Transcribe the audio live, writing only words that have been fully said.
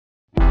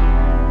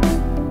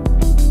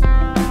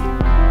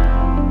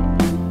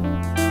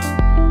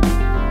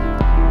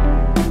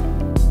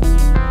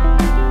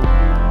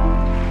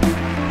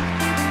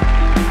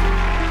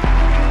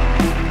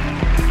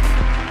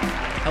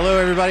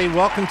everybody.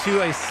 Welcome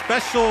to a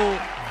special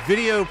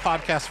video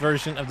podcast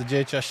version of the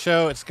JHS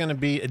show. It's going to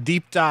be a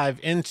deep dive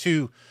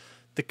into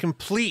the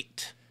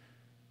complete,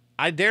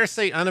 I dare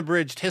say,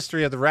 unabridged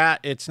history of the rat.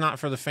 It's not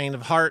for the faint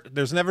of heart.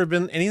 There's never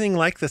been anything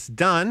like this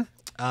done.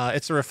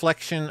 It's a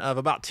reflection of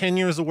about 10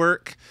 years of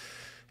work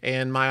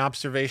and my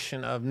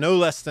observation of no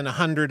less than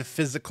 100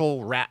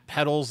 physical rat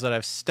pedals that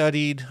I've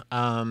studied.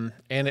 And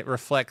it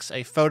reflects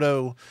a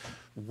photo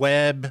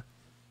web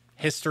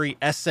history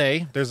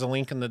essay. There's a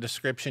link in the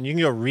description. You can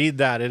go read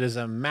that. It is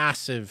a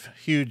massive,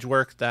 huge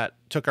work that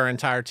took our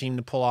entire team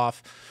to pull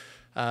off.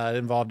 It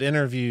involved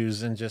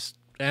interviews and just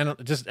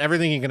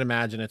everything you can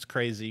imagine. It's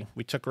crazy.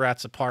 We took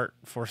rats apart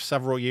for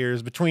several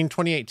years between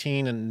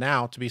 2018 and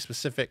now, to be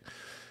specific,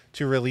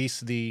 to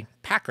release the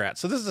pack rat.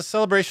 So this is a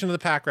celebration of the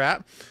pack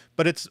rat,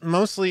 but it's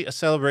mostly a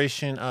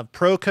celebration of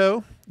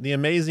ProCo, the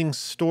amazing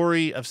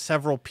story of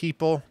several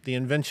people, the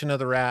invention of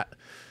the rat,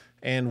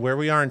 and where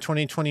we are in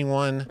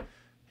 2021.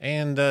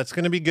 And it's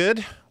going to be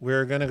good.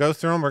 We're going to go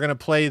through them. We're going to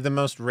play the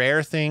most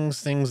rare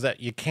things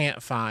that you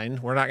can't find.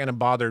 We're not going to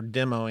bother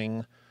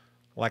demoing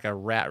like a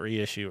rat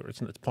reissue.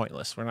 It's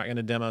pointless. We're not going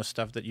to demo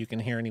stuff that you can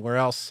hear anywhere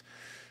else.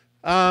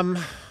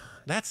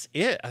 That's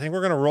it. I think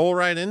we're going to roll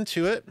right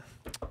into it.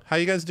 How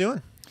you guys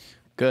doing?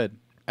 Good.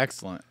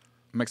 Excellent.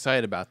 I'm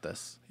excited about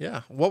this.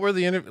 Yeah. What were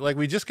the interviews? Like,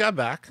 we just got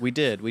back. We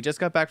did. We just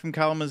got back from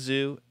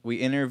Kalamazoo. We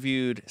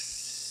interviewed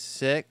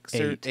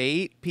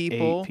eight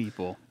people.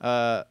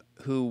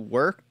 Who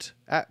worked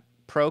at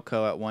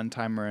ProCo at one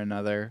time or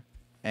another,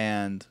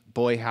 and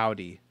boy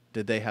howdy,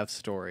 did they have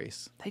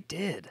stories. They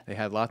did. They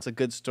had lots of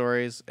good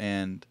stories,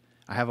 and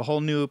I have a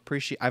whole new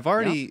appreciation. I've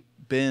already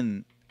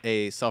been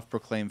a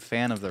self-proclaimed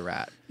fan of the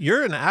rat.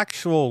 You're an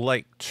actual,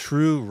 like,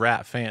 true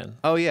rat fan.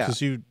 Oh, yeah.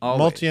 Because you always.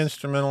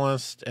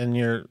 Multi-instrumentalist, and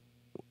you're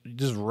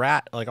just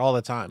rat, like, all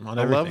the time on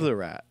everything. I love the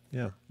rat.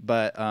 Yeah.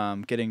 But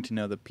getting to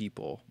know the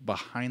people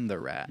behind the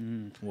rat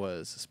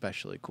was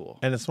especially cool.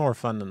 And it's more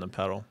fun than the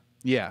pedal.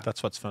 Yeah.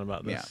 That's what's fun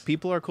about this. Yeah.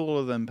 People are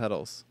cooler than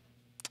pedals.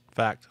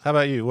 Fact. How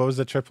about you? What was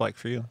the trip like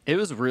for you? It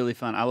was really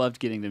fun. I loved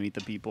getting to meet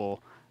the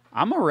people.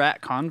 I'm a rat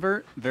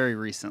convert very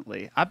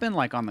recently. I've been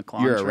like on the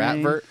clone You're a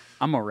train. rat-vert?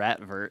 I'm a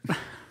rat-vert.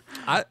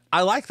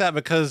 I like that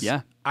because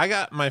yeah. I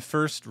got my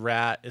first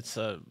rat.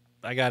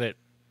 I got it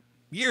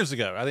years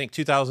ago. I think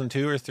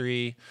 2002 or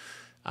 3.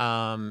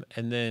 And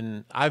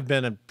then I've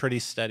been a pretty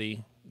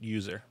steady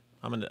user.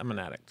 I'm an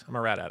addict. I'm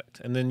a rat addict.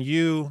 And then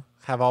you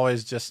have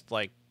always just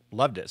like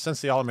loved it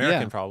since the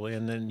All-American probably.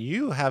 And then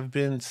you have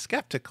been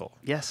skeptical.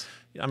 Yes.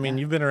 I mean,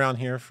 you've been around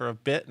here for a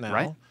bit now.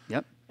 Right.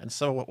 Yep. And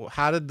so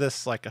how did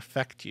this like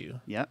affect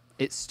you? Yep.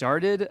 It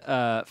started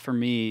for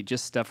me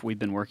just stuff we've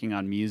been working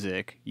on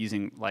music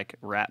using like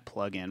rat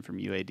plugin from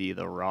UAD,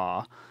 the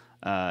raw.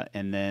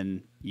 And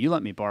then you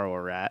let me borrow a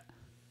rat.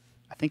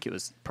 I think it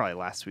was probably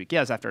last week. Yeah,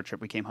 it was after our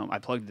trip. We came home. I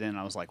plugged it in. And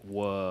I was like,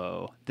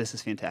 whoa, this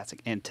is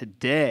fantastic. And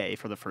today,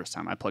 for the first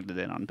time, I plugged it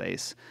in on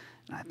bass.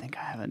 And I think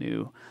I have a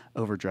new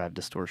overdrive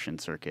distortion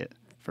circuit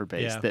for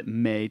bass that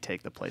may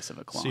take the place of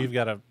a clone. So you've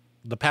got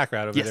the pack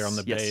rat over there on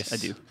the bass. Yes, I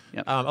do.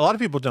 Yep. A lot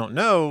of people don't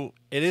know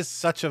it is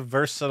such a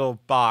versatile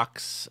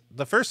box.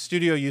 The first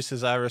studio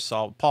uses I ever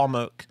saw, Paul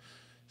Moak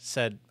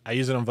said, I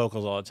use it on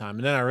vocals all the time.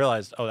 And then I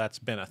realized, oh, that's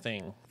been a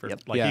thing.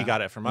 He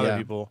got it from other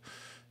people.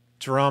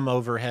 Drum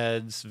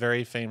overheads,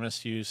 very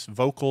famous use.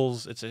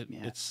 Vocals,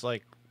 it's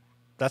like,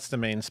 that's the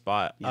main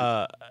spot.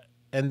 Yeah.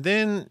 And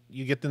then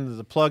you get into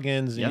the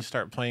plugins and you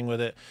start playing with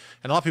it.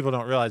 And a lot of people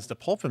don't realize the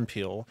Pulp and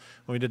Peel,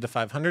 when we did the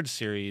 500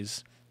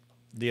 series,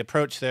 the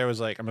approach there was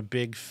like, I'm a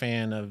big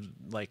fan of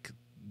like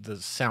the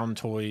sound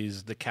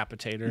toys, the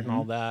capitator and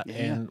all that. Yeah.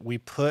 And we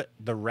put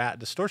the rat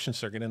distortion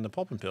circuit in the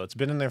Pulp and Peel. It's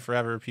been in there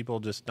forever.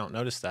 People just don't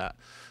notice that.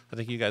 I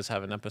think you guys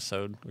have an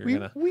episode.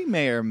 We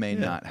may or may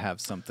not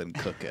have something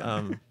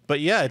cooking.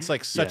 But yeah, it's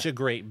like such a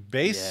great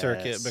bass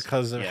circuit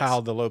because of how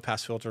the low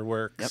pass filter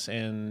works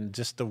and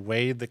just the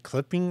way the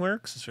clipping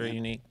works. It's very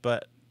unique.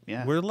 But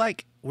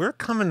we're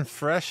coming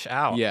fresh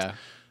out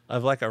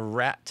of like a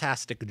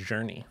rat-tastic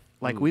journey.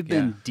 Like we've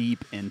been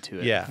deep into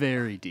it. Yeah.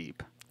 Very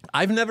deep.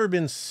 I've never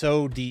been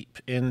so deep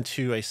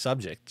into a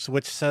subject,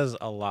 which says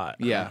a lot.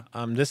 Yeah.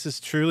 This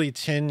is truly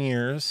 10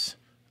 years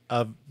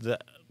of the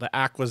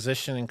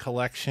acquisition and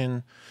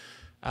collection,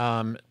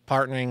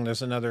 partnering.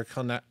 There's another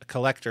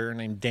collector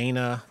named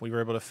Dana. We were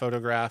able to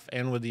photograph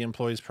and with the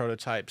employees'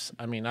 prototypes.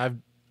 I mean, I've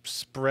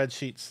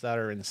spreadsheets that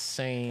are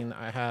insane.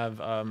 I have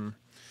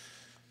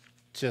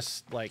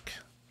just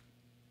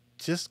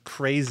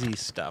crazy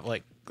stuff,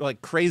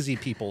 like crazy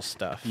people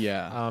stuff.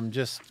 Yeah.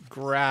 Just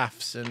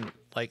graphs and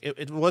like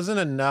it wasn't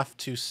enough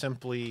to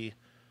simply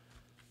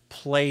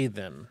play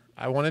them.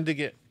 I wanted to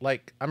get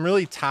I'm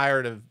really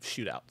tired of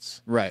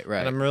shootouts. Right.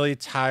 And I'm really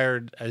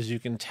tired, as you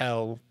can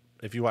tell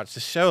if you watch the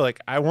show,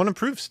 I want to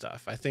prove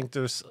stuff. I think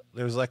there's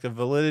like a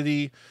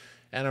validity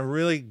and a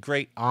really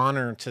great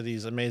honor to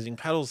these amazing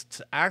pedals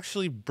to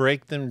actually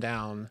break them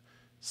down,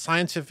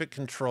 scientific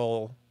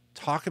control,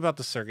 talk about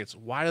the circuits,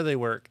 why do they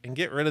work, and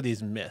get rid of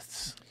these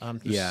myths.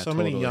 There's so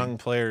many young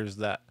players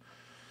that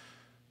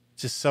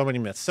just so many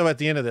myths. So at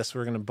the end of this,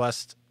 we're going to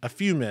bust a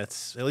few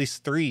myths, at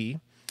least 3,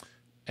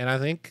 And I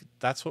think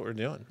that's what we're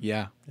doing.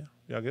 Yeah.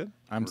 Y'all good?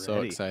 I'm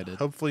so excited.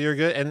 Hopefully you're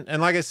good.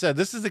 And like I said,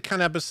 this is the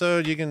kind of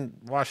episode you can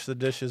wash the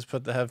dishes,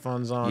 put the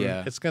headphones on.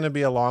 Yeah. It's going to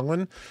be a long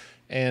one.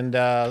 And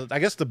I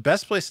guess the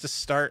best place to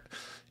start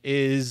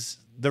is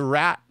the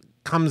Rat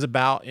comes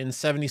about in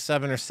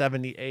 77 or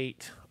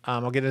 78.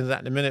 I'll get into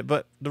that in a minute.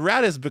 But the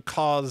Rat is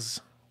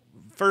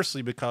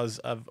firstly because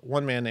of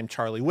one man named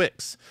Charlie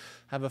Wicks.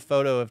 I have a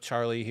photo of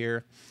Charlie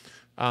here.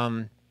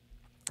 That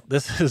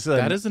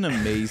is an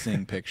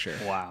amazing picture.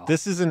 Wow.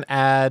 This is an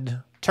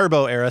ad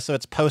turbo era, so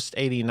it's post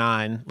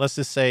 89. Let's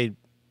just say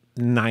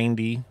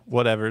 90,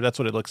 whatever. That's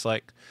what it looks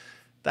like.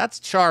 That's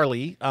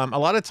Charlie. A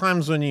lot of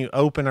times when you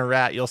open a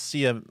Rat, you'll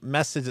see a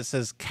message that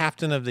says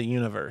Captain of the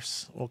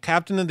Universe. Well,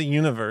 Captain of the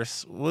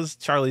Universe was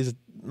Charlie's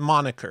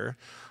moniker.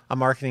 A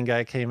marketing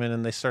guy came in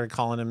and they started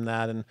calling him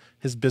that, and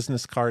his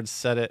business cards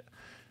said it.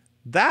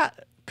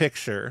 That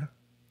picture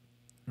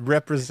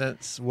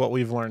represents what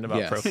we've learned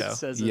about ProCo. It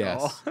says it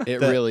all. It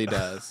really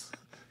does.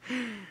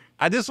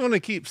 I just want to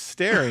keep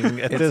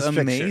staring at this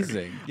picture. It's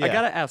amazing. Yeah. I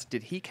gotta ask,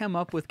 did he come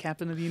up with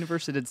Captain of the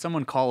Universe, or did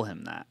someone call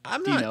him that?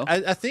 Do you know?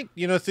 I think,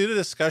 through the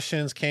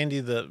discussions, Candy,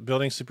 the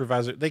building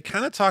supervisor, they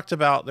kind of talked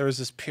about there was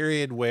this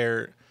period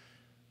where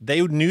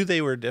they knew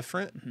they were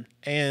different,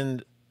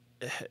 and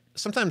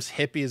sometimes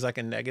hippie is like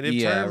a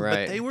negative term,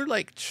 but they were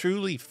like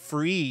truly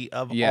free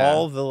of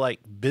all the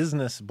like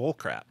business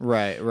bullcrap.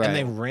 Right. And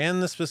they ran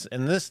this business,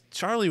 and this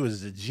Charlie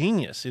was a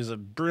genius. He was a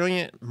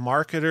brilliant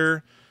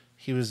marketer.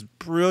 He was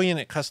brilliant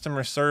at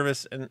customer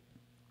service, and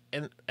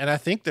I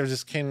think there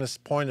just came this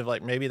point of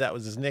like maybe that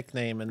was his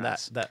nickname, and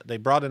that they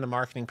brought in a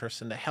marketing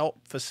person to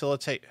help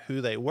facilitate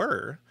who they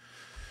were,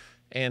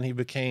 and he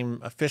became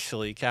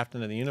officially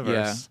Captain of the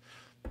Universe.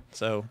 Yeah.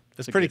 So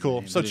it's pretty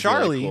cool. So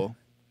Charlie, really cool.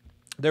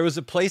 There was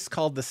a place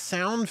called the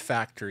Sound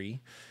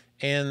Factory,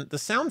 and the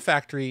Sound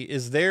Factory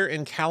is there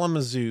in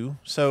Kalamazoo.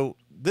 So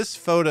this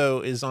photo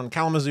is on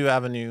Kalamazoo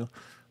Avenue.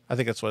 I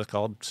think that's what it's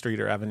called,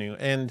 Street or Avenue,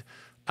 and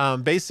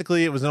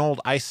basically, it was an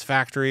old ice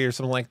factory or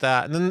something like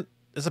that. And then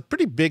there's a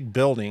pretty big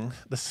building.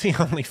 That's the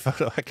only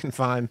photo I can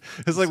find.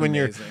 It's like when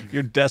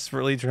you're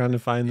desperately trying to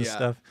find this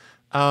stuff.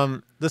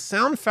 The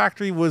Sound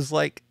Factory was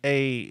like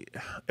it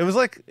was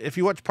like if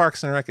you watch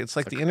Parks and Rec, it's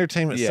like the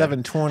Entertainment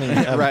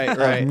 720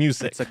 of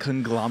music. It's a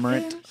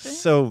conglomerate.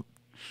 So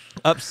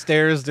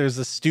upstairs, there's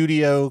a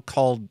studio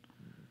called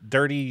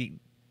Dirty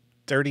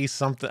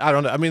something. I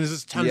don't know. I mean, there's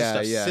just tons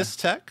of stuff.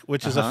 Systech,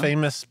 which is a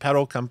famous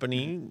pedal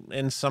company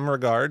in some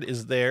regard,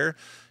 is there.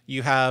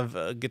 You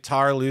have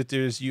Guitar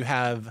Luthers. You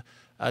have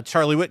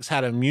Charlie Wicks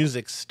had a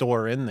music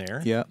store in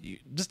there. Yeah.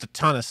 Just a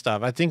ton of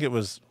stuff. I think it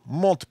was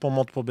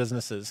multiple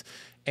businesses.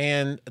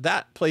 And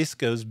that place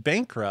goes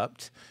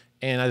bankrupt.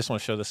 And I just want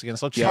to show this again.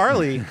 So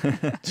Charlie,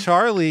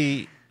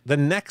 the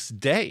next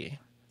day,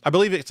 I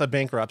believe it's a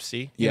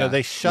bankruptcy. You know,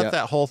 they shut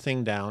that whole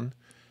thing down.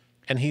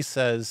 And he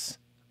says,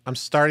 I'm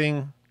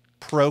starting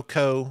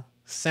ProCo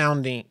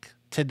Sound Inc.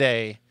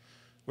 today.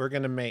 We're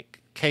going to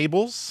make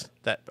cables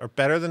that are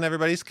better than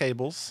everybody's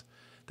cables.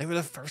 They were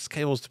the first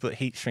cables to put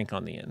heat shrink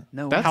on the end.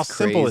 That's how crazy.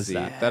 Simple is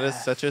that? That is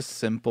such a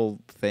simple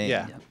thing.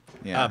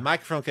 Yeah.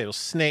 Microphone cables,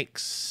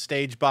 snakes,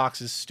 stage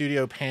boxes,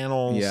 studio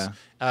panels. Yeah.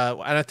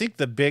 And I think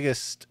the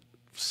biggest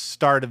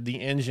start of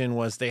the engine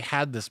was they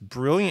had this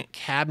brilliant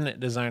cabinet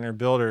designer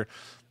builder.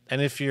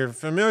 And if you're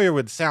familiar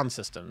with sound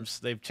systems,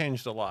 they've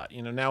changed a lot.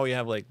 You know, now we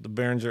have like the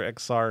Behringer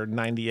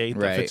XR98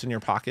 that fits in your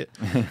pocket.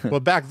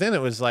 Well, back then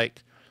it was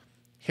like,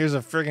 here's a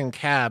friggin'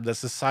 cab that's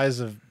the size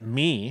of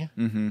me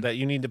that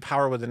you need to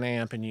power with an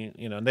amp. And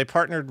you know, they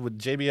partnered with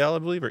JBL, I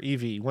believe, or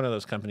EV, one of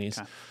those companies.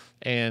 Okay.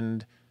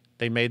 And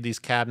they made these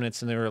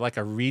cabinets, and they were like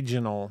a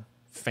regional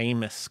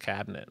famous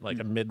cabinet, like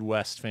a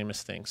Midwest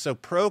famous thing. So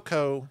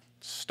ProCo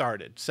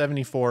started,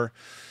 74.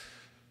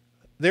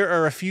 There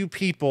are a few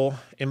people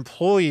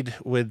employed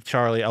with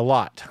Charlie, a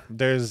lot.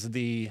 There's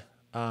the,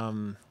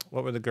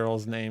 what were the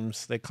girls'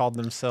 names? They called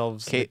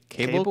themselves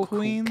Cable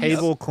Queens?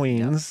 Cable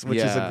Queens, which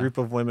is a group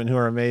of women who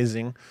are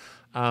amazing.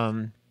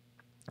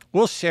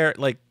 We'll share,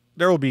 like,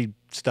 there will be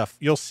stuff.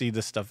 You'll see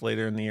this stuff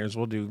later in the years.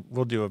 We'll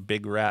do a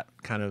big Rat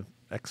kind of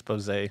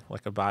expose,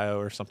 like a bio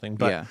or something.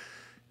 But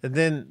and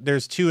then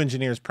there's two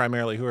engineers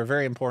primarily who are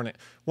very important.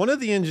 One of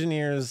the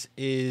engineers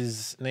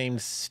is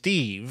named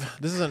Steve.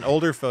 This is an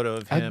older photo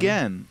of him.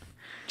 Again,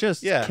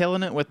 just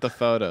killing it with the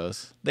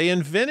photos. They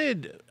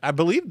invented, I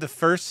believe, the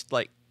first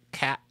like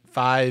Cat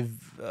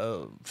 5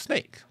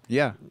 snake.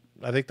 Yeah,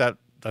 I think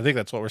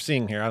that's what we're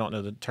seeing here. I don't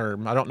know the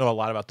term. I don't know a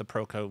lot about the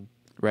ProCo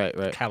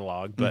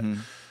catalog, but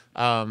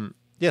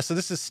so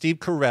this is Steve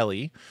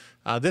Corelli.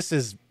 This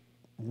is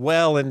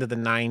well into the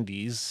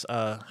 90s.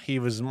 He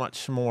was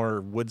much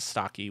more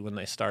Woodstocky when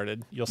they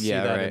started. You'll see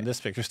that in this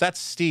picture. So that's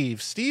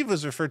Steve. Steve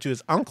was referred to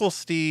as Uncle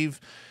Steve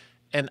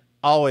and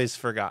always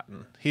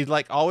forgotten. He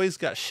like always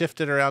got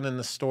shifted around in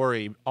the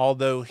story,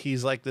 although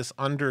he's like this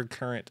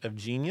undercurrent of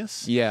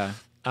genius. Yeah.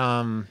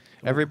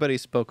 Everybody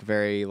spoke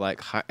very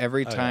like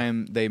every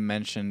time they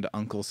mentioned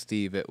Uncle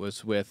Steve, it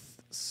was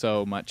with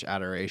so much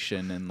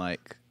adoration and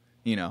like,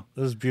 you know.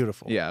 It was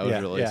beautiful. Yeah, it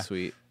was really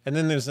sweet. And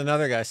then there's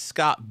another guy,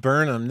 Scott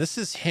Burnham. This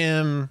is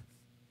him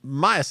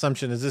my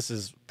assumption is this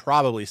is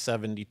probably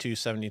 72,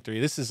 73.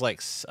 This is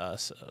like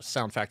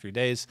Sound Factory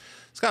days.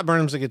 Scott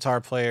Burnham's a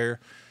guitar player,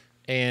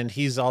 and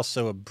he's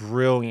also a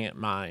brilliant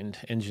mind,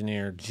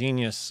 engineer,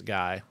 genius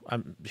guy.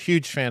 I'm a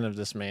huge fan of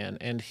this man.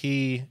 And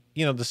he,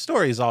 the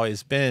story's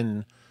always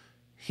been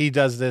he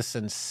does this,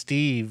 and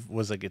Steve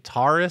was a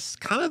guitarist.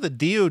 Kind of the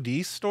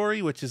DOD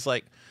story, which is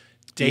like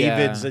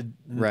David's a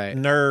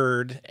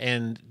nerd,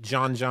 and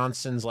John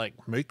Johnson's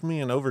like, make me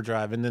an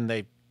overdrive, and then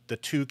the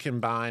two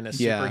combine as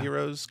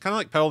superheroes, kind of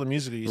like Pedal the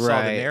Musical. You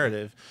saw the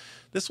narrative.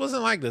 This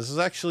wasn't like this. This was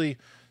actually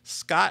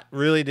Scott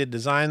really did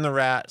design the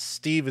Rat.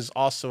 Steve is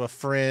also a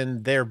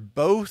friend. They're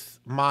both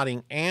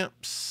modding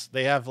amps.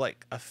 They have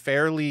like a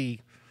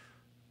fairly,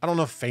 I don't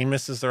know if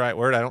famous is the right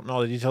word. I don't know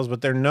all the details,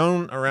 but they're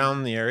known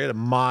around the area to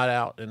mod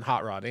out in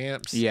hot rod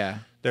amps. Yeah.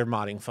 They're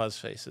modding fuzz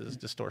faces,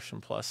 distortion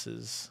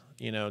pluses.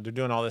 They're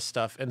doing all this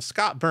stuff. And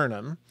Scott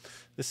Burnham,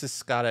 this is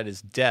Scott at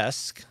his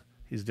desk.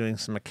 He's doing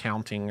some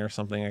accounting or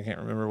something. I can't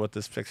remember what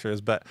this picture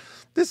is, but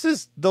this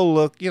is the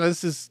look.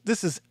 This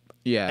is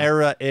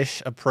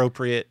era-ish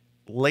appropriate,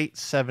 late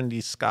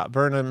 70s Scott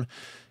Burnham.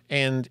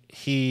 And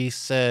he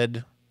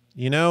said,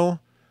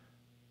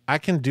 I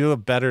can do a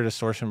better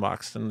distortion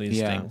box than these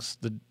things.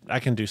 I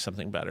can do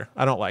something better.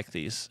 I don't like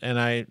these.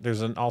 And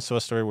there's also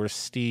a story where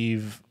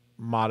Steve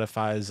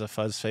modifies a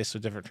fuzz face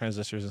with different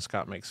transistors, and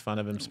Scott makes fun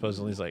of him.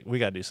 Supposedly, he's like, we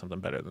got to do something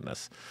better than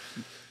this.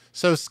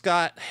 So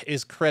Scott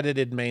is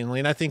credited mainly,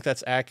 and I think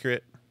that's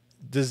accurate,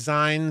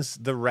 designs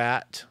the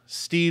Rat.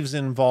 Steve's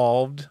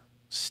involved.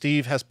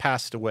 Steve has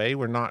passed away.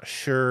 We're not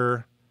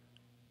sure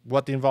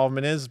what the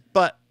involvement is,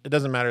 but it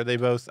doesn't matter.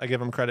 I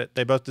give them credit.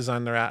 They both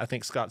designed the Rat. I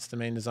think Scott's the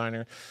main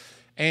designer.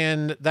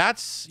 And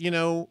that's,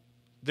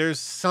 there's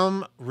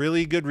some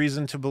really good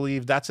reason to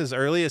believe that's as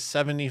early as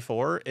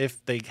 74.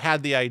 If they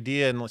had the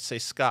idea, and let's say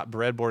Scott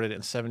breadboarded it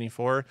in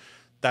 74,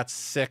 that's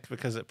sick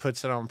because it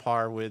puts it on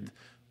par with,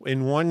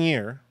 in 1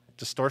 year,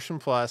 Distortion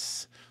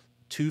Plus,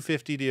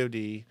 250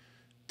 DOD,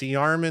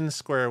 DeArmond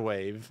Square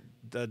Wave,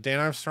 the Dan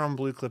Armstrong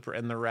Blue Clipper,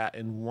 and the Rat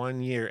in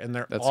 1 year. And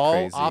they're all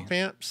crazy op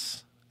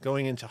amps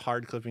going into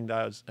hard clipping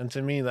diodes. And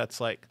to me,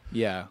 that's like,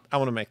 I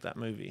want to make that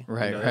movie.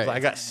 Right. I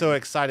got so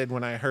excited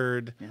when I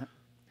heard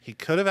he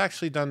could have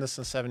actually done this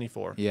in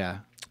 74. Yeah.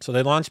 So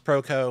they launched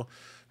ProCo.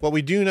 What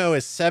we do know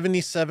is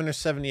 77 or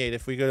 78,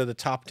 if we go to the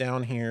top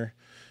down here,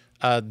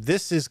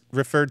 this is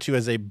referred to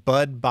as a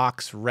Bud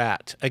Box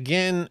Rat.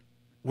 Again,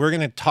 we're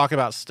going to talk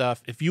about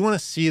stuff. If you want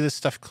to see this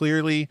stuff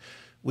clearly,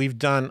 we've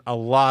done a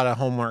lot of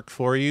homework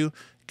for you.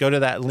 Go to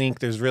that link.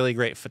 There's really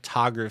great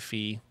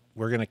photography.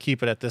 We're going to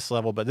keep it at this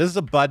level, but this is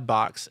a Bud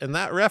Box, and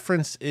that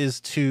reference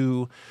is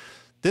to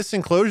this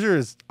enclosure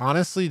is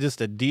honestly just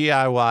a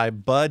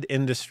DIY Bud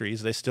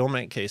Industries. They still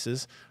make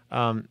cases.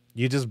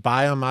 You just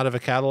buy them out of a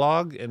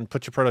catalog and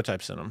put your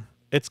prototypes in them.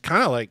 It's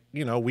kind of like,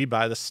 we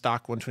buy the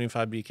stock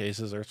 125B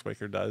cases,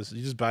 Earthquaker does.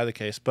 You just buy the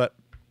case, but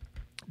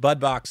Bud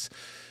Box,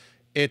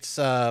 it's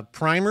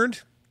primered,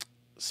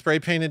 spray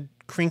painted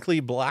crinkly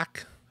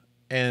black,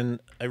 and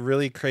a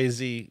really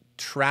crazy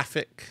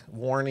traffic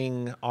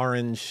warning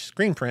orange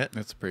screen print.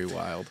 That's pretty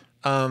wild.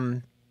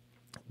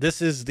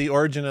 This is the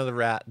origin of the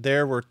Rat.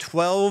 There were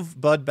 12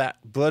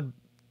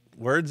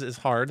 words is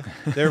hard.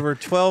 There were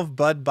 12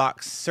 Bud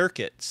Box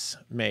circuits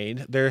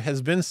made. There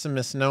has been some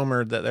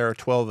misnomer that there are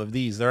 12 of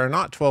these. There are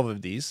not 12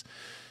 of these.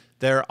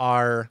 There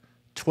are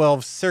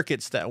 12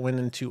 circuits that went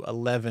into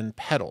 11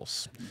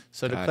 pedals.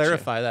 So to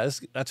clarify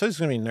that, that's always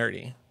going to be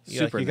nerdy.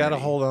 You got to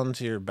hold on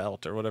to your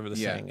belt or whatever the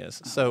saying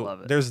is.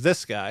 So there's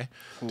this guy.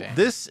 Damn.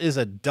 This is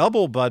a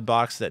double Bud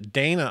Box that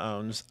Dana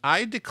owns.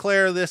 I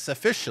declare this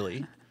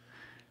officially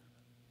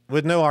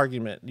with no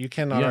argument. You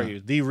cannot argue.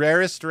 The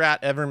rarest Rat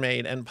ever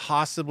made, and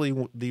possibly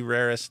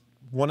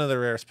one of the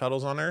rarest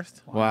pedals on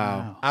Earth.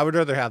 Wow. I would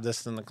rather have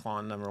this than the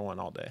Klon #1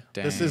 all day.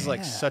 Dang. This is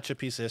like such a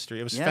piece of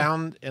history. It was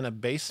found in a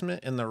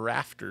basement in the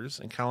rafters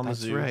in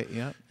Kalamazoo. That's right,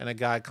 yep. And a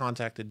guy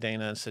contacted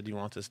Dana and said, "Do you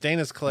want this?"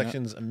 Dana's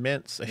collection is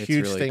immense.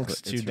 Huge really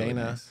thanks to Dana. Really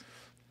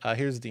nice.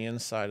 Here's the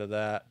inside of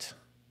that.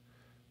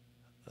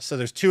 So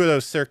there's 2 of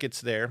those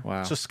circuits there.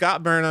 Wow. So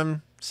Scott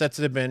Burnham sets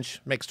at a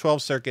bench, makes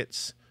 12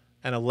 circuits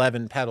and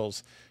 11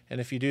 pedals. And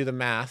if you do the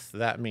math,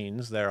 that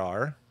means there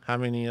are how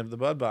many of the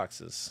Bud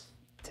Boxes?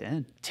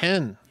 10.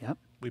 10. Yep.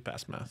 We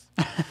passed math.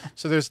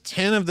 So there's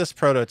 10 of this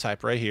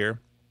prototype right here.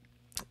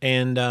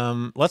 And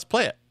let's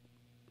play it.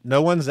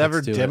 No one's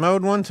ever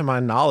demoed one to my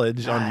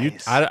knowledge on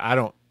YouTube. I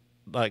don't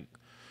like.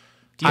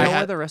 Do you know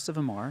where the rest of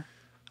them are?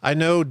 I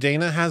know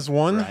Dana has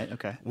one. Right,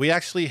 okay. We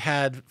actually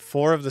had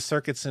 4 of the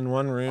circuits in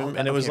one room,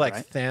 and it was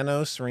like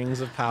Thanos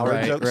Rings of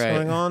Power jokes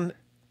going on.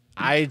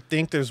 I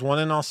think there's one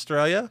in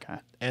Australia,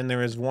 and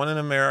there is one in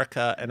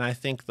America, and I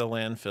think the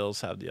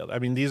landfills have the other. I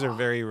mean, these are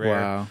very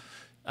rare.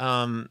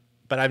 Wow.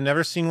 But I've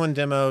never seen one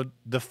demoed.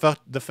 The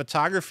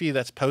photography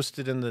that's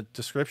posted in the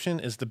description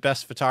is the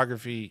best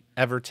photography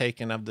ever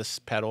taken of this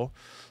pedal.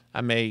 I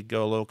may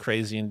go a little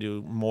crazy and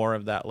do more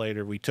of that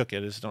later. We took it.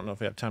 I just don't know if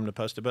we have time to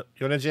post it. But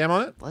you want to jam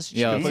on it? Let's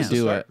jam. Let's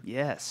do it.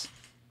 Yes.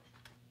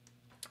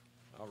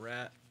 All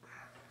right.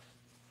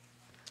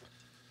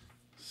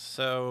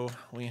 So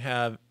we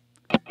have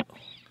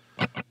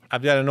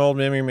I've got an old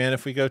memory man.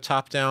 If we go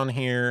top down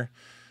here,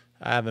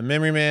 I have a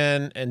memory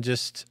man and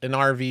just an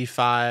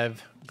RV5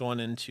 going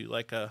into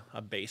like a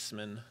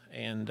baseman.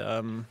 And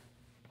it's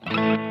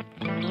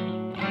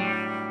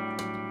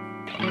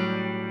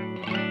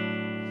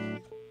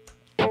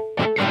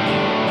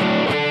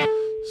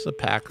a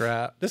pack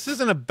rat. This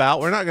isn't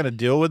about, we're not going to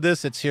deal with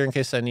this. It's here in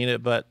case I need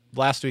it, but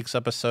last week's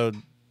episode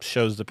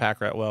shows the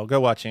pack rat well. Go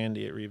watch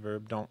Andy at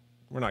Reverb.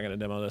 We're not going to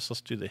demo this.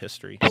 Let's do the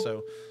history.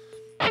 So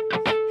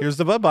here's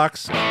the bud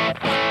box.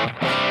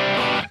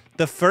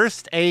 The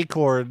first A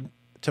chord,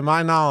 to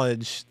my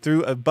knowledge,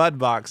 through a bud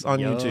box on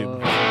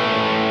YouTube.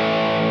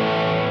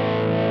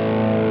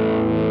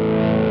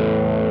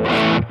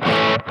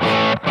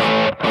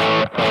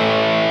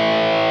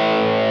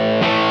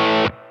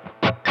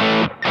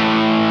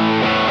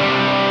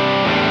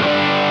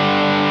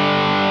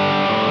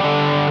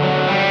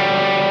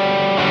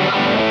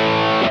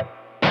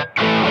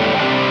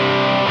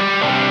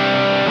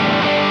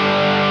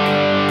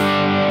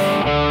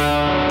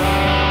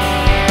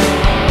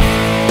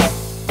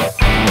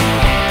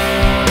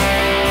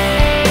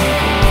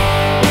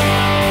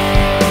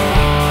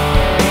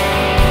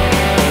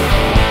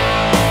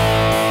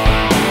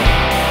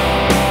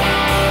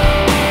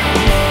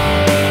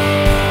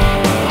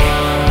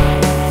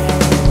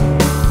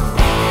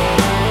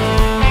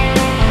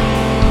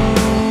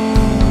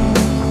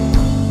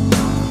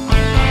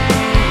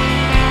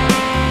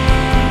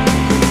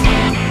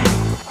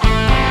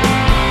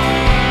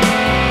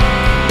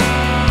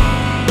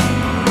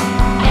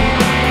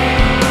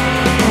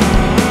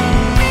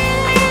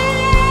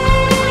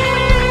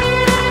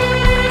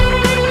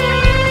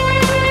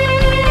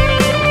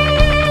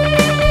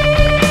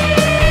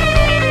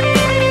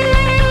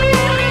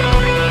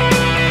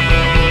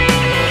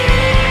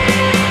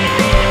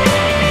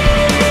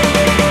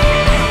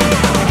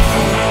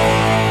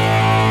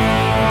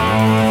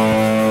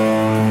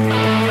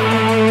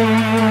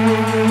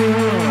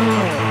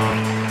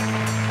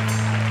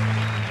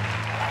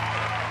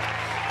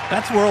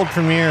 That's world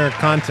premiere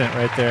content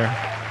right there.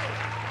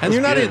 And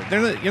you're not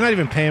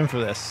even paying for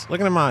this.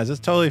 Look at my eyes. It's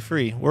totally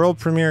free. World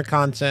premiere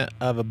content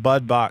of a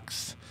bud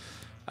box.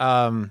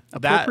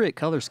 Appropriate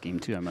color scheme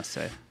too, I must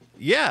say.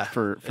 Yeah.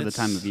 For the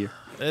time of year.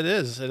 It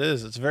is.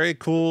 It's very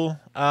cool.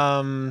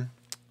 Yeah.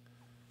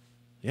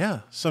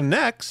 So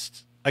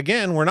next,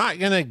 again, we're not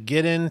going to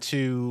get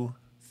into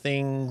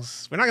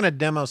things. We're not going to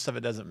demo stuff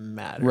that doesn't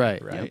matter.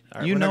 Right. Right. Yep.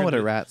 All right, You know what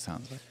a rat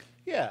sounds like.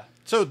 Yeah.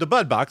 So the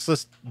bud box,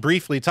 let's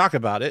briefly talk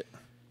about it.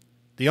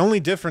 The only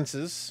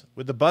differences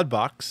with the bud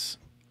box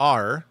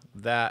are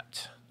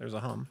that there's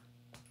a hum.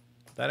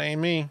 That ain't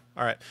me.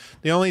 All right.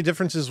 The only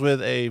differences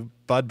with a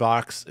bud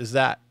box is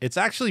that it's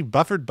actually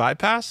buffered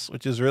bypass,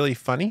 which is really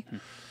funny.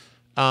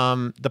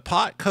 The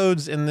pot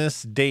codes in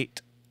this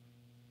date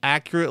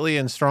accurately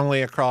and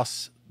strongly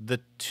across the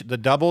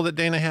double that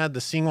Dana had,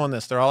 the single and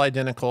this. They're all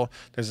identical.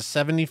 There's a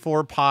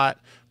 74 pot,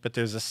 but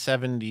there's a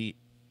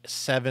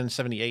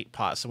 78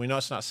 pot. So we know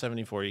it's not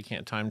 74. You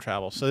can't time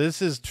travel. So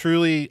this is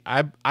truly,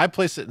 I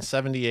placed it in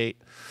 78.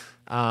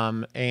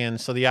 And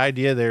so the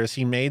idea there is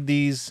he made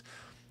these,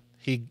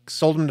 he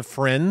sold them to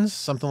friends,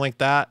 something like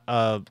that.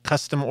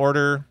 Custom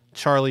order.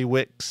 Charlie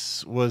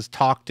Wicks was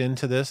talked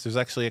into this. There's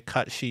actually a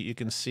cut sheet you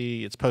can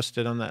see. It's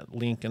posted on that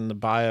link in the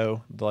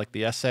bio, like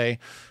the essay,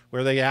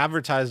 where they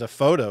advertised a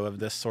photo of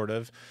this sort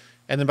of.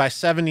 And then by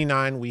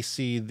 79, we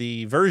see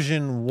the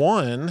version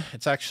 1.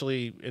 It's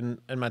actually, in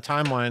my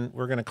timeline,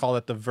 we're going to call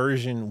it the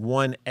version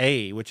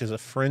 1A, which is a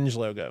Fringe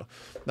logo.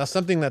 Now,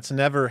 something that's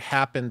never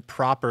happened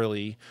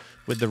properly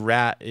with the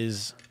Rat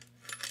is,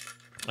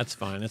 that's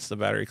fine, it's the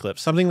battery clip.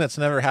 Something that's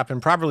never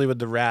happened properly with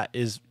the Rat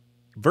is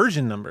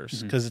version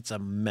numbers, because it's a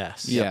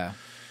mess. Yeah.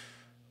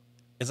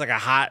 It's like a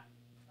hot,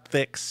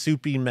 thick,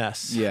 soupy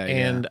mess. Yeah.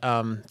 And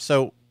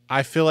so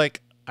I feel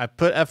like I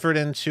put effort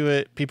into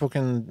it. People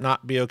can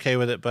not be okay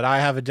with it, but I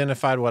have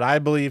identified what I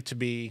believe to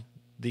be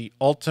the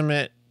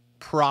ultimate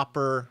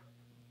proper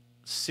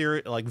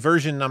like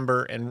version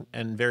number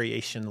and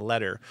variation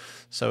letter.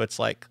 So it's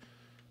like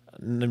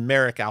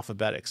numeric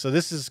alphabetic. So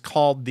this is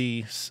called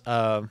the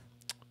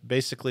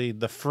basically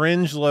the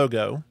Fringe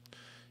logo,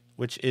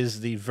 which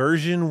is the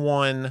version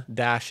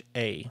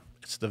 1-A.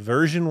 It's the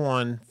version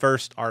 1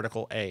 first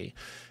article A.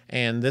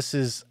 And this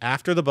is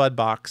after the bud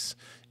box.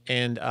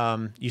 And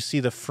you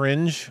see the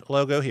Fringe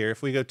logo here.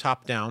 If we go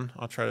top down,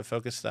 I'll try to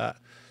focus that.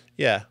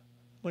 Yeah,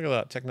 look at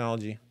that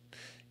technology.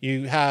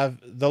 You have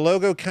the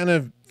logo kind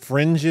of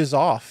fringes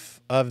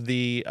off of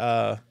the,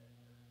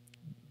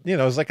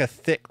 it's like a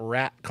thick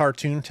rat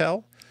cartoon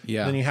tail.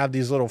 Yeah. And then you have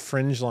these little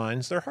fringe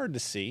lines. They're hard to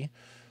see,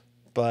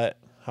 but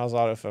how's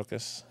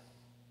autofocus?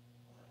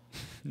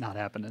 Not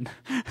happening.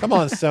 Come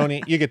on,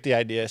 Sony. You get the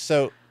idea.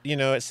 So,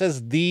 it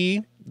says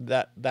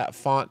that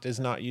font is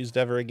not used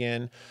ever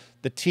again.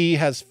 The T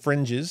has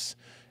fringes.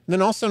 And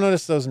then also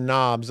notice those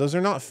knobs. Those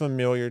are not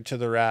familiar to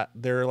the Rat.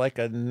 They're like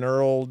a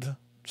knurled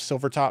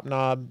silver top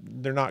knob.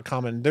 They're not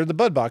common. They're the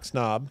bud box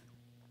knob.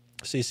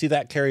 So you see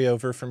that carry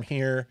over from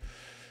here.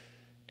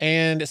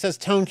 And it says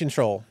tone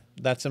control.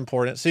 That's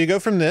important. So you go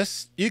from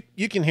this.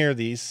 You can hear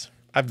these.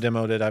 I've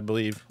demoed it, I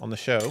believe, on the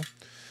show.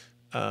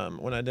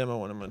 When I demo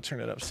one, I'm going to turn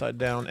it upside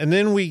down. And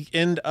then we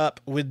end up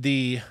with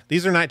these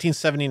are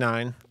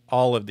 1979,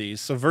 all of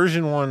these. So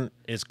version 1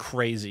 is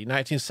crazy.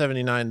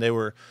 1979, they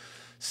were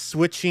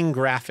switching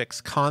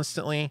graphics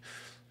constantly.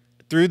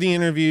 Through the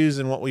interviews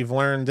and what we've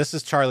learned, this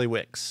is Charlie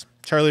Wicks.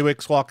 Charlie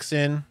Wicks walks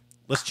in.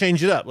 Let's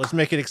change it up. Let's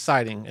make it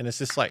exciting. And it's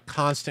just like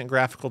constant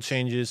graphical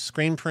changes.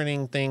 Screen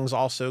printing things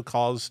also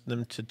cause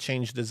them to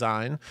change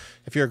design.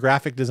 If you're a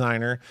graphic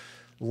designer,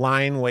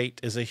 line weight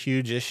is a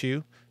huge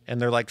issue. And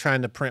they're like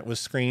trying to print with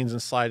screens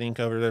and slide ink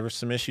over. There were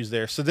some issues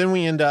there. So then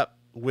we end up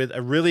with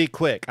a really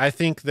quick, I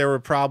think there were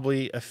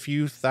probably a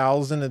few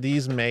thousand of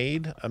these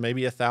made,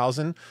 maybe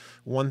 1,000.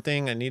 One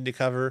thing I need to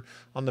cover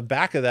on the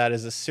back of that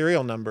is a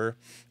serial number.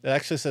 It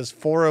actually says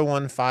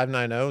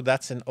 401590.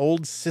 That's an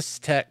old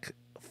Systech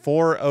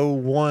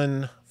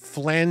 401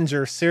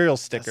 flanger serial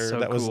sticker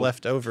that was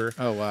left over.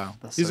 Oh, wow.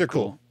 These are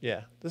cool.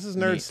 Yeah. This is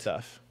nerd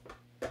stuff.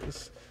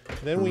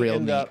 Then we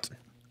end up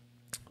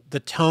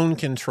the tone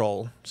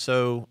control.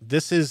 So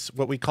this is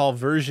what we call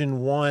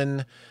version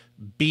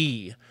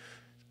 1B.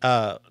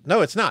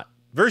 No, it's not.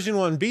 Version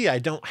 1B I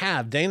don't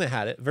have. Dana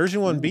had it.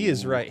 Version 1B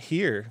is right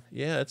here.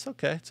 Yeah, it's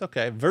okay. It's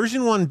okay.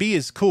 Version 1B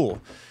is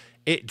cool.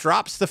 It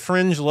drops the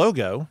Fringe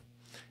logo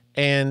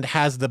and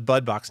has the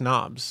bud box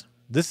knobs.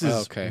 This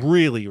is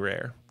really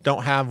rare.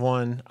 Don't have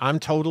one. I'm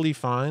totally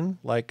fine.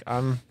 Like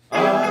I'm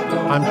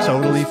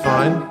totally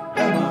fine.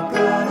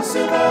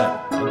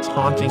 It's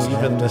haunting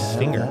even this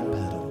finger.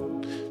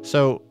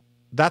 So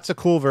that's a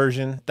cool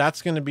version.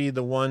 That's going to be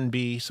the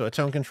 1B. So a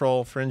tone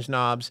control, Fringe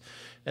knobs.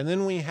 And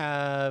then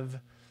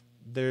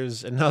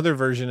there's another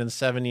version in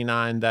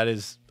 79 that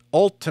is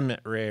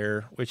ultimate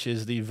rare, which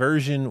is the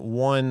version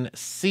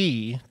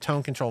 1C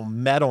tone control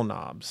metal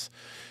knobs.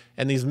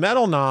 And these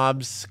metal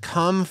knobs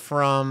come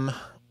from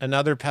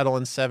another pedal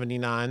in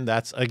 79.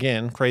 That's,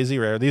 again, crazy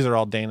rare. These are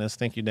all Dana's.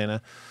 Thank you,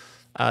 Dana.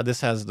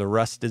 This has the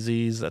rust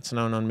disease that's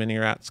known on mini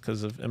rats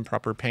because of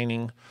improper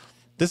painting.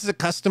 This is a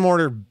custom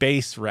order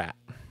bass rat.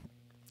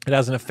 It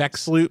has an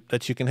effects loop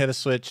that you can hit a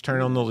switch,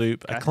 turn on the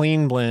loop, a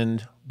clean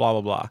blend, blah,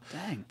 blah, blah.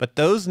 Dang. But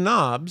those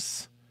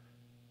knobs,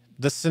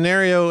 the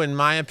scenario, in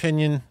my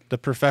opinion, the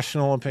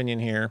professional opinion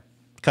here,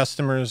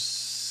 customers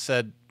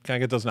said, can I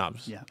get those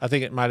knobs? Yeah. I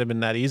think it might have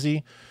been that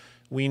easy.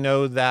 We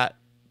know that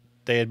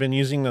they had been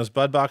using those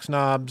bud box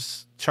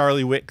knobs.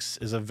 Charlie Wicks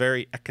is a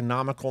very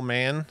economical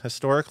man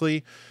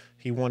historically.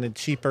 He wanted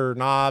cheaper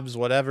knobs,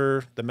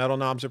 whatever. The metal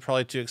knobs are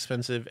probably too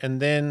expensive. And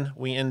then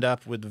we end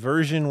up with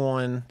version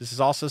 1. This is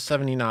also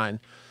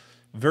 79.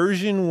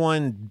 Version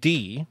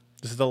 1D.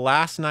 This is the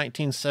last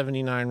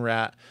 1979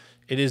 rat.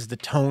 It is the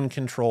tone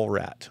control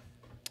rat.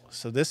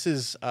 So this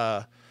is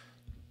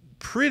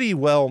pretty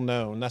well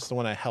known. That's the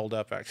one I held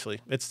up,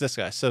 actually. It's this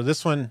guy. So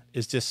this one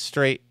is just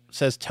straight,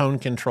 says tone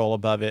control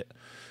above it.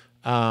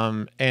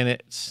 And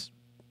it's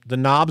the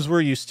knobs we're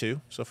used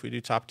to. So if we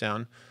do top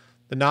down,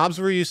 the knobs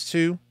we're used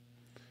to,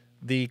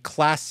 the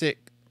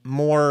classic,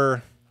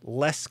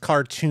 less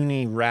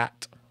cartoony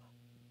rat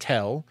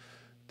tell.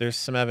 There's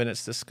some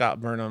evidence that Scott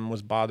Burnham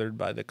was bothered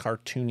by the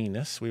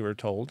cartooniness, we were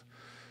told.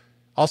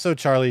 Also,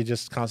 Charlie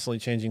just constantly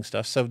changing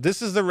stuff. So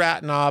this is the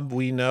rat knob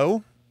we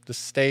know. This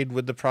stayed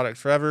with the product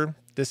forever.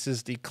 This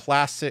is the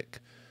classic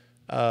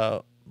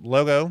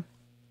logo,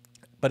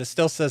 but it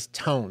still says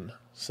tone.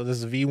 So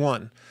this is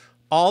V1.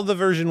 All the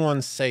version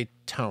 1s say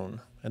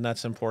tone, and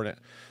that's important.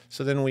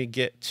 So then we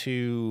get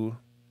to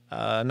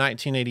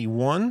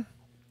 1981,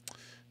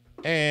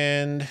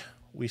 and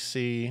we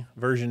see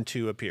version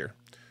 2 appear.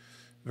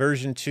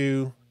 Version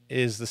 2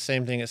 is the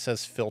same thing. It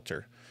says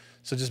filter.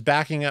 So just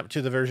backing up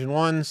to the version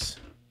 1s,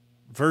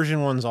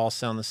 version 1s all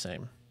sound the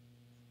same.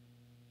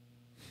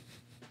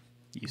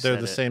 They're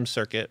the same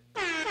circuit.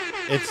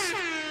 It's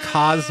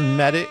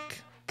cosmetic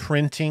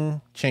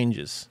printing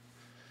changes.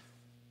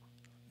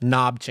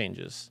 Knob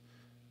changes.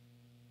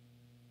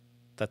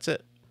 That's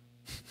it.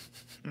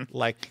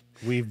 Like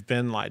we've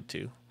been lied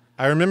to.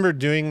 I remember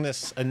doing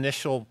this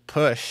initial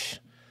push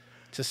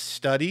to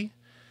study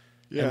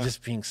and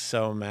just being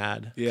so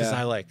mad.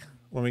 Because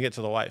when we get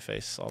to the white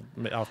face,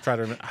 I'll try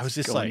to remember. I was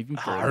just I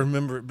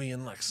remember it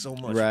being like so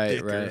much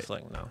thicker. Right. It's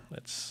like, no,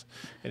 it's,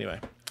 anyway,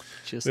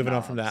 just moving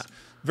on from that.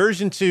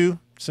 Version 2,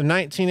 so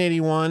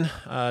 1981,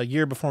 a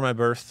year before my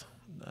birth.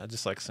 I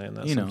just like saying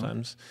that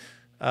sometimes.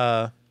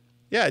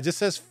 It just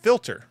says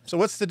filter. So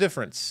what's the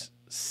difference?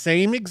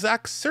 Same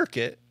exact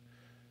circuit.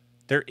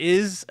 There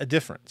is a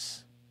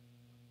difference.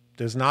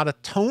 There's not a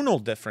tonal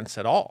difference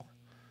at all.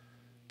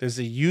 There's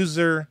a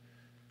user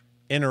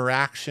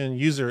interaction,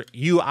 user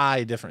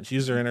UI difference,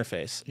 user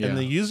interface. Yeah. And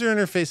the user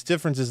interface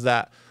difference is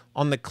that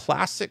on the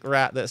classic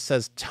rat that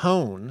says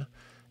tone,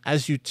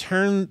 as you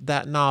turn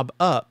that knob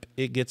up,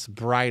 it gets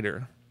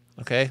brighter.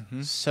 Okay?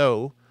 Mm-hmm.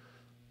 So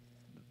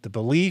the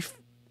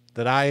belief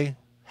that I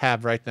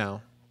have right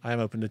now, I am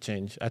open to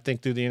change. I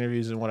think through the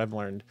interviews and what I've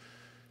learned,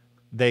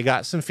 they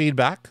got some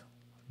feedback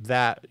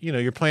that,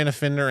 you're playing a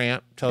Fender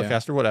amp,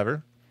 Telecaster,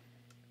 whatever.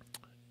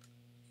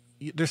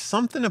 There's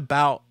something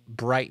about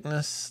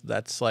brightness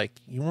that's like,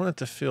 you want it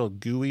to feel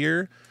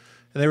gooier.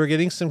 and they were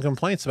getting some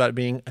complaints about it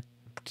being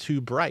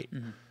too bright.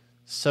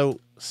 So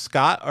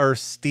Scott or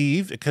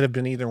Steve, it could have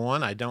been either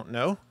one, I don't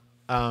know.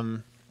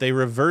 They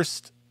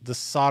reversed the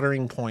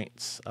soldering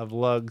points of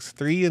lugs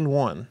 3 and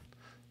 1.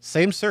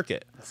 Same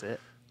circuit. That's it.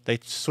 They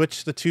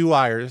switched the 2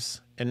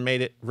 wires and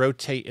made it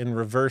rotate in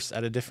reverse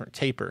at a different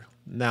taper.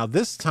 Now,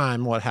 this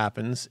time what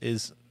happens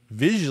is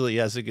visually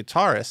as a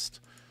guitarist,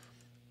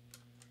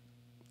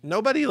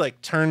 nobody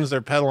like turns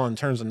their pedal and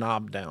turns the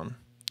knob down.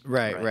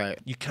 Right.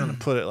 You kind of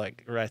put it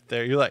like right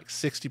there. You're like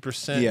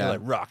 60%, Yeah. you're like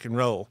rock and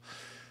roll.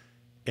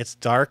 It's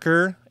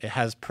darker. It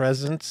has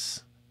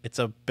presence. It's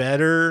a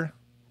better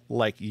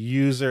like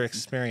user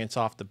experience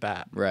off the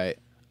bat. Right.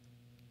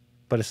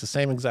 But it's the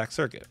same exact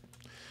circuit.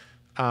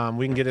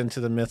 We can get into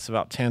the myths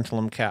about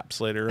tantalum caps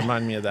later.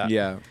 Remind me of that.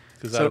 Yeah.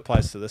 Because that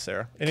applies to this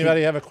era.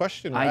 Anybody have a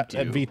question I at do.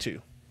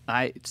 V2?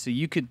 So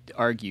you could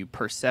argue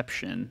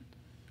perception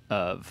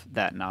of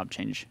that knob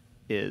change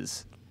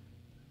is...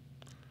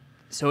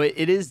 So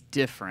it is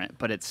different,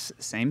 but it's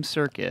same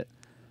circuit,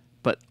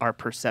 but our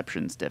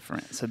perception's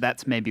different. So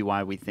that's maybe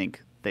why we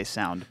think they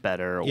sound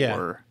better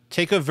or...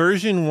 Take a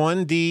version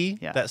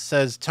 1D that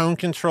says tone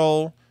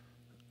control,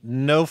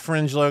 no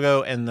Fringe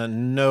logo, and the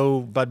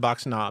no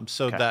Budbox knob.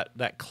 So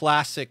that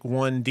classic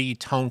 1D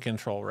tone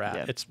control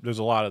rat. Yeah. There's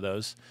a lot of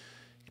those.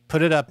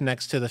 Put it up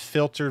next to the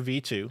filter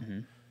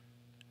V2.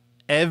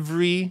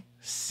 Every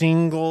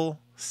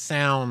single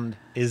sound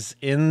is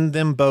in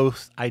them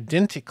both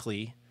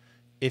identically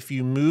if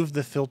you move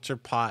the filter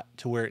pot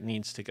to where it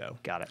needs to go.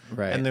 Got it.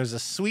 Right. And there's a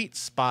sweet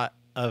spot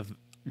of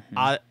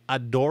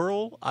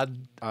auditory.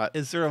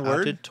 Is there a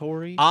word?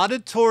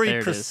 Auditory. There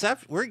it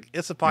perception.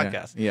 It's a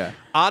podcast. Yeah.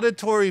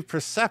 Auditory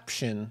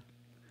perception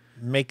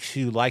makes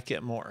you like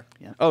it more.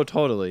 Yeah. Oh,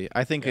 totally.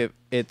 I think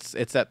it's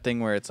that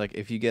thing where it's like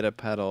if you get a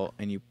pedal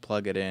and you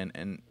plug it in,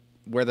 and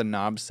where the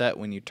knob's set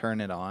when you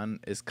turn it on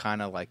is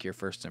kind of like your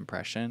first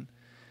impression.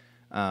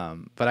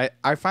 But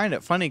I find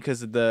it funny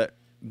because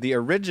the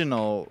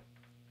original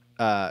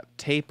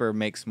taper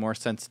makes more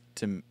sense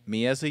to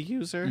me as a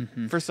user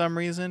for some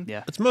reason.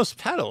 Yeah. It's most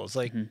pedals.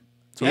 Like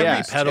So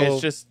every pedal.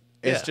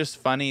 It's just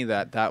funny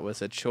that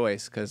was a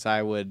choice because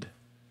I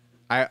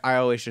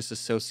always just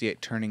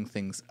associate turning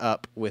things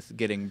up with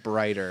getting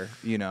brighter,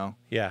 you know.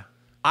 Yeah.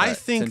 I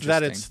think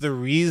that it's the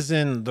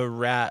reason the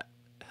Rat,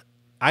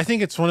 I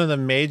think it's one of the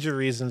major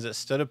reasons it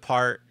stood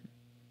apart.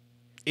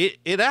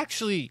 It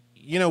actually,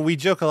 you know, we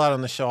joke a lot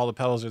on the show, all the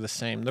pedals are the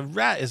same. The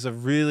Rat is a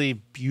really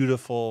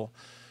beautiful,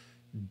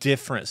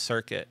 different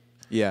circuit.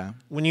 Yeah.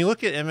 When you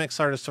look at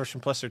MXR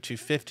Distortion Plus or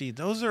 250,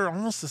 those are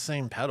almost the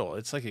same pedal.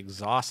 It's like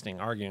exhausting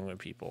arguing with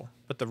people.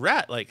 But the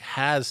Rat like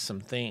has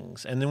some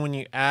things. And then when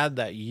you add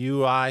that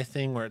UI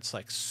thing where it's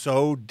like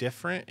so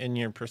different in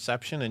your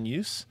perception and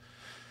use,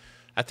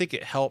 I think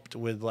it helped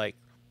with like,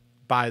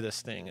 buy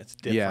this thing. It's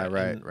different.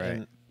 Yeah, right,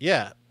 and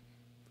yeah.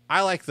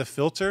 I like the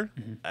filter.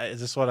 Is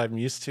this what I'm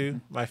used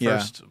to? My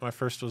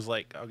first was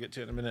like, I'll get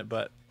to it in a minute,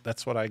 but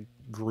that's what I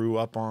grew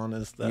up on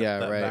is that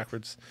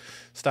backwards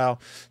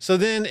style. So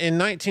then in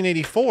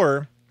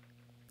 1984,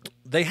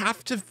 they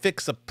have to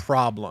fix a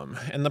problem.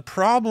 And the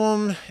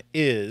problem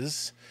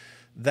is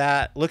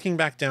that looking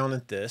back down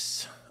at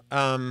this,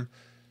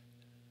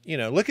 you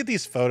know, look at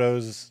these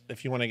photos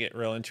if you want to get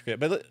real intricate.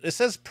 But it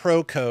says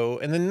ProCo,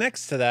 and then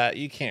next to that,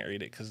 you can't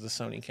read it because the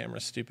Sony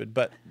camera's stupid,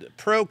 but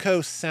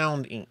ProCo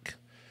Sound Inc.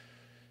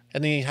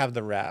 And then you have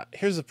the Rat.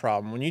 Here's the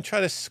problem. When you try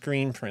to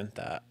screen print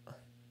that,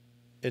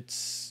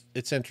 it's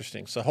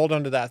interesting. So hold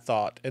on to that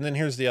thought. And then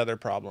here's the other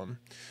problem.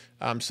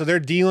 So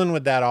they're dealing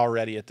with that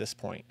already at this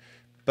point.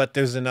 But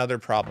there's another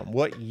problem.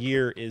 What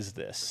year is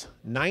this?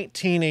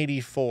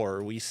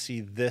 1984, we see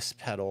this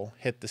pedal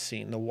hit the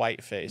scene, the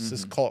white face.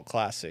 This cult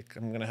classic.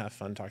 I'm going to have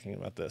fun talking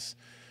about this.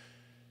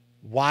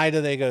 Why do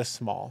they go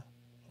small?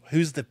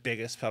 Who's the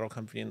biggest pedal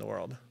company in the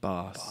world?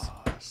 Boss.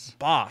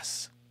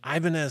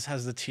 Ibanez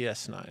has the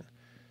TS9.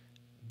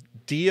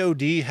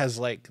 DOD has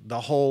like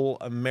the whole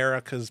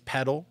America's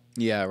pedal.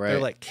 Yeah, right. They're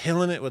like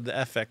killing it with the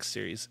FX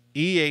series.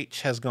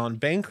 EH has gone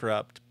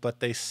bankrupt,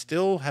 but they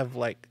still have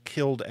like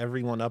killed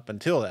everyone up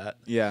until that.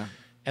 Yeah.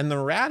 And the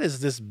Rat is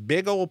this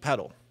big old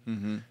pedal.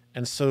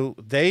 And so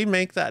they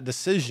make that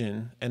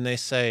decision and they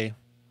say,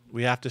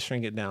 we have to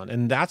shrink it down.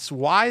 And that's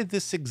why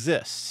this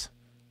exists.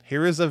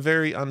 Here is a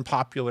very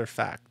unpopular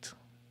fact.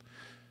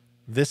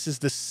 This is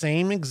the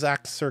same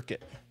exact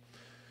circuit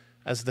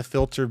as the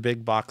Filter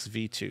Big Box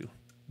V2.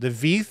 The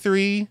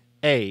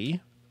V3A,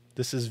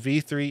 this is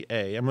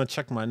V3A. I'm going to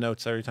check my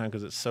notes every time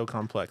because it's so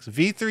complex.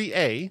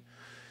 V3A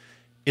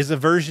is a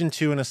version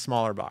 2 in a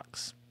smaller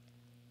box.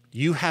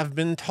 You have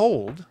been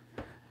told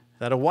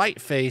that a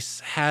white face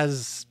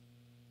has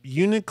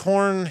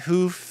unicorn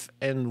hoof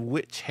and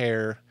witch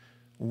hair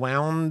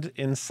wound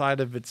inside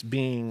of its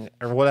being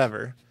or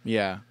whatever.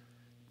 Yeah.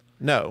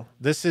 No,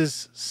 this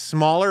is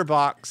smaller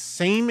box,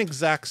 same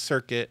exact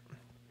circuit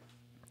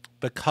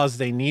because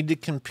they need to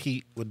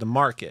compete with the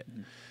market.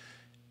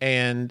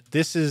 And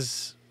this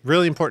is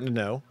really important to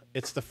know.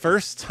 It's the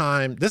first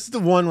time. This is the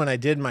one when I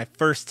did my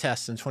first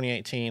test in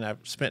 2018. I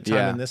spent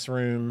time in this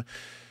room.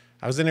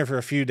 I was in there for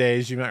a few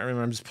days. You might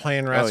remember I'm just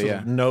playing rats with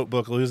a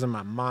notebook, losing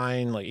my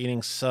mind, like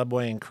eating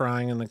Subway and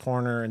crying in the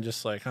corner and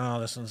just like, oh,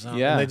 this one's not.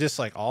 Yeah. And they just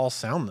like all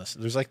sound this.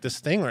 There's like this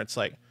thing where it's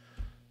like,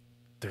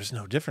 there's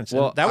no difference.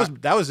 Well, And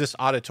that was just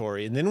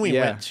auditory. And then we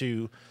went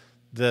to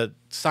the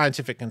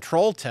scientific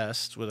control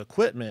test with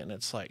equipment, and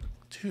it's like,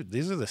 dude,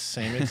 these are the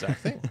same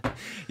exact thing.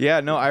 Yeah,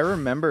 no, I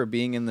remember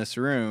being in this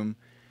room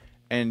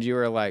and you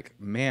were like,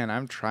 man,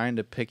 I'm trying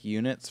to pick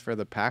units for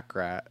the pack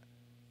rat.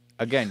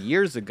 Again,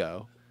 years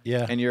ago.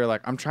 Yeah. And you're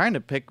like, I'm trying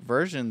to pick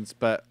versions,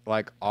 but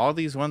like all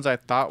these ones I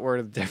thought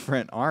were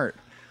different aren't.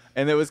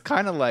 And it was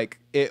kind of like,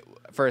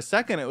 for a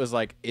second, it was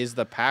like, is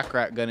the pack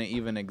rat going to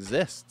even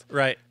exist?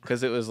 Right.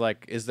 Because it was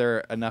like, is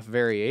there enough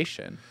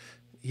variation?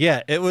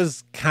 Yeah, it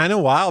was kind of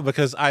wild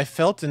because I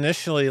felt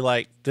initially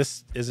like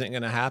this isn't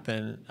going to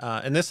happen.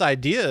 And this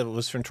idea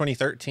was from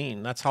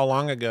 2013. That's how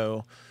long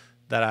ago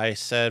that I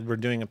said we're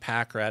doing a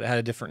pack rat. It had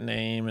a different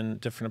name and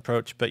different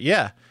approach. But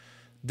yeah,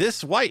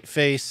 this white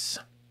face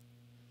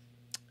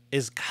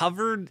is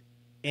covered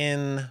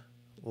in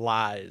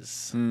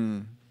lies.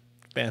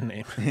 Band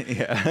name.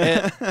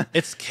 Yeah.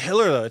 It's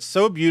killer, though. It's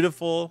so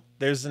beautiful.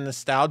 There's a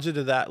nostalgia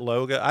to that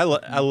logo. I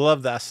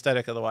love the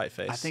aesthetic of the white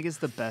face. I think it's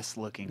the best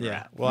looking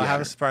rat. Well, I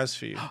have a surprise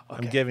for you.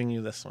 I'm giving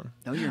you this one.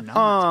 No, you're not.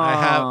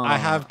 I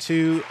have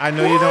two. I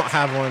know you don't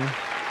have one.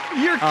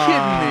 You're kidding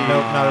me.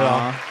 Nope, not at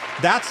all.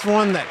 That's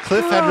one that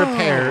Cliff had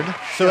repaired,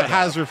 so it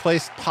has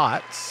replaced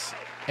pots,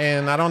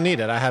 and I don't need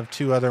it. I have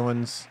two other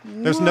ones.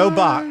 There's no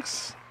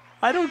box.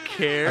 I don't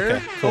care.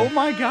 Okay, cool. Oh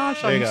my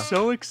gosh, There you I'm go.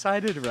 so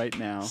excited right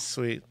now.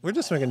 Sweet. We're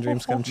just making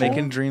dreams come true.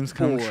 Making dreams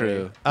come Boy,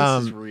 true.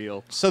 This is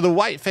real. So the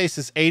white face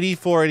is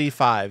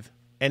 8485,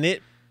 and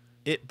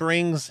it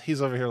brings.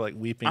 He's over here like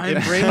weeping.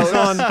 It brings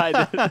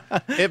on.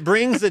 It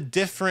brings a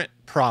different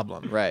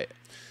problem. Right.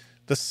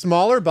 The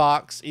smaller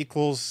box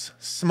equals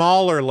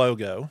smaller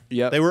logo.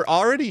 Yep. They were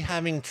already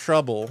having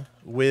trouble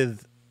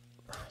with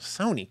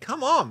Sony.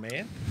 Come on,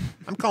 man.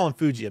 I'm calling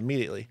Fuji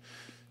immediately.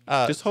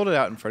 Just hold it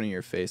out in front of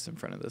your face in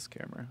front of this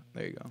camera.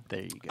 There you go.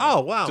 There you go. Oh,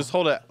 wow. Just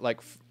hold it like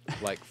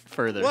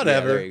Further.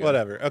 Whatever. there you go.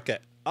 Whatever. Okay.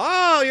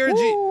 Oh, you're a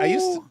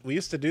G. We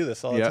used to do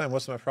this all the time.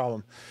 What's my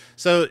problem?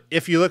 So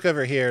if you look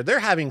over here, they're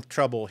having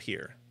trouble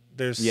here.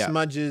 There's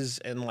smudges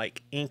and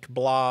like ink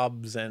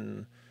blobs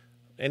and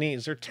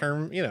is there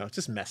term, it's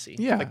just messy.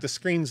 Yeah. Like the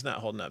screen's not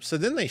holding up. So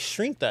then they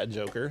shrink that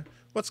joker.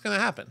 What's going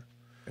to happen?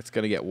 It's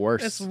going to get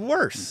worse. It's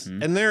worse.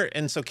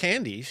 And so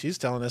Candy, she's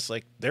telling us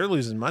like they're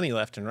losing money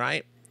left and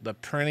right. The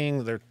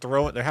printing, they're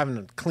having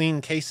to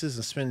clean cases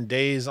and spend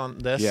days on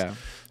this. Yeah.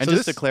 And so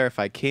just to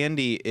clarify,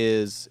 Candy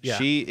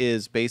she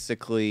is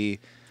basically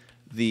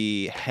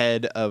the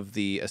head of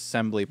the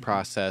assembly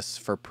process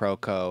for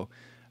ProCo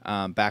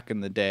back in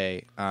the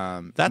day.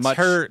 That's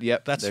her.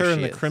 Yep. That's her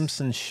in the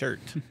crimson shirt.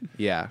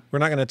 Yeah. We're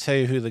not going to tell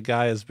you who the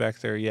guy is back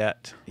there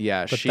yet.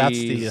 Yeah. But that's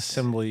the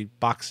assembly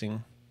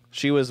boxing.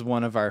 She was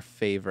one of our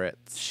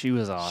favorites. She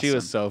was awesome. She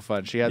was so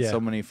fun. She had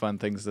so many fun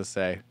things to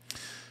say.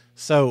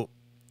 So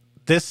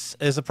this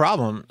is a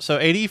problem. So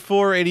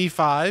 84,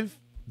 85,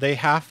 they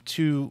have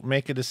to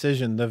make a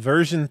decision. The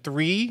version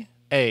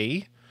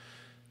 3A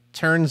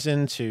turns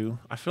into,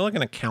 I feel like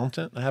an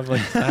accountant. I have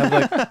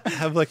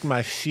like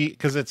my sheet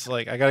because it's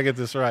like I gotta get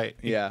this right.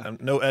 Yeah.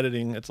 No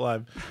editing. It's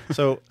live.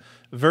 So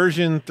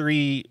version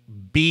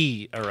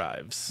 3B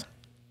arrives.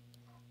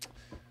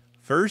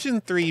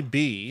 Version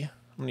 3B. I'm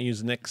gonna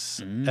use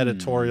Nick's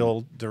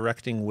editorial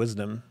directing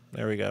wisdom.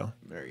 There we go.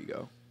 There you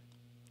go.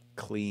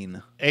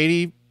 Clean.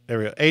 80. There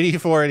we go.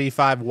 84,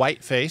 85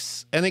 white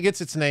face, and it gets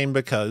its name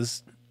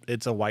because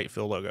it's a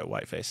Whitefield logo,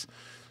 white face.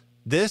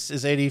 This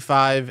is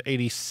 85,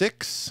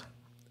 86.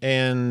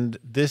 And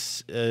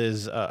this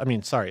is,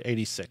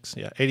 86.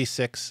 Yeah,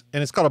 86.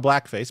 And it's called a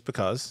blackface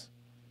because...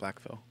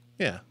 Blackfill.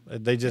 Yeah,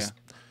 they just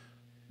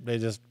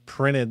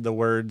printed the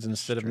words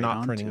instead of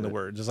not printing the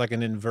words. It's like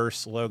an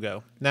inverse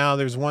logo. Now,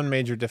 there's one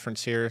major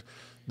difference here.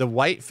 The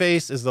white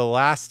face is the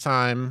last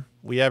time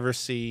we ever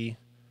see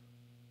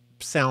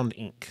sound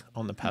ink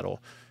on the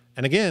pedal.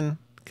 And again,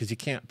 because you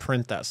can't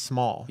print that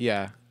small.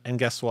 Yeah. And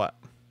guess what?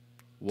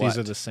 These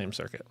are the same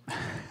circuit.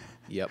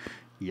 Yep.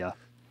 Yeah.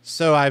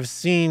 So I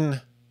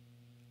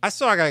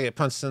saw a guy get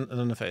punched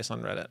in the face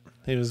on Reddit.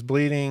 He was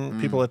bleeding.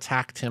 People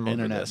attacked him over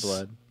Internet this.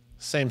 blood.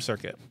 Same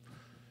circuit.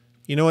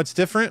 You know what's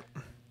different?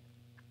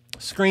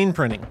 Screen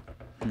printing.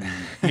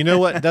 You know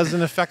what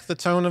doesn't affect the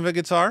tone of a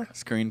guitar?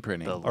 Screen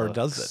printing. Or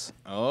does it?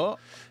 Oh.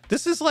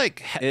 This is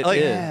like, It like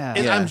is.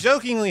 and Yeah. I'm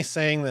jokingly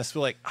saying this,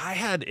 but like I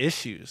had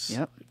issues.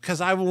 Yep.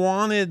 Because I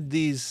wanted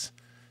these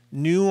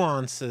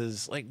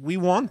nuances. Like we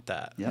want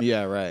that. Yep.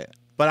 Yeah, right.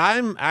 But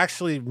I'm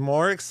actually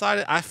more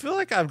excited. I feel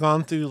like I've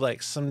gone through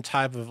like some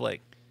type of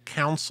like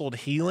counseled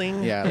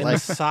healing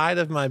inside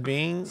of my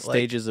being.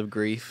 Stages of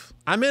grief.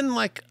 I'm in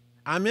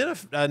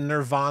a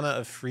nirvana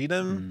of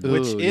freedom, Ooh,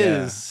 which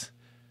is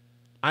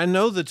I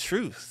know the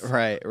truth.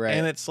 Right, right.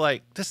 And it's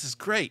like, this is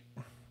great.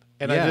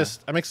 And Yeah.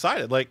 I'm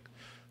excited. Like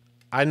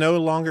I no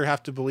longer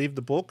have to believe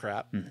the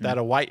bullcrap that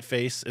a white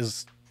face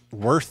is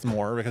worth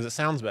more because it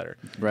sounds better.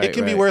 Right, it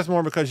can be right. worth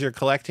more because you're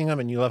collecting them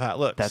and you love how it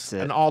looks. That's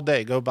it. And all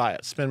day, go buy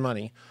it, spend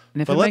money.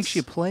 And if But it let's- makes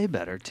you play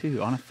better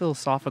too, on a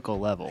philosophical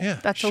level, Yeah,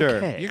 that's sure.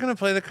 okay. You're gonna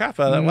play the crap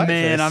out of that white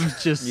Man, face.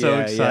 I'm just so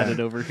Yeah, excited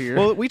yeah. over here.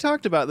 Well, we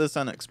talked about this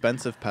on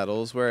expensive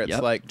pedals, where it's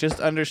Yep. like just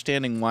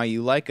understanding why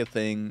you like a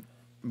thing,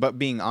 but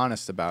being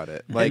honest about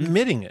it. Like,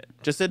 admitting it.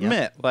 just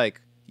admit, like,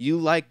 you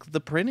like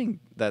the printing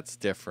that's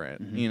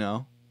different, you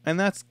know, and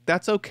that's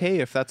okay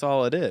if that's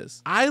all it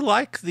is. I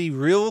like the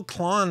real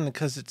Klon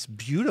because it's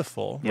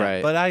beautiful,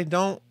 Right. but I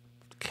don't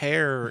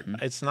care.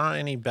 It's not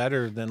any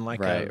better than like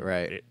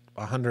Right.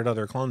 100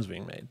 other clones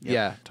being made.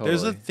 Yeah, totally.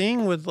 There's a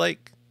thing with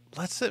like,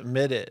 let's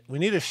admit it. We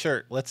need a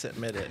shirt. Let's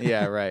admit it.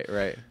 yeah,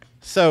 right.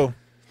 So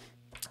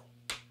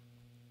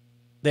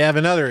they have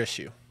another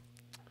issue.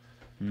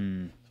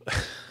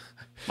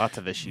 Lots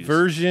of issues.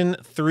 Version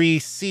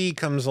 3C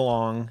comes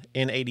along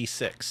in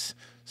 86.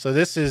 So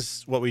this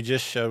is what we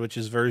just showed, which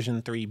is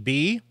version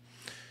 3B.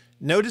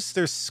 Notice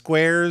there's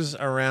squares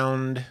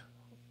around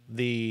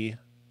the...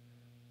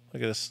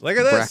 Look at this. Look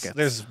at this. Brackets.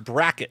 There's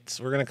brackets.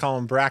 We're going to call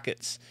them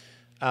brackets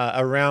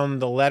around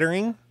the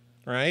lettering,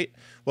 right?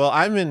 Well,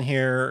 I'm in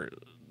here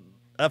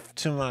up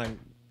to my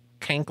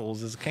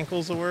cankles. Is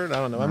cankles a word? I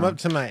don't know. I'm up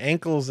to my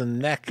ankles and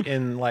neck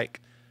in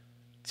like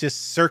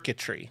just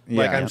circuitry.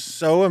 Like Yeah. I'm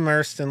so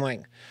immersed in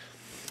like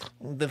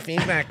the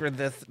feedback with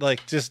this,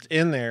 like just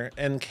in there.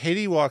 And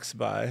Katie walks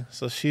by.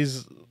 So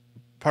she's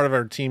part of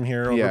our team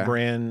here, over Yeah.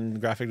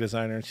 brand graphic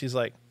designer. And she's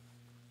like,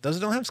 those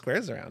don't have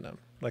squares around them.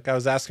 Like I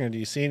was asking her, do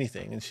you see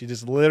anything? And she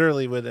just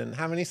literally within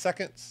how many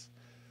seconds?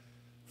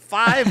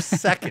 5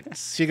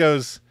 seconds. She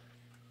goes,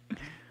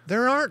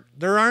 there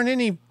aren't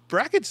any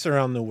brackets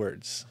around the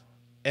words.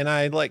 And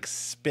I like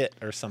spit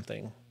or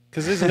something.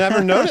 Because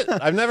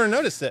I've never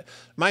noticed it.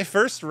 My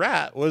first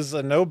rat was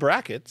a no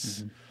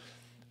brackets.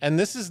 And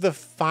this is the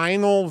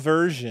final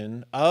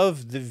version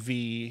of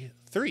the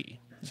V3.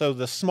 So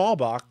the small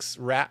box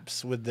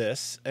wraps with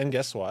this, and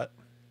guess what?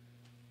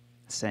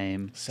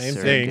 Same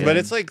Thing. good. But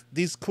it's like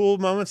these cool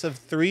moments of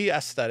 3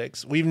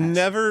 aesthetics.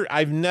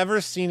 I've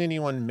never seen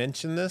anyone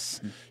mention this.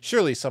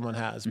 Surely someone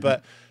has,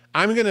 but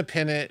I'm gonna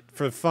pin it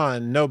for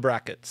fun, no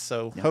brackets.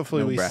 So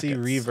hopefully no we see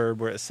brackets. reverb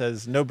where it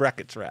says no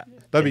brackets rat.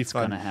 That'd be It's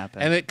fun. gonna happen.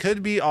 And it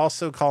could be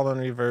also called on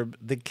reverb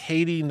the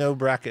Katie no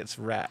brackets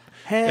rat.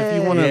 If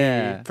Hey. you want to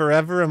Yeah.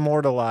 forever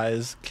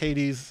immortalize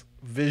Katie's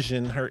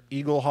vision, her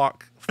eagle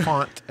hawk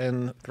font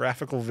and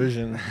graphical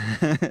vision,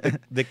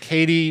 the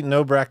Katie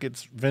no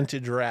brackets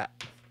vintage rat.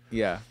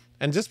 Yeah.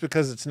 And just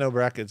because it's no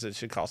brackets, it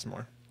should cost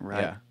more.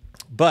 right. Yeah.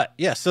 But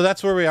yeah, so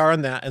that's where we are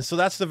on that. And so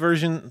that's the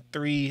version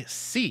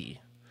 3C.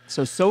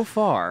 So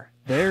far,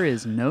 there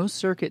is no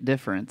circuit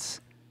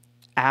difference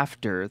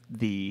after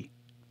the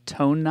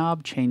tone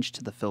knob changed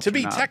to the filter To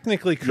be knob.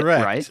 technically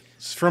correct, right.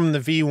 it's from the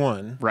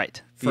V1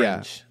 Right.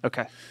 Fringe.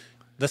 Okay.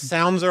 The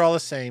sounds are all the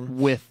same.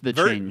 With the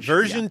change.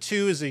 Version yeah.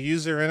 2 is a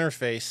user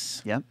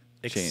interface Yep.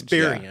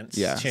 experience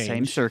Yeah. change.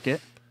 Same circuit.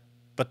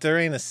 But there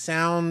ain't a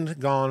sound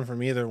gone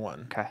from either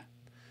one. Okay.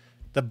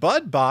 The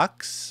Bud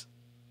Box,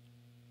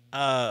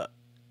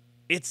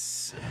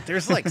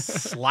 there's like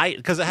slight,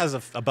 because it has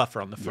a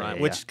buffer on the front,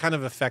 yeah, which yeah. kind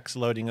of affects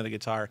loading of the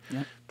guitar.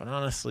 Yep. But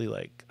honestly,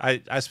 like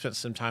I spent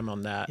some time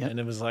on that, Yep. and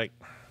it was like,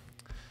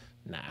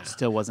 nah.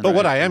 Still wasn't. But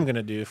what right. I am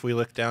gonna do, if we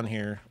look down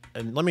here,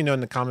 and let me know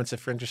in the comments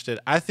if you're interested,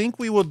 I think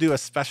we will do a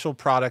special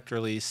product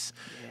release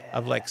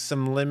of like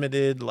some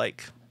limited,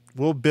 like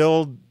we'll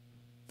build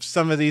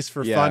some of these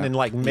for Yeah. fun and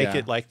like make Yeah.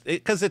 it like,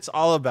 because it's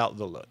all about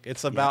the look.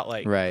 It's about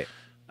like Right.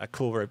 a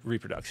cool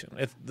reproduction.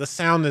 If the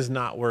sound is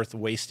not worth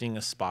wasting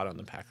a spot on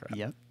the pack rat.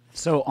 Yep.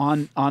 So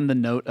on the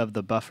note of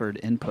the buffered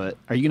input,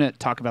 are you going to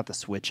talk about the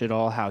switch at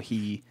all? How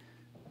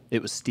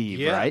it was Steve,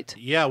 Yeah, right?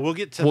 yeah, we'll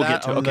get to We'll that.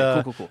 get to it. on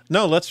Okay, the- cool.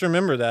 No, let's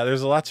remember that.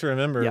 There's a lot to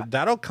remember. Yeah.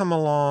 That'll come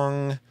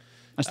along.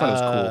 I just thought it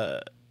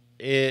was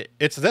cool.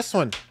 It's this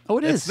one. Oh,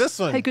 it It's is. this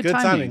one. Hey, good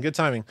timing. timing. Good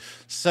timing.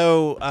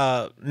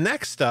 So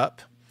next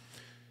up,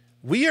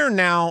 we are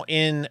now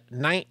in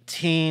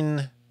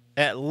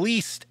at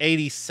least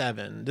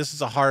 87. This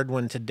is a hard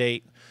one to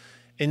date.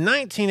 In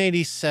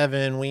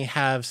 1987, we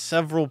have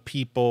several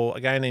people,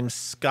 a guy named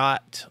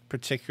Scott,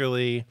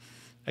 particularly,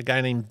 a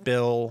guy named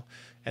Bill,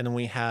 and then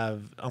we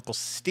have Uncle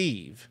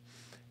Steve.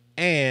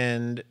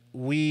 And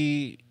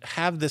we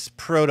have this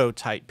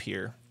prototype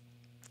here.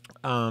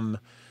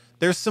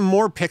 There's some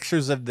more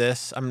pictures of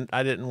this.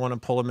 I didn't want to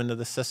pull them into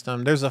the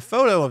system. There's a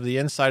photo of the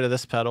inside of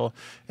this pedal,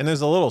 and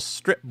there's a little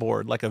strip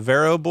board, like a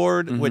Vero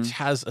board, which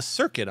has a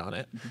circuit on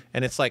it.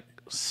 And it's like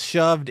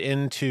shoved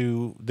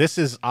into, this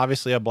is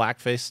obviously a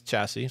blackface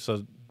chassis,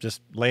 so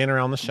just laying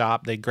around the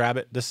shop, they grab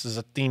it. This is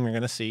a theme you're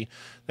going to see.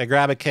 They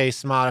grab a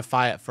case,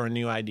 modify it for a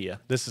new idea.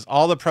 This is,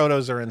 all the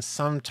protos are in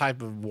some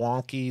type of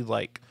wonky,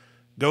 like,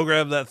 go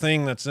grab that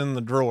thing that's in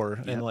the drawer.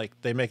 And like,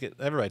 they make it,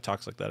 everybody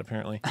talks like that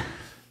apparently.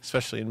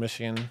 Especially in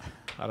Michigan.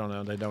 I don't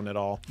know. They don't at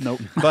all.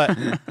 Nope. But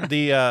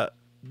they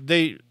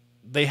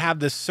have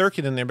this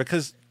circuit in there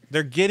because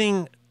they're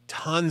getting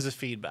tons of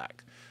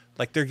feedback.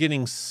 Like they're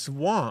getting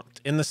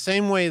swamped in the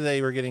same way they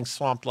were getting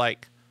swamped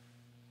like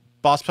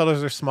Boss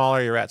pedals are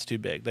smaller. Your Rat's too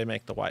big. They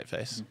make the white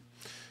face.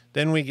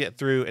 Then we get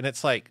through, and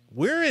it's like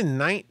we're in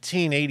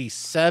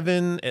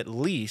 1987 at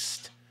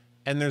least,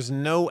 and there's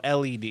no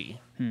LED.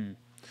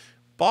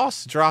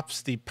 Boss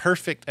drops the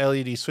perfect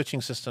LED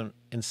switching system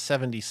in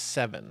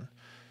 77.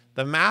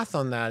 The math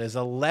on that is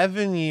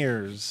 11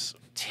 years,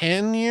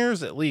 10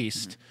 years at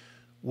least,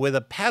 with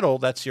a pedal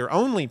that's your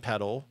only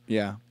pedal.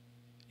 Yeah.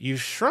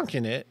 You've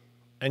shrunken it,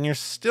 and you're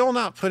still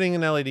not putting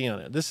an LED on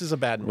it. This is a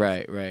bad move.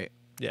 Right.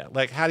 Yeah.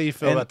 Like, how do you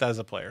feel about that as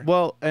a player?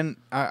 Well, and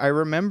I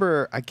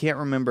remember, I can't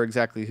remember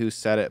exactly who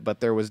said it, but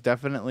there was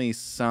definitely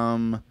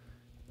some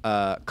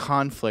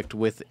conflict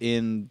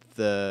within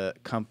the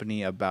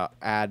company about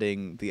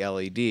adding the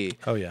LED.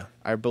 Oh, yeah.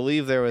 I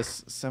believe there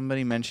was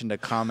somebody mentioned a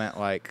comment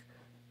like,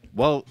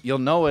 well, you'll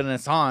know when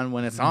it's on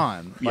when it's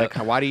on. Like,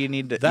 why do you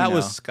need to? That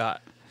was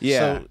Scott. Yeah.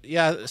 So,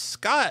 yeah,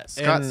 Scott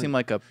seemed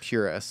like a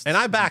purist. And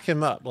I back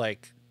him up.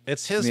 Like,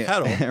 it's his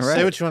pedal. Right.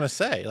 Say what you want to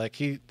say. Like,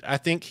 I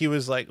think he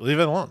was like, leave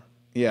it alone.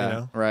 Yeah, you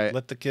know? right.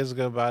 Let the kids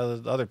go buy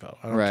the other pedal.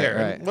 I don't Right, care.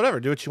 right. And whatever,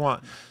 do what you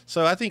want.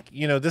 So I think,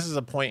 this is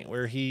a point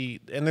where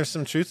and there's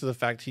some truth to the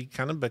fact he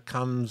kind of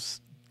becomes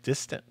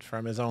distant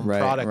from his own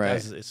product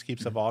as it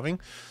keeps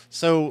evolving.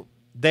 So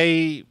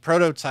they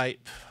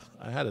prototype,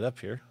 I had it up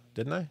here,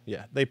 didn't I?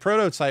 Yeah. They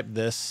prototype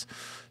this.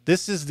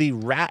 This is the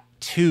RAT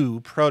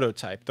 2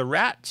 prototype. The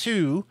RAT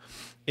 2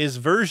 is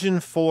version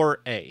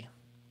 4A.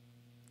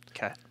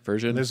 Okay.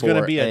 Version 4A. There's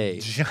going to be a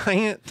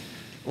giant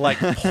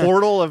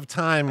portal of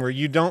time where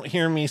you don't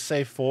hear me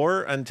say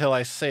 4 until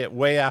I say it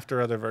way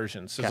after other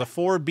versions. There's a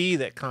 4B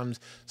that comes.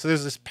 So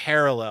there's this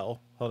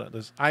parallel. Hold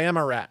on. I am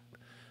a rat.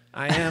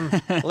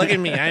 Look at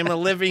me. I am a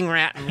living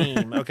rat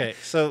meme. Okay.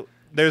 So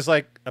there's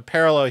like a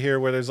parallel here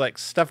where there's like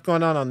stuff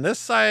going on this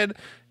side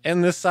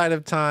and this side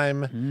of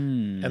time.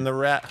 And the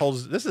rat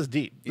holds, this is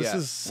deep. This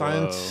is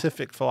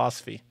scientific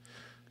philosophy.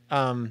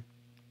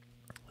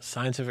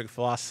 Scientific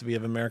Philosophy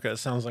of America. It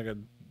sounds like a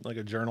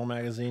journal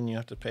magazine you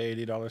have to pay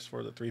 $80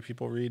 for that 3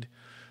 people read.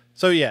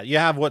 So yeah, you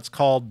have what's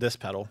called this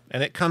pedal,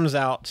 and it comes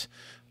out.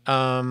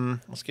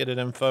 Let's get it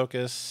in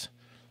focus.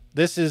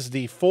 This is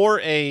the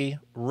 4A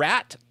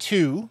RAT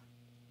 2,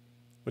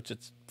 which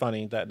it's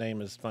funny. That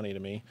name is funny to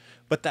me,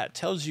 but that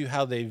tells you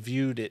how they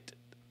viewed it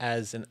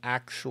as an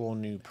actual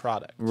new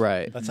product.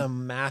 Right. That's a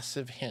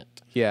massive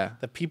hint. Yeah.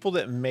 The people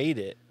that made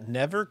it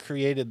never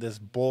created this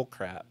bull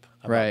crap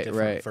about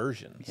different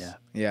versions. Yeah.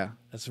 Yeah.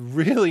 That's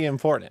really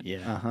important.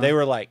 Yeah. They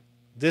were like,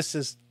 this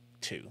is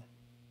 2.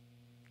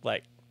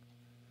 Like,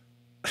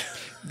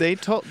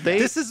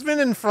 this has been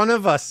in front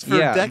of us for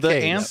decades.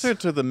 The answer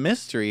to the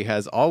mystery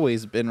has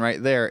always been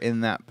right there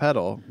in that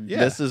pedal. Yeah.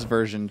 This is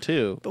version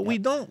 2. But we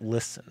don't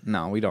listen.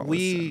 No, we don't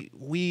listen.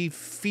 We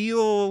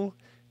feel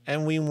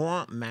and we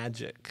want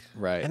magic.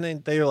 Right. And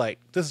then they're like,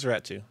 this is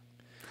RAT 2.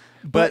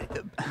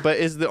 But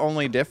is the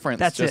only difference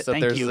That's just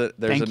it. that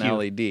there's an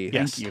LED?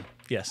 Yes. Thank you.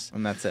 Yes.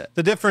 And that's it.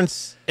 The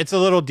difference, it's a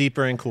little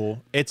deeper and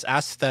cool. It's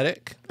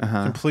aesthetic,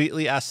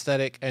 completely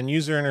aesthetic, and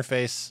user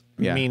interface,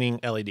 meaning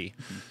LED.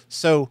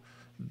 So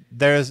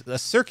there's a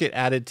circuit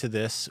added to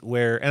this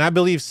where, and I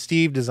believe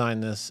Steve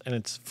designed this, and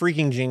it's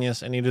freaking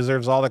genius, and he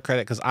deserves all the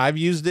credit because I've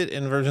used it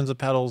in versions of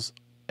pedals,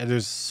 and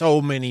there's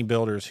so many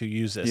builders who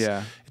use this.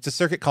 Yeah. It's a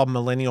circuit called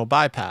Millennial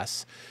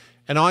Bypass.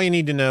 And all you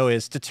need to know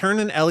is to turn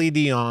an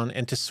LED on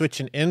and to switch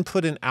an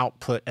input and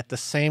output at the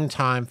same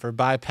time for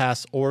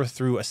bypass or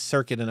through a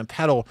circuit in a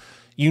pedal,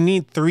 you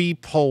need 3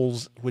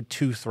 poles with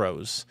 2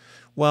 throws.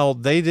 Well,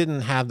 they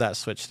didn't have that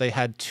switch. They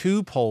had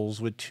 2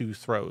 poles with 2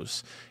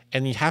 throws.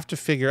 And you have to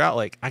figure out,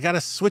 like, I got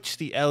to switch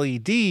the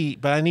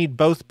LED, but I need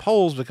both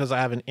poles because I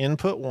have an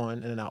input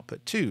 1 and an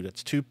output 2.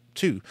 That's 2.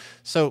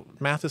 So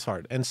math is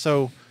hard. And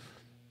so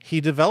he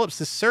develops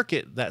this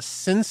circuit that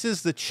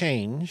senses the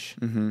change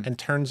and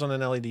turns on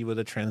an LED with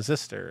a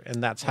transistor,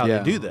 and that's how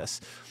they do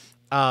this.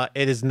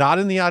 It is not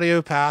in the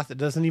audio path. It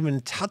doesn't even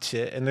touch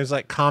it. And there's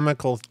like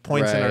comical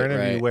points in our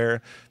interview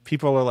where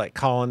people are like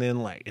calling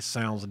in like, it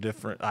sounds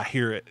different. I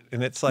hear it.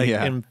 And it's like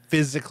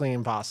physically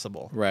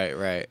impossible.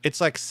 Right.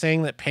 It's like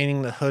saying that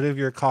painting the hood of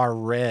your car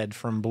red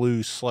from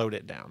blue slowed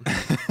it down.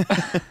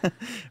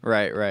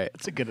 Right.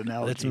 That's a good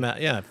analogy.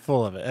 It's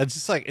full of it. It's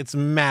just like, it's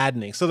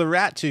maddening. So the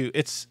RAT 2,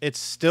 it's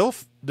still,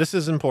 this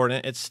is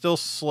important. It's still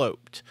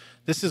sloped.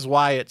 This is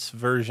why it's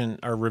version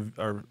or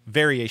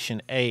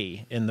variation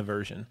A in the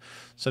version.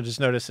 So just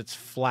notice it's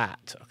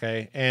flat,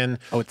 okay? And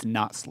it's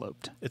not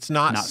sloped. It's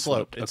not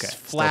sloped. It's okay.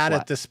 flat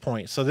at this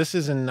point. So this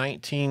is in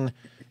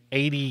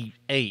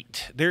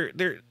 1988.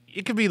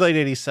 It could be late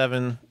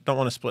 87. Don't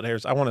want to split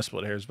hairs. I want to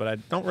split hairs, but I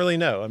don't really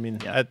know. I mean,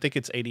 I think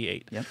it's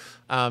 88. Yep.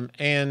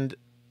 And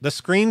the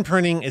screen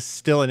printing is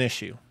still an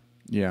issue.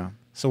 Yeah.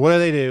 So what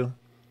do?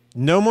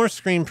 No more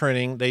screen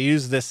printing. They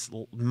use this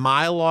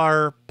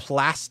Mylar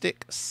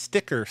plastic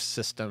sticker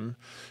system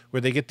where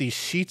they get these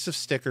sheets of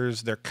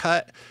stickers. They're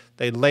cut.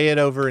 They lay it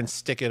over and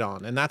stick it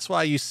on. And that's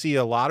why you see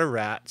a lot of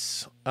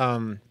rats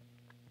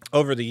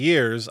over the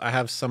years. I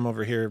have some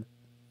over here.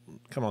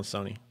 Come on,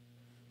 Sony.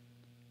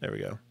 There we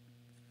go.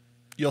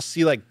 You'll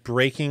see like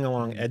breaking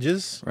along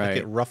edges. Right. Like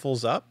it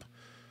ruffles up.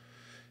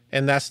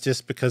 And that's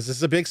just because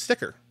it's a big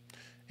sticker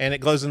and it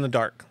glows in the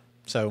dark.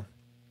 So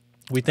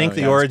we think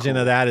the origin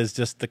of that is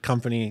just the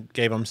company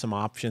gave them some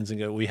options and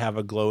go, we have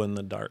a glow in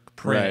the dark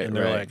print. Right, and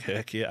they're right. like,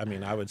 heck yeah. I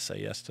mean, I would say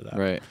yes to that.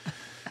 Right.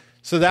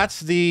 So that's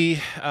the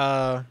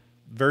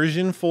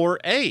version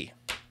 4A.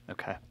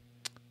 Okay.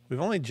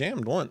 We've only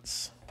jammed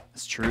once.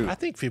 That's true. I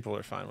think people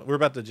are fine with it. We're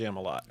about to jam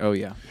a lot. Oh,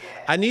 yeah.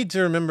 I need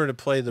to remember to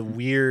play the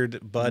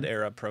weird Bud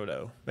era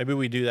proto. Maybe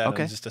we do that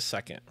Okay. in just a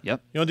second.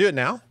 Yep. You want to do it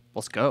now?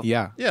 Let's go.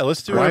 Yeah. Yeah,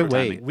 let's do Why it.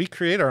 wait? We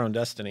create our own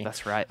destiny.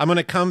 That's right. I'm going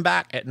to come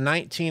back at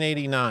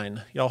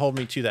 1989. Y'all hold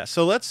me to that.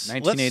 So let's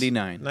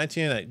 1989.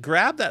 1989.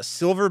 Grab that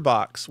silver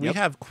box. We Yep.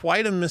 have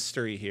quite a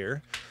mystery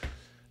here.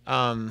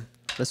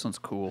 This one's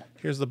cool.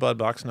 Here's the Bud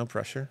box. No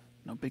pressure.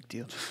 No big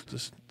deal.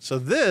 So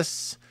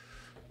this.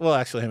 Well,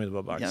 actually, hand me the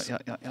Bud box.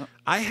 Yeah.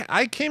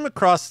 I came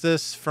across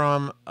this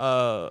from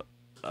an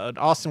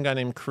awesome guy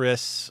named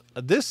Chris.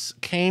 This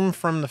came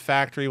from the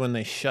factory when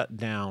they shut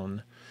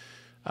down,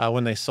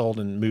 when they sold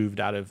and moved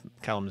out of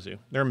Kalamazoo.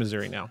 They're in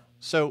Missouri now.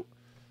 So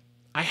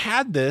I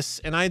had this,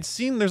 and I'd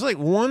seen there's like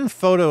one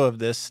photo of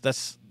this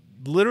that's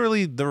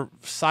literally the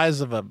size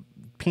of a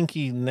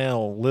pinky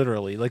nail,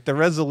 literally. Like the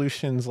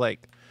resolution's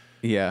like,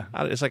 Yeah.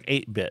 it's like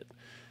 8-bit.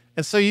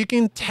 And so you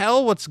can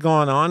tell what's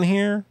going on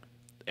here.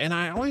 And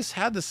I always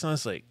had this, and I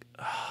was like,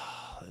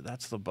 oh,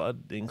 that's the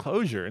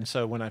enclosure. And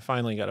so when I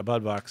finally got a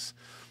Bud box,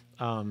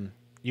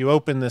 you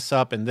open this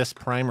up, and this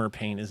primer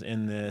paint is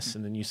in this.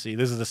 And then you see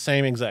this is the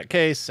same exact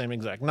case, same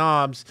exact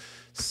knobs,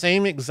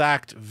 same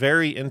exact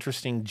very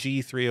interesting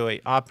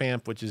G308 op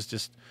amp, which is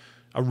just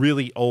a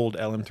really old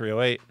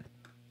LM308.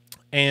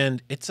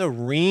 And it's a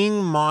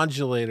ring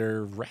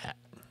modulator rat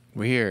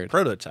Weird.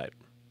 prototype.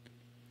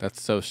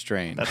 That's so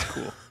strange. That's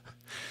cool.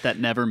 That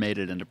never made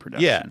it into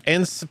production. Yeah,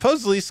 and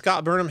supposedly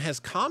Scott Burnham has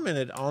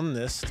commented on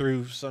this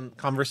through some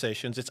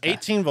conversations. It's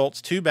 18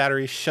 volts, 2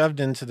 batteries shoved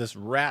into this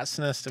rat's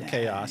nest of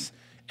chaos,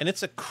 and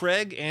it's a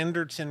Craig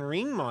Anderton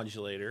ring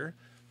modulator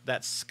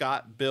that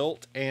Scott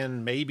built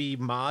and maybe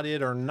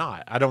modded or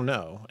not. I don't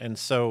know, and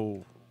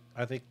so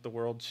I think the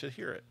world should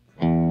hear it.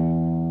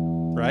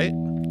 Right?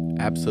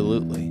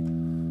 Absolutely.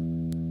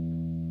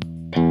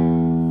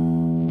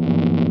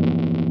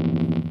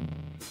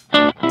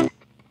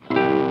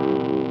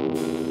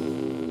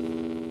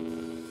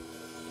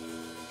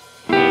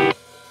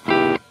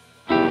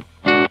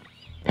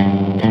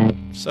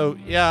 So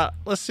yeah,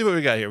 let's see what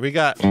we got here. We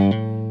got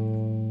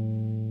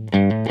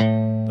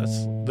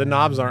the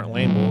knobs aren't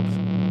labeled.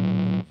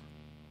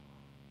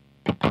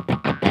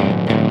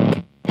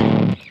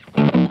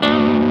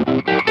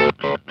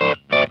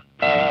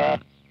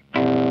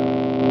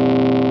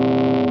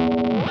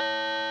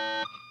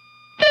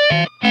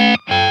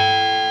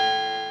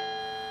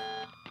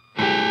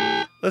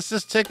 Let's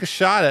just take a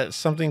shot at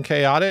something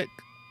chaotic.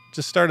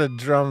 Just start a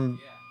drum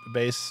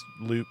bass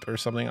loop or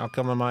something. I'll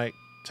come to mic.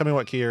 Tell me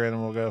what key you're in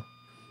and we'll go.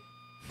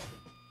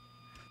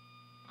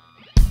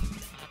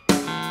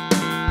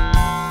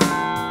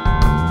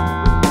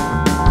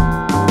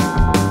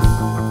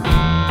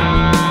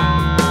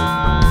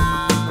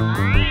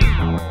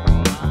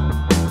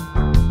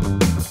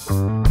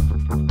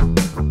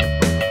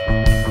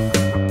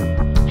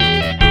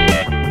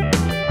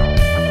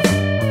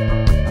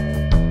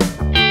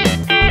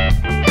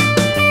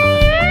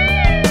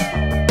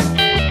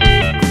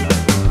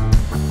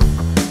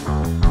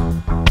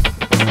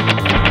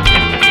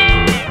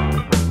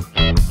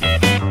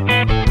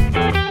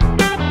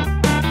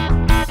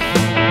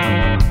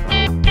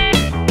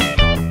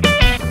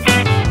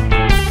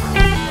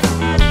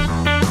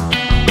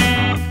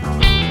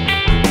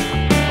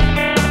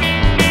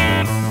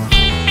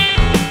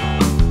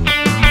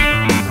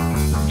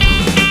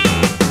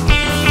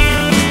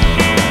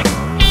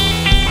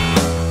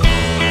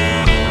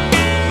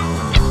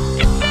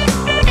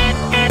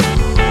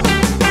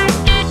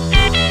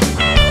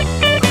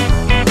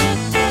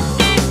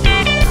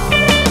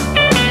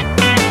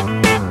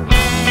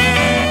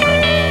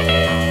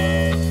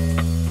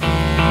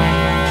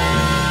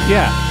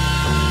 Yeah.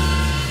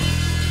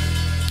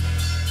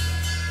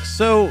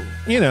 So,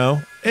 you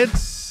know,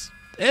 it's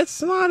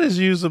not as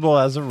usable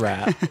as a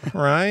rat,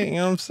 right? You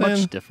know what I'm saying?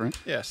 Much different.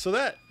 Yeah, so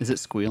that Is it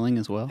squealing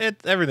as well?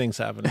 everything's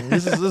happening.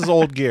 This is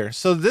old gear.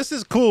 So this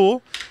is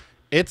cool.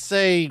 It's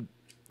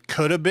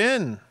could have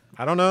been.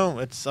 I don't know.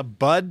 It's a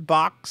Bud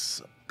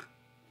box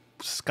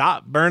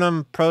Scott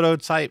Burnham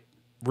prototype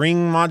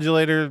ring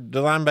modulator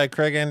designed by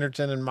Craig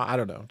Anderton and I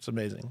don't know. It's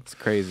amazing. It's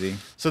crazy.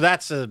 So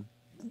that's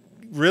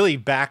really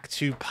back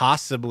to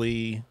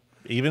possibly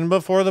even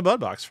before the Bud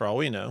box, for all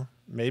we know.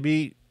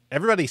 Maybe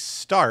everybody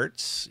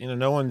starts,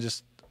 no one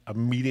just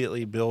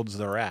immediately builds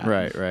the rat.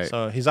 Right, right.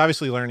 So he's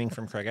obviously learning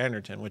from Craig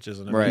Anderton, which is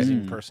an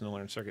amazing person to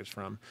learn circuits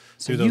from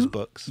through those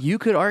books. You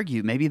could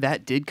argue maybe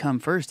that did come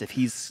first if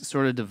he's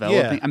sort of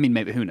developing. Yeah. I mean,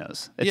 maybe who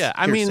knows? It's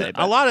I mean, hearsay,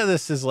 a lot of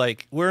this is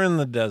like we're in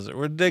the desert.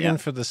 We're digging Yeah.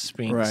 for the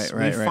sphinx.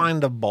 Right, we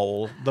find a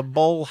bowl. The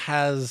bowl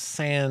has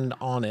sand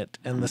on it,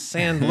 and the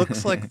sand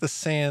looks like the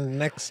sand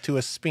next to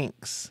a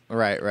sphinx.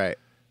 Right, right.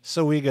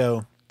 So we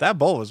go, that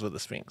bowl was with the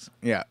sphinx.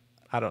 Yeah.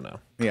 I don't know.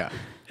 Yeah.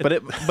 But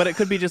it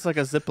could be just like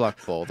a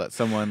Ziploc bowl that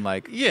someone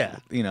like, Yeah.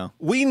 you know.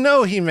 We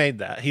know he made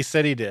that. He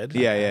said he did.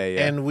 Yeah.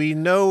 And we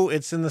know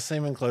it's in the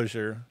same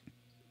enclosure.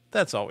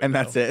 That's all we know. And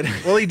that's it.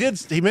 Well,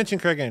 he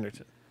mentioned Craig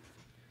Anderton.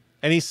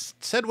 And he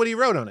said what he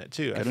wrote on it,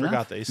 too. I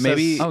forgot that. He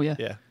Maybe. says,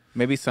 yeah.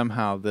 Maybe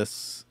somehow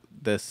this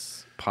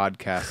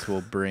podcast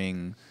will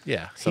bring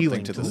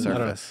something to the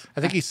surface.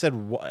 I think he said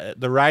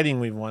the writing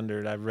we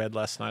wondered. I read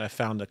last night. I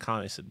found a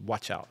comment. He said,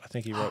 "Watch out." I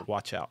think he wrote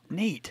 "Watch out."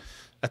 Neat.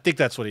 I think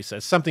that's what he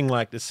says. Something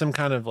like it's some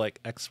kind of like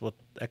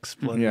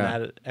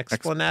explanation.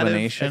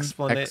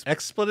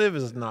 Expletive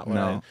is not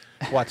what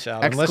watch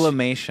out.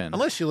 Exclamation.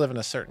 Unless you live in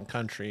a certain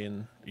country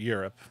in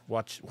Europe.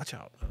 Watch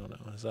out. I don't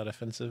know. Is that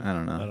offensive? I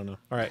don't know.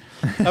 All right.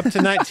 Up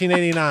to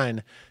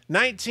 1989.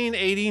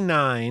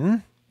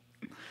 1989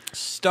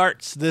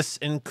 starts this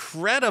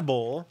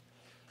incredible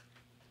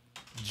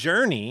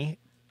journey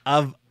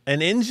of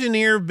an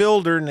engineer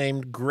builder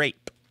named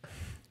Grape.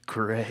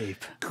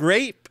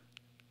 Grape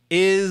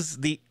is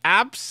the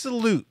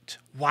absolute.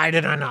 Why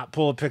did I not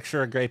pull a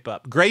picture of Grape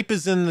up? Grape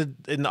is in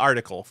the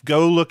article.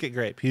 Go look at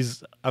Grape.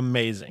 He's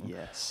amazing.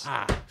 Yes.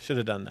 Should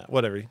have done that.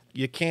 Whatever.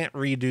 You can't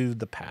redo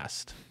the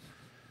past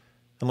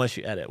unless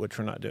you edit, which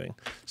we're not doing.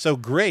 So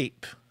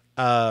Grape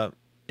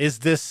is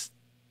this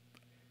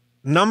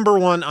number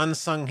one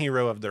unsung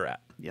hero of the Rat.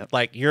 Yep.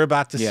 Like you're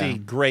about to see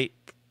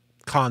Grape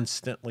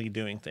constantly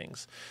doing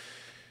things.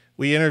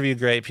 We interview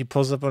Grape. He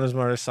pulls up on his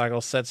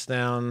motorcycle, sets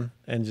down,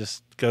 and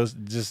just goes.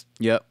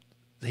 Yep.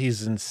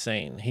 He's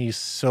insane. He's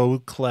so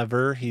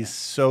clever. He's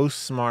so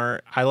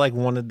smart. I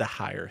wanted to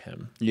hire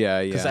him.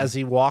 Yeah. Because as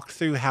he walked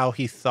through how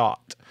he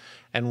thought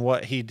and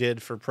what he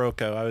did for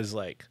ProCo, I was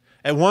like,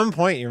 at one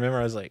point, you remember,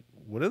 I was like,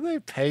 what do they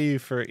pay you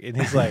for? And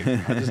he's like,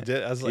 I just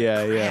did. I was like,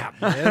 crap,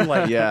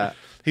 man.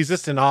 He's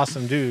just an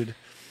awesome dude.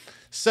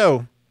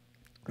 So,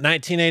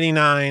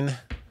 1989,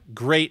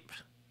 Grape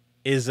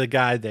is a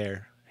guy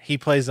there. He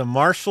plays a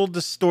Marshall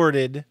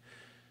distorted,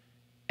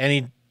 and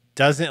he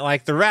doesn't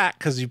like the Rat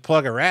because you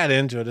plug a Rat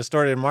into a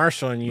distorted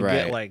Marshall and you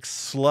get like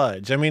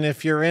sludge. I mean,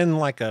 if you're in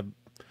like a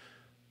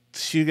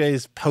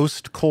shoegaze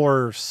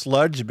post-core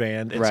sludge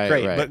band, it's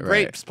great. But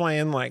Grape's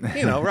playing like,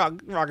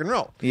 rock and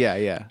roll.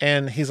 Yeah.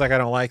 And he's like, I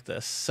don't like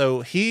this.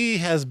 So he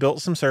has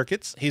built some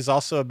circuits. He's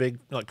also a big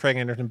Craig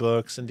Anderton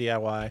books and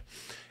DIY.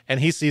 And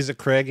he sees a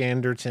Craig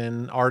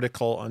Anderton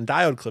article on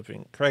diode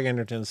clipping. Craig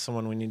Anderton is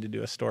someone we need to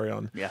do a story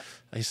on. Yeah.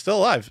 He's still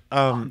alive.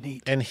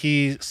 Neat. And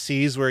he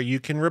sees where you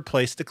can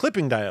replace the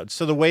clipping diodes.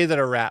 So the way that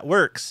a Rat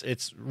works,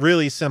 it's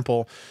really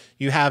simple.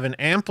 You have an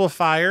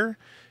amplifier,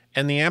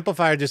 and the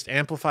amplifier just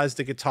amplifies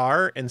the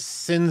guitar and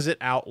sends it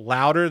out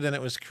louder than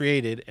it was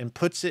created and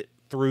puts it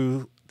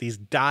through these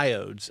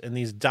diodes, and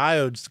these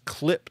diodes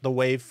clip the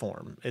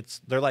waveform.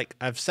 They're like,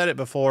 I've said it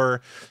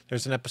before,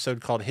 there's an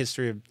episode called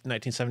History of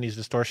 1970s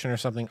Distortion or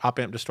something,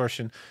 op-amp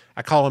distortion.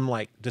 I call them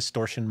like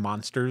distortion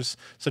monsters.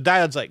 So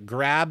diodes like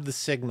grab the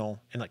signal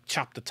and like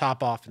chop the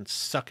top off and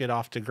suck it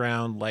off to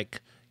ground,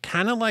 like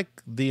kind of like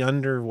the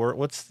underworld.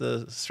 What's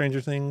the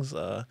Stranger Things?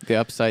 The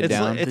upside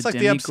down. It's like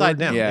the upside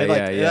down. Yeah.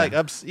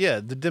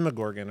 The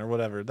Demogorgon or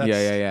whatever. That's,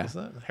 yeah. Is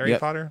that Harry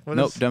Potter?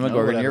 Nope,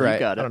 Demogorgon. You're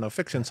right. I don't know.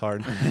 Fiction's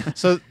hard.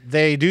 So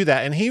they do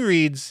that, and he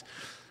reads,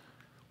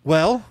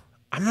 well,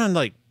 I'm gonna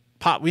like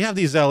pop. We have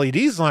these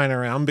LEDs lying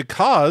around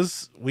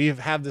because we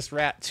have this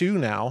Rat 2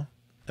 now,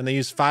 and they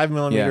use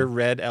 5mm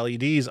red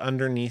LEDs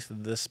underneath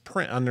this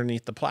print,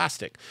 underneath the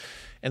plastic.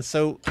 And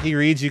so he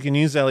reads, you can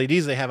use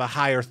LEDs. They have a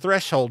higher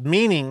threshold,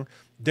 meaning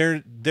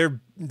they're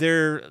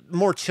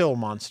more chill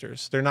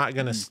monsters. They're not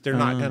gonna.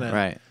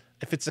 Right.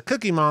 If it's a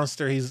Cookie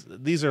Monster,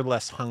 these are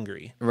less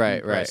hungry.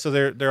 Right. So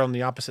they're on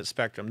the opposite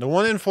spectrum. The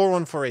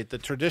 1N4148, the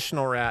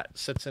traditional Rat,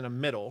 sits in a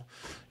middle.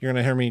 You're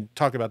gonna hear me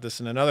talk about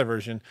this in another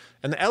version.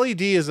 And the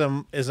LED is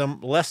a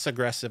less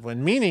aggressive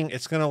one, meaning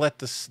it's gonna let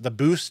the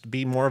boost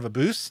be more of a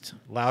boost,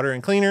 louder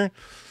and cleaner.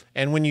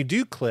 And when you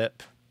do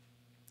clip,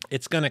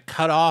 it's going to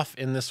cut off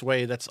in this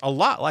way that's a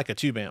lot like a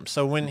tube amp.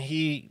 So when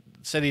he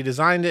said he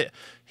designed it,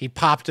 he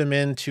popped them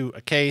into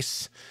a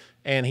case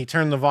and he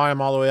turned the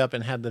volume all the way up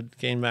and had the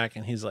gain back,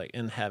 and he's like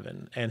in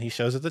heaven. And he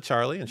shows it to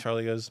Charlie, and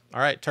Charlie goes,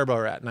 all right, Turbo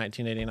Rat,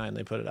 1989,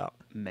 they put it out.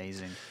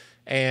 Amazing.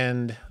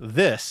 And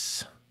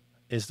this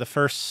is the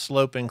first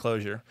slope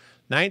enclosure.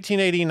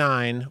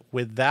 1989,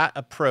 with that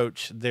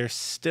approach, they're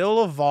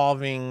still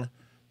evolving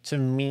to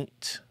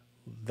meet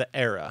the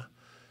era.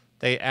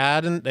 They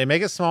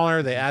make it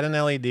smaller, they add an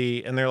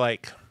LED, and they're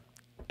like,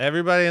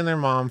 everybody and their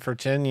mom for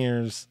 10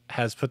 years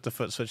has put the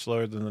foot switch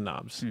lower than the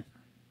knobs.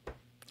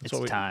 It's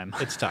time.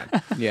 It's time.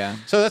 Yeah.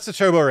 So that's the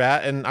Turbo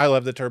Rat, and I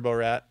love the Turbo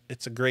Rat.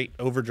 It's a great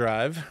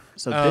overdrive.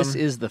 So this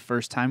is the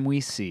first time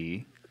we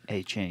see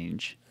a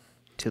change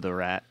to the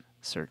Rat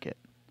circuit.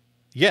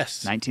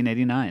 Yes.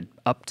 1989.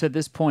 Up to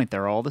this point,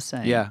 they're all the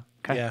same. Yeah.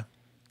 Okay.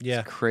 Yeah.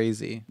 It's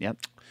crazy. Yep.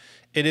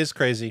 It is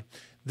crazy.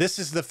 This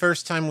is the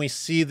first time we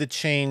see the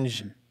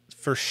change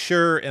for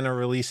sure in a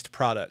released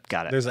product.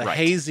 Got it. There's a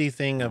hazy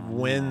thing of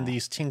when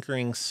these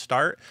tinkerings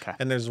start, Okay.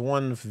 and there's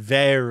one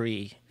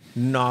very,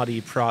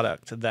 naughty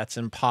product that's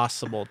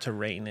impossible to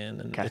rein in,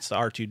 and it's the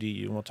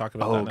R2DU, and we'll talk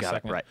about that in a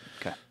second. Right.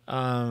 Okay.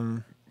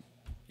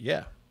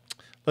 Yeah.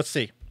 Let's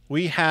see.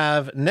 We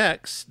have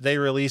next, they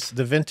released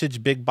the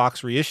vintage big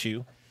box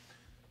reissue.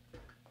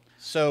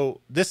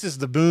 So this is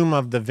the boom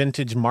of the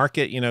vintage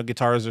market. You know,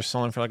 guitars are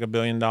selling for like $1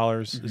 billion.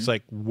 It's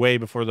like way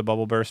before the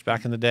bubble burst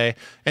back in the day.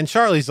 And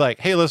Charlie's like,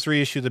 hey, let's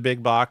reissue the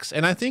big box.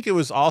 And I think it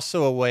was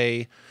also a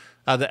way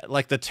that,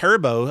 like the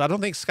turbo, I don't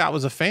think Scott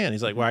was a fan.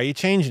 He's like, why are you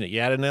changing it? You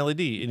added an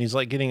LED. And he's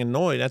like getting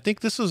annoyed. I think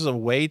this was a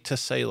way to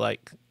say,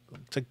 like,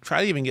 to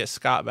try to even get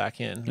Scott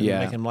back in and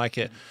make him like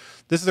it.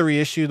 This is the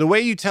reissue. The way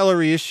you tell a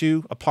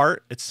reissue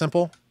apart, it's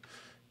simple.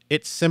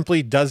 It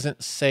simply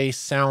doesn't say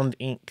Sound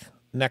Inc.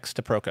 next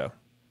to ProCo.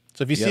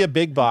 So if you see a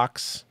big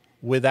box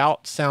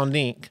without Sound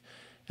Inc.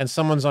 and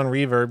someone's on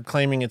Reverb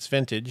claiming it's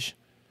vintage,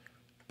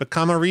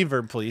 become a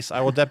Reverb police.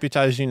 I will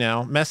deputize you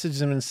now. Message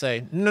them and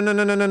say,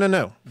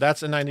 no.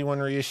 That's a 91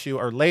 reissue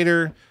or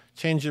later.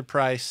 Change your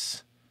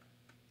price.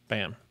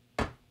 Bam.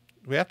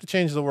 We have to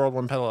change the world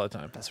one pedal at a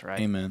time. That's right.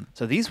 Amen.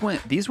 So these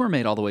were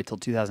made all the way till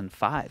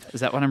 2005.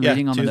 Is that what I'm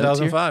reading on the notes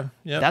here? 2005.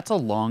 Yeah. That's a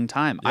long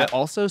time. Yep. I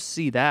also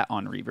see that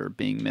on Reverb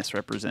being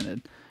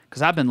misrepresented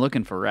because I've been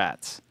looking for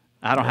rats.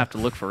 I don't have to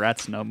look for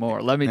rats no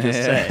more. Let me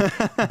just say.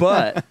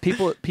 But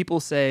people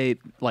say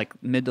like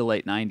mid to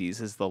late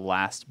 90s is the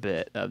last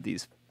bit of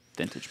these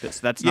vintage bits.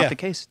 That's not the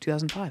case.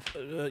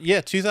 2005.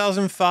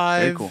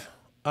 2005. Very cool.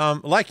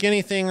 Like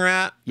anything,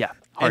 Rat. Yeah. Hard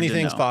to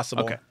Anything's know.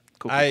 possible. Okay.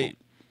 Cool.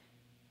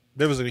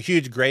 There was a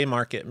huge gray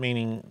market,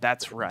 meaning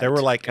That's right. there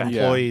were like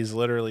employees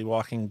literally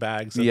walking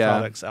bags of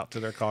products out to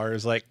their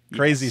cars, like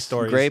crazy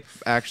stories. Grape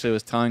actually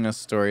was telling us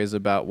stories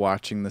about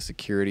watching the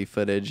security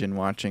footage and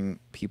watching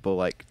people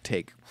like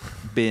take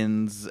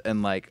bins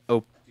and like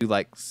do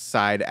like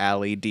side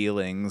alley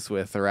dealings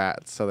with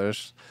rats. So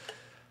there's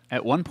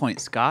At one point,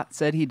 Scott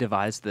said he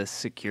devised the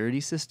security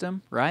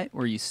system, right?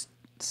 Where you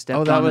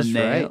stepped that on was the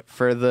nail. right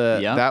for the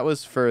that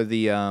was for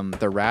the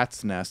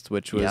rat's nest,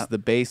 which was the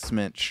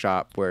basement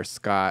shop where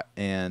Scott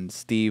and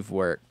Steve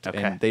worked,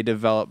 and they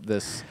developed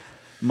this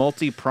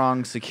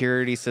multi-pronged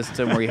security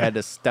system where you had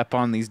to step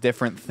on these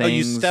different things. Oh,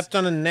 you stepped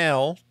on a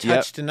nail,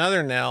 touched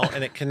another nail,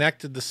 and it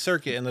connected the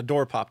circuit, and the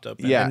door popped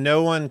open. And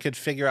no one could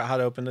figure out how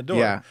to open the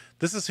door.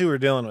 This is who we're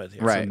dealing with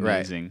here. Right,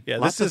 amazing. Yeah,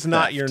 Lots this is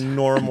not your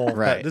normal.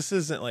 This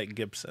isn't like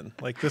Gibson.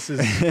 Like this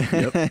is.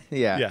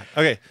 Yeah.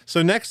 Okay.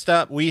 So next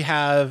up, we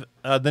have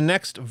the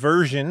next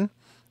version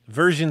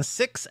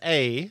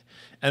 6A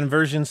and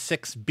version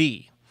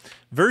 6B.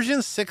 Version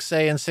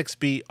 6A and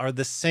 6B are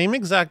the same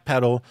exact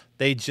pedal.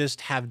 They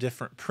just have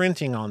different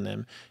printing on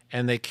them.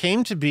 And they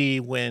came to be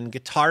when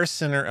Guitar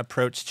Center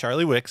approached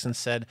Charlie Wicks and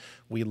said,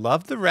 we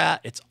love the Rat.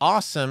 It's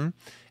awesome.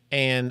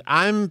 And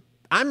I'm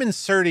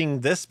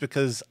inserting this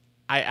because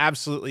I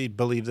absolutely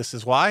believe this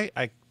is why.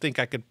 I think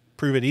I could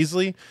prove it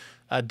easily.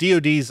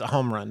 DOD's a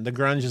home run. The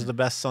Grunge is the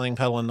best-selling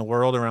pedal in the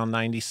world around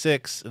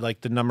 96.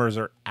 Like, the numbers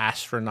are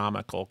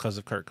astronomical because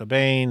of Kurt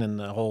Cobain and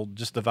the whole,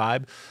 just the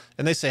vibe.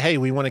 And they say, hey,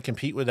 we want to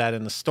compete with that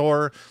in the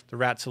store. The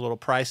Rat's a little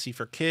pricey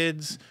for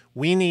kids.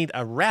 We need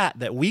a Rat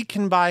that we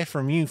can buy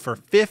from you for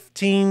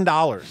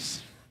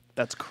 $15.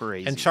 That's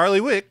crazy. And Charlie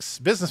Wicks,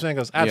 businessman,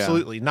 goes,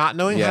 absolutely, not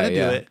knowing how to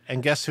do it.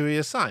 And guess who he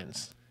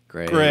assigns?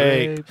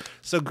 Grape.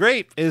 So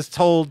Grape is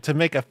told to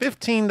make a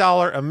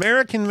 $15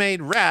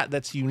 American-made Rat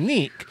that's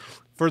unique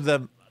for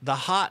the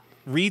hot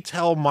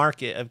retail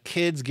market of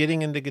kids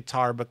getting into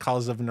guitar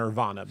because of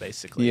Nirvana,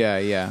 basically.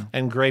 Yeah.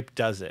 And Grape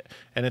does it.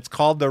 And it's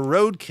called the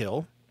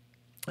Roadkill.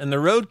 And the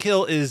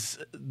Roadkill is,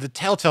 the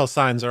telltale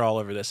signs are all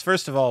over this.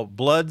 First of all,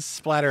 blood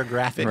splatter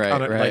graphic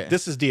on it. Like,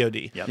 this is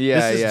DOD. Yep.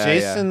 This is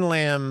Jason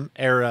Lamb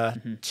era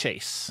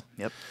Chase.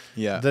 Yep.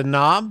 Yeah. The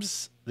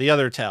knobs, the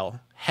other tell.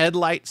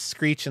 Headlights,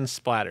 screech, and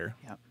splatter.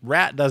 Yep.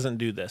 Rat doesn't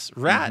do this.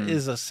 Rat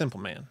is a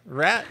simple man.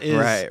 Rat is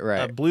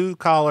a blue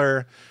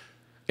collar.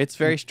 It's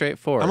very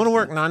straightforward. I'm going to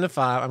work 9 to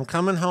 5. I'm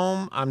coming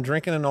home. I'm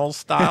drinking an old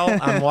style.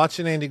 I'm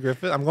watching Andy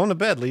Griffith. I'm going to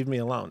bed. Leave me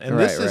alone. And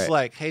this is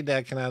like, hey,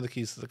 Dad, can I have the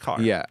keys to the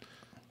car? Yeah.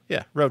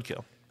 Yeah,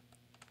 Roadkill.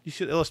 You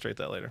should illustrate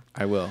that later.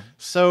 I will.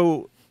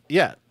 So,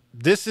 yeah,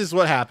 this is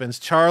what happens.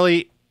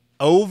 Charlie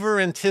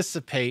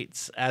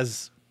over-anticipates,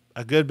 as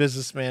a good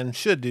businessman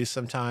should do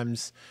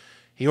sometimes.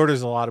 He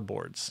orders a lot of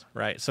boards,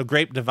 right? So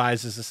Grape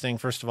devises this thing,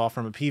 first of all,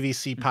 from a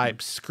PVC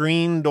pipe,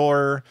 screen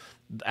door.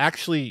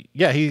 Actually,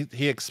 yeah,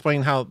 he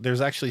explained how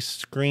there's actually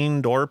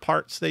screen door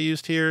parts they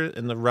used here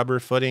in the rubber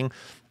footing.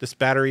 This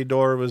battery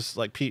door was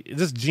like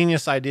this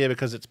genius idea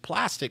because it's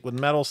plastic with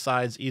metal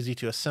sides, easy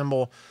to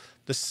assemble.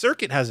 The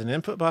circuit has an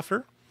input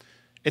buffer.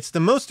 It's the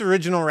most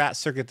original Rat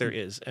circuit there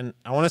is. And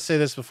I want to say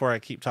this before I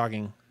keep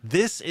talking.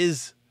 This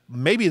is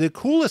maybe the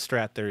coolest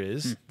Rat there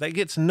is that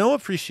gets no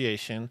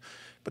appreciation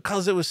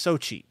because it was so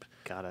cheap.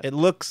 Got it. It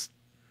looks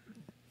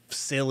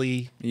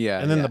silly. Yeah.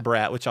 And then the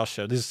Brat, which I'll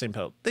show. This is the same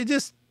pedal.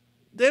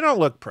 They don't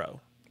look pro.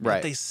 Right.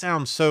 But they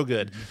sound so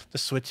good. The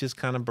switch is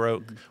kind of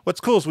broke.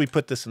 What's cool is we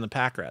put this in the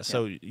pack rat,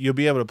 so you'll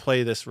be able to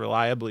play this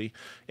reliably.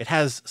 It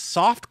has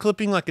soft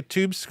clipping like a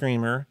tube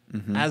screamer,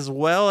 as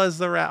well as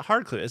the rat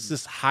hard clip. It's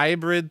this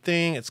hybrid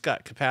thing. It's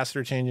got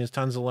capacitor changes,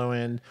 tons of low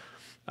end.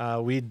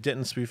 We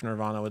didn't spoof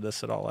Nirvana with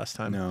this at all last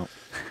time. No.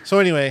 So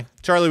anyway,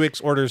 Charlie Wicks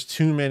orders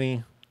too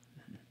many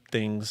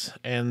things,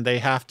 and they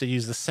have to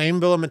use the same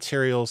bill of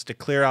materials to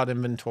clear out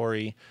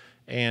inventory,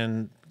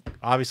 and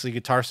obviously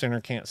Guitar Center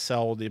can't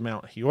sell the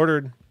amount he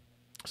ordered,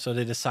 so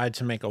they decide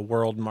to make a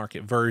world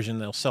market version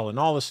they'll sell in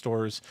all the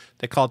stores.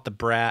 They call it the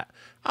Brat.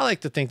 I like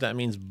to think that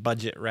means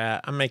budget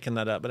rat. I'm making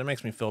that up, but it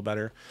makes me feel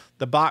better.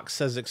 The box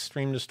says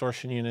extreme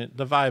distortion unit.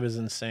 The vibe is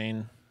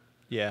insane.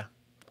 Yeah,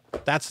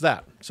 that's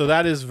that. So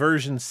that is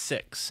version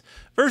 6.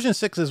 Version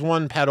 6 is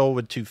one pedal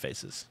with 2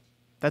 faces.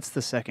 That's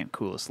the second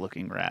coolest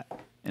looking rat,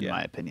 in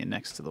my opinion,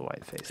 next to the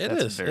white face. It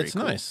is. It's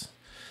cool. Nice.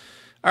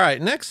 All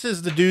right, next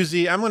is the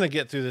doozy. I'm going to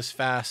get through this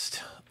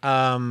fast.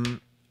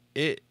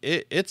 It's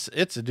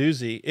a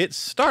doozy. It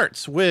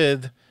starts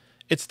with,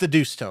 it's the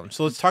deuce tone.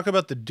 So let's talk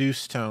about the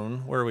deuce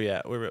tone. Where are we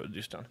at? Where are we at with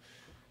deuce tone?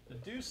 The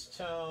deuce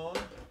tone.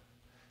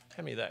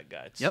 Hand me that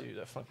guy too. Yep.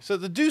 That funky. So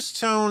the deuce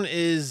tone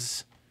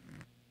is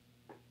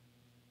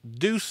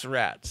deuce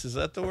rats. Is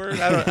that the word?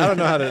 I don't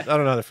know how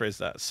to phrase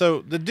that.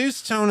 So the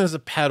deuce tone is a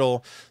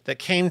pedal that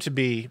came to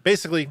be,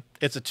 basically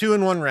it's a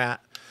 2-in-1 rat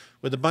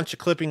with a bunch of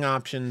clipping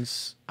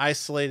options,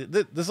 isolated.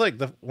 This is like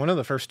one of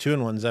the first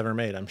 2-in-1s ever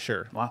made, I'm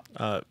sure. Wow.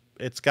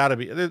 It's got to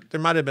be. There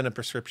might have been a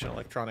prescription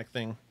electronic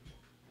thing.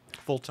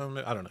 Full tone,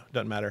 I don't know.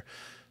 Doesn't matter.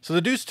 So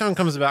the deuce tone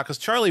comes about because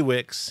Charlie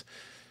Wicks,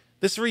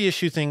 this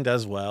reissue thing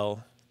does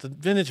well. The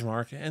vintage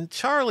market. And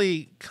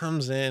Charlie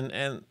comes in,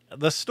 and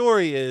the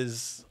story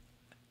is,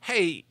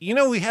 hey, you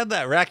know, we had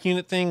that rack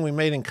unit thing we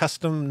made in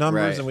custom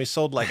numbers, and we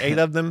sold like 8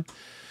 of them.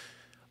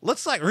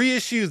 Let's like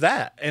reissue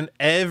that. And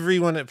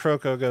everyone at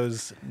ProCo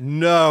goes,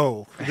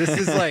 no, this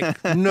is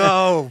like,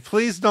 no,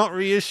 please don't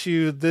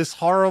reissue this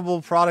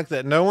horrible product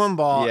that no one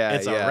bought.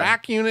 It's a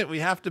rack unit we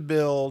have to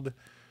build.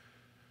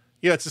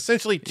 Yeah, it's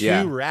essentially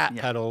 2 rat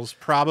pedals,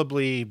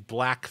 probably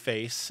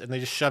blackface, and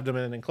they just shoved them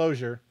in an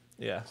enclosure.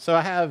 Yeah. So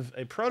I have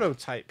a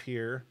prototype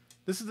here.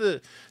 This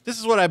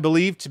is what I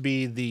believe to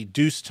be the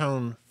deuce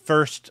tone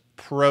first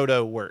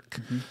proto work.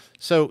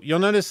 So you'll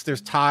notice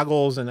there's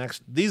toggles and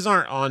these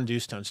aren't on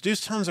deuce tones.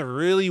 Deuce tones are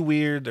really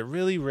weird. They're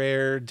really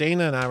rare.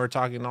 Dana and I were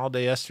talking all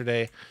day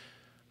yesterday.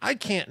 I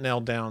can't nail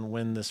down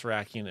when this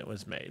rack unit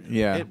was made.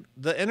 Yeah.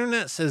 The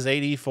internet says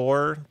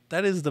 84.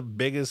 That is the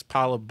biggest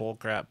pile of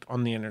bullcrap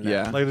on the internet.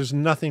 Yeah. Like there's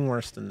nothing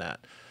worse than that.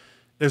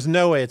 There's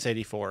no way it's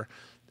 84.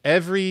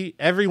 Every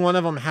one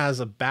of them has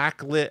a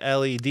backlit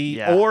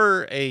LED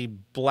or a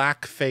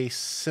blackface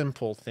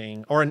simple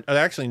thing, or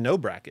actually no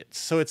brackets.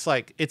 So it's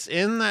like it's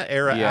in that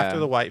era after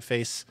the white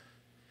face.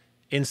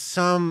 In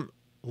some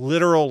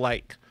literal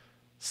like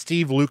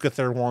Steve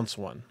Lukather wants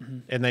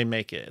one, and they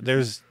make it.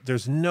 There's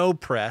no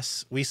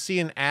press. We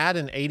see an ad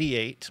in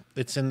 '88.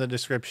 It's in the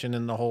description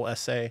in the whole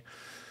essay.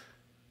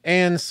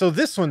 And so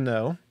this one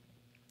though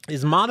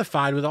is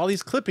modified with all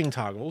these clipping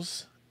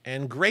toggles.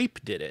 And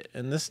Grape did it,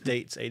 and this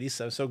dates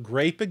 87. So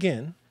Grape,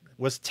 again,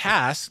 was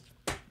tasked.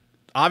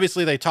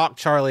 Obviously, they talked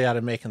Charlie out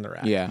of making the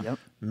rack. Yeah. Yep.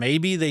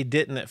 Maybe they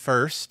didn't at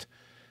first,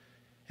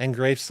 and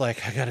Grape's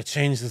like, I got to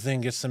change the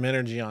thing, get some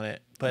energy on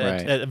it.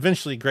 But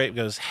eventually Grape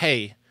goes,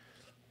 hey,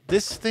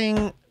 this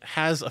thing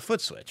has a foot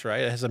switch,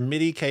 right? It has a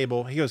MIDI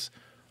cable. He goes,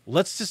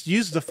 let's just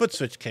use the foot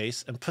switch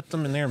case and put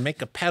them in there and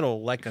make a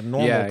pedal like a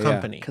normal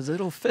company. Because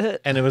it'll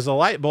fit. And it was a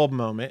light bulb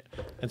moment.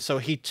 And so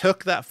he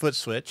took that foot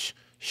switch,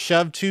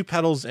 shoved 2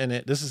 pedals in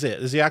it. This is it.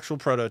 This is the actual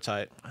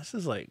prototype. This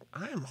is like,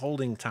 I am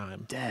holding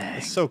time. Dang.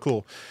 It's so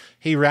cool.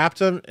 He wrapped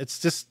them.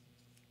 It's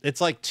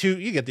like 2,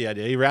 you get the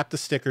idea. He wrapped the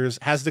stickers,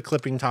 has the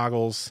clipping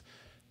toggles,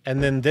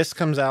 and then this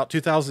comes out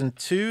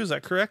 2002. Is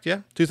that correct? Yeah,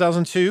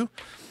 2002.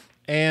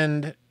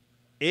 And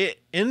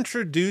it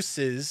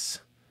introduces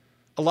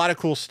a lot of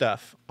cool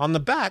stuff. On the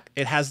back,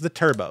 it has the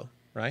turbo,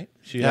 right?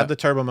 So you have the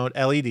turbo mode,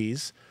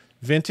 LEDs,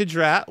 vintage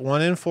rat,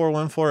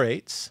 1-in-4,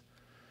 1/4/8.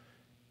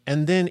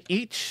 And then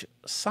each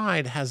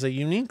side has a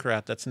unique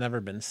rat that's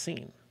never been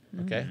seen.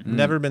 Okay,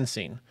 never been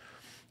seen.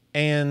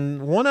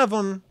 And one of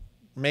them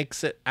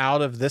makes it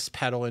out of this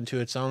pedal into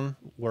its own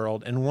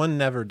world, and one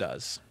never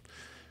does.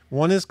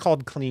 One is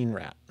called Clean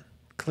Rat.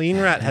 Clean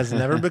Rat has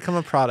never become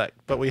a product,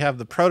 but we have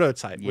the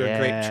prototype where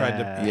Grape tried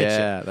to pitch it.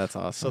 Yeah, that's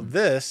awesome. So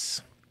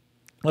this,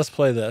 let's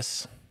play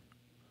this.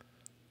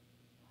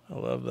 I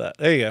love that.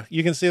 There you go.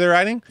 You can see the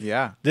writing?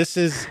 Yeah. This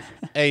is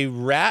a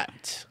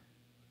Rat.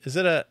 Is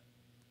it a...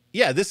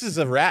 Yeah, this is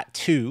a Rat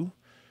 2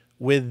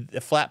 with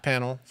a flat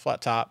panel,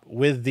 flat top,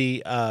 with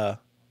the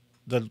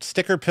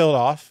sticker peeled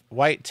off,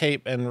 white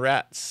tape, and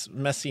Rat's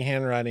messy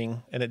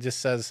handwriting, and it just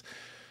says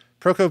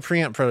ProCo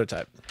preamp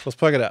prototype. Let's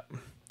plug it up.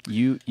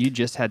 You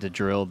just had to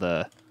drill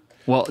the...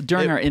 Well,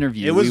 during our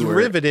interview, it was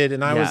riveted,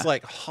 and I was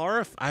like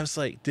horrified. I was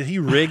like, did he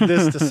rig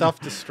this to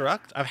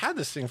self-destruct? I've had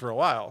this thing for a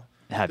while.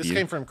 Have this you?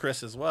 came from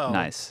Chris as well.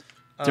 Nice.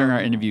 During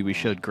our interview, we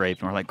showed Grape,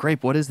 and we're like,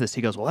 "Grape, what is this?"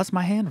 He goes, "Well, that's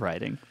my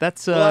handwriting.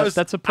 That's a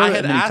pro." I had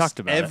and then he asked talked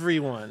about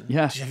everyone,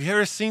 Yeah. have you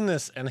ever seen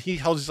this? And he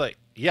was like,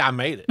 yeah, I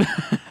made it.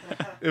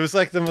 It was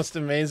like the most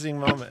amazing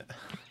moment.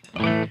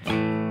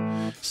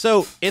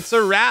 So it's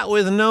a rat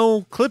with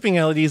no clipping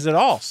LEDs at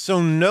all.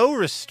 So no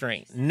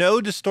restraint,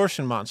 no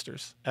distortion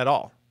monsters at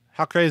all.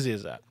 How crazy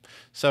is that?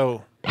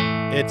 So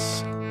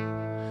it's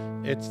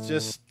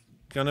just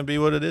gonna be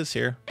what it is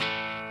here.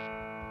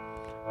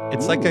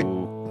 It's like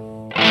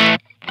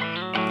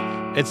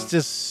it's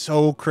just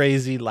so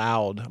crazy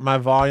loud. My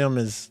volume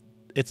is,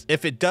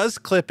 if it does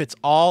clip, it's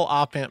all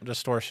op amp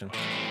distortion.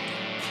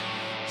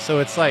 So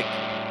it's like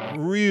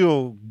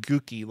real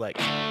gooky, like.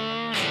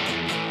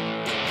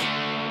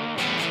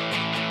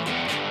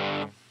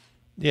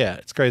 Yeah,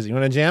 it's crazy. You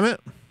want to jam it?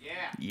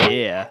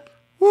 Yeah.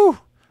 Woo.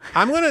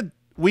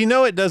 We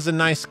know it does a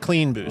nice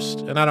clean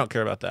boost, and I don't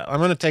care about that. I'm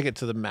going to take it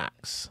to the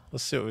max.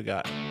 Let's see what we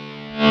got.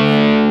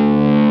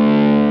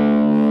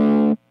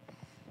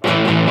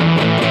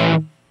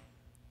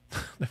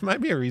 There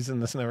might be a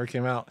reason this never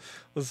came out.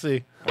 Let's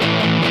see.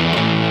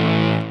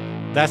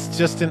 That's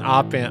just an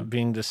op amp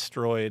being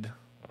destroyed.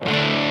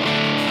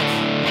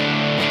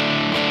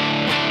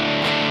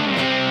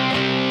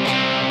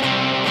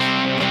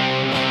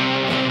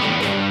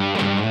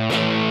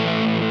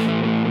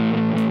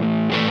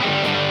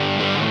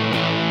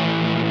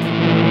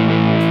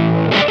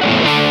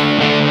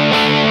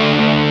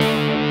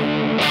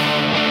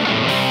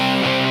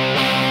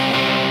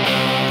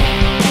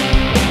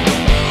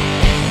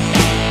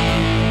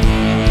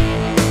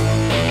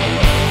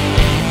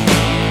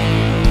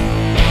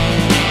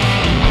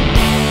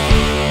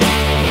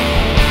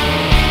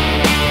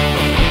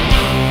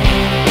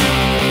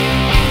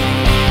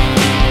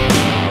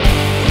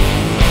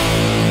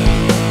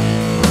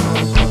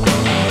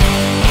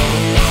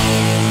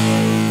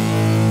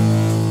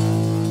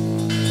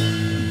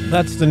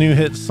 That's the new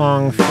hit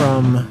song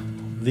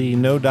from the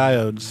No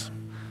Diodes.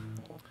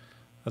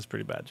 That's a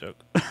pretty bad joke.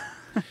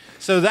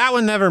 So that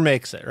one never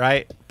makes it,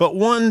 right? But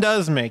one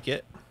does make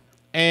it,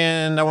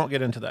 and I won't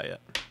get into that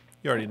yet.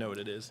 You already know what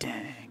it is.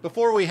 Dang.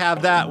 Before we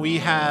have that, we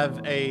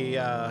have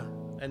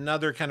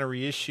another kind of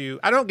reissue.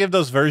 I don't give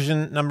those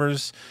version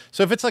numbers.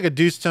 So if it's like a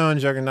Deuce Tone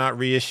Juggernaut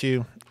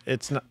reissue,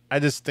 it's not. I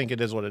just think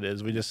it is what it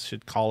is. We just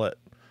should call it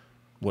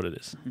what it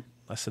is.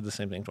 I said the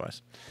same thing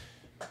twice.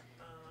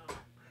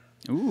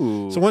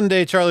 Ooh. So one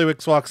day Charlie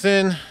Wicks walks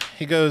in.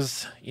 He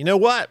goes, you know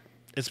what?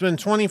 It's been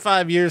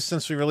 25 years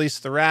since we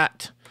released the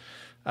Rat.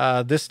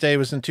 This day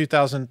was in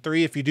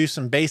 2003. If you do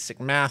some basic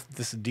math,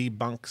 this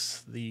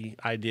debunks the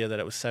idea that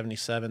it was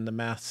 77. The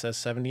math says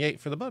 78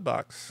 for the Bud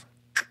Box.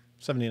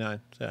 79.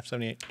 Yeah,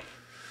 78.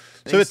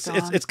 So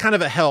it's kind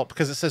of a help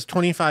because it says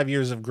 25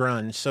 years of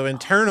grunge. So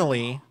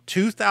internally,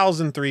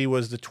 2003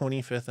 was the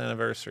 25th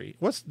anniversary.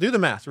 Do the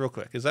math real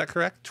quick. Is that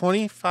correct?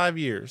 25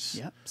 years.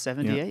 Yep.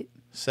 78. Yep.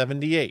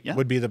 78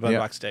 would be the Bud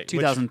Box date.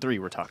 2003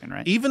 we're talking,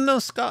 right? Even though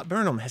Scott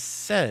Burnham has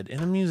said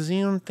in a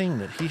museum thing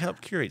that he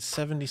helped curate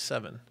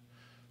 77.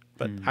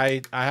 But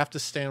I have to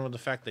stand with the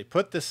fact they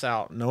put this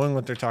out knowing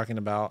what they're talking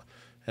about,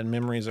 and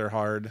memories are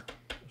hard.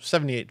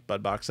 78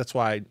 Bud Box. That's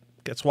why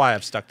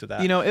I've stuck to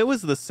that. You know, it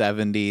was the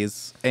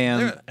 70s,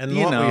 and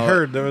we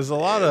heard there was a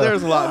lot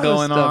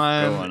going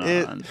on.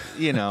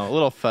 A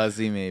little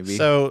fuzzy maybe.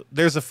 So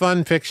there's a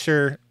fun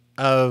picture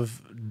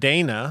of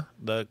Dana,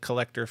 the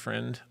collector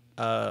friend,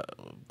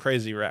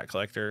 crazy rat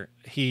collector.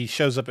 He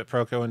shows up at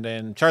ProCo one day,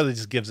 and Charlie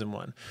just gives him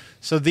one.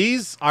 So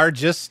these are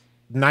just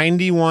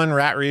 91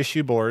 rat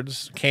reissue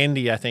boards.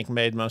 Candy, I think,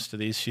 made most of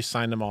these. She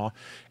signed them all.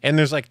 And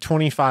there's like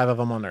 25 of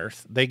them on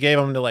Earth. They gave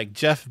them to like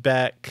Jeff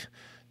Beck,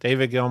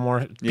 David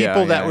Gilmour,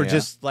 people that were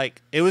just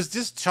like, it was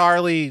just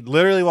Charlie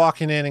literally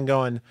walking in and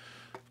going,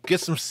 get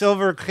some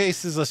silver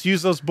cases. Let's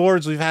use those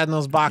boards we've had in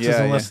those boxes,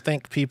 and let's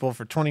thank people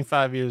for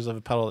 25 years of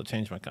a pedal that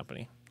changed my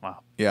company.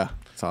 Wow. Yeah,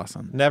 it's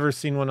awesome. Never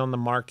seen one on the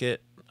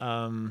market.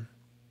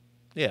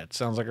 It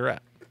sounds like a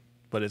rat,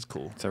 but it's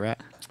cool. It's a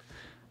rat.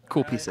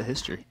 Cool piece of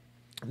history.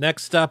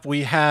 Next up,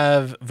 we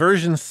have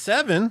version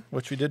 7,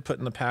 which we did put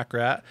in the pack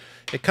rat.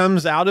 It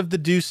comes out of the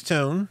Deuce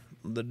Tone,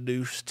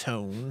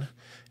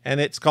 and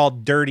it's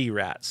called Dirty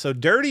Rat. So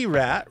Dirty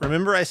Rat,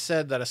 remember I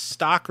said that a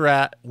stock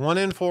rat,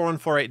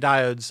 1N4148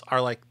 diodes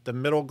are like the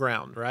middle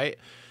ground, right?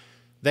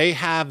 They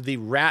have the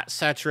rat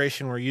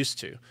saturation we're used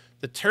to.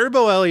 The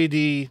turbo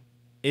LED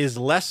is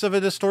less of a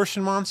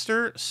distortion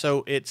monster,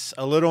 so it's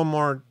a little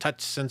more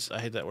touch sensitive.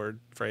 I hate that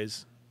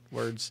words.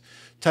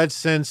 Touch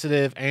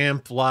sensitive,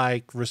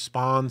 amp-like,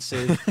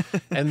 responsive.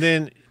 And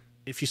then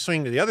if you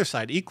swing to the other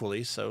side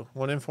equally, so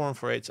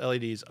 1N4148's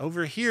LEDs.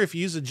 Over here, if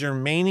you use a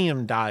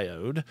germanium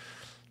diode,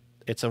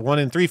 it's a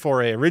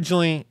 1N34A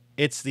originally.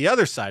 It's the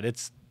other side.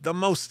 It's the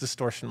most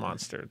distortion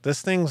monster.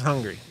 This thing's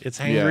hungry. It's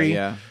hangry.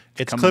 Yeah.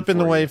 It's clipping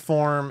the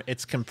waveform.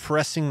 It's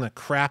compressing the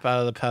crap out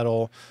of the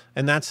pedal.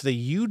 And that's the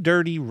You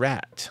Dirty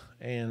Rat.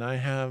 And I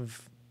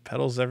have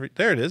pedals there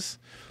it is.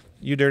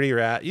 You Dirty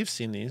Rat. You've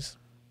seen these.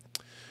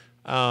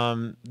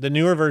 The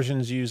newer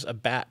versions use a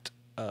bat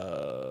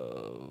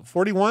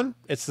 41.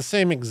 It's the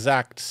same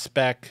exact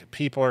spec.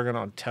 People are going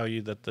to tell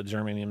you that the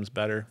germanium's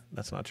better.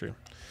 That's not true.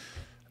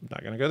 I'm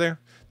not going to go there.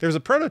 There's a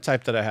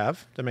prototype that I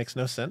have that makes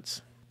no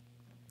sense.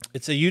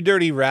 It's a You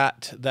Dirty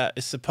Rat that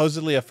is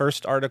supposedly a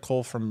first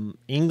article from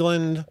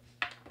England.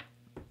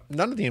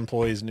 None of the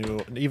employees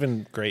knew.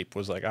 Even Grape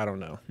was like, I don't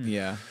know.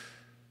 Yeah.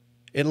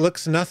 It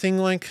looks nothing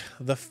like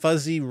the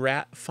fuzzy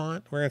rat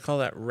font. We're going to call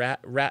that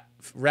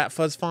rat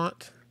fuzz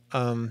font.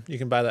 You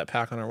can buy that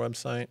pack on our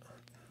website.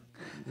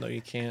 No,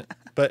 you can't.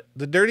 But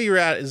the Dirty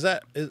Rat,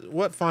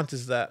 what font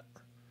is that?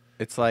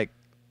 It's like,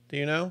 do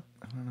you know?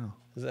 I don't know.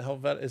 Is it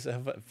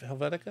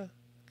Helvetica?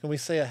 Can we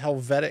say a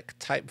Helvetic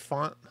type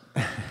font?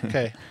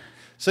 Okay.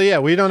 So yeah,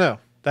 we don't know.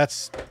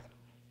 That's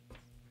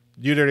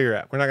You Dirty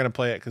Rat. We're not going to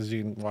play it because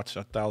you can watch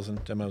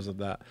 1,000 demos of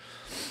that.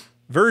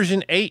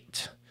 Version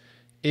 8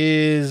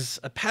 is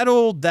a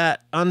pedal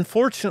that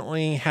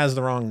unfortunately has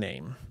the wrong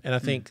name. And I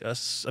think a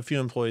few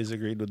employees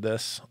agreed with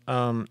this.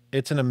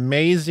 It's an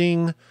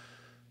amazing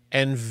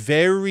and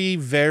very,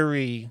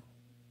 very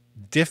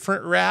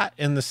different rat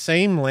in the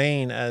same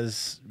lane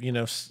as,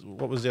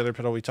 what was the other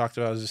pedal we talked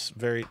about? It was just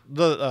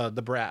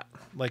the Brat.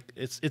 Like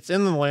it's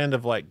in the land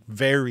of like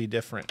very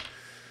different.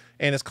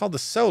 And it's called the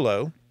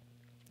Solo.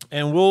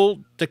 And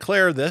we'll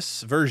declare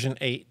this version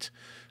 8.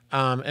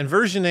 And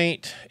version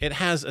 8, it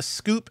has a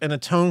scoop and a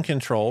tone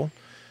control,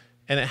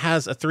 and it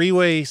has a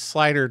 3-way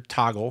slider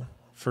toggle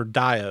for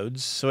diodes.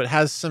 So it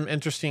has some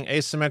interesting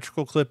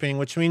asymmetrical clipping,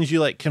 which means you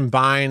like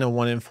combine a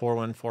 1M4,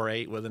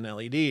 148 with an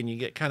LED, and you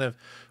get kind of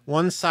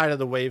one side of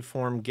the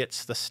waveform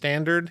gets the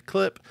standard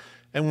clip,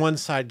 and one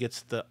side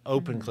gets the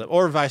open clip,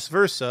 or vice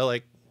versa,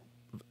 like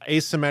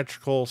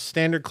asymmetrical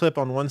standard clip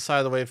on one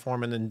side of the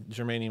waveform and then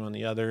germanium on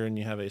the other, and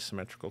you have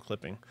asymmetrical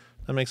clipping.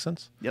 That makes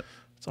sense? Yep.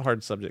 It's a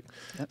hard subject.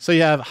 Yep. So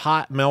you have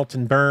hot, melt,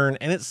 and burn,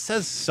 and it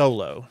says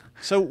solo.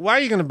 So why are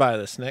you going to buy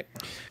this, Nick?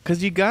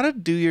 Because you got to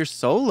do your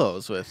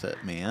solos with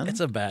it, man. It's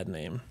a bad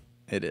name.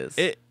 It is.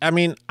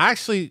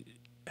 Actually,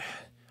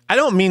 I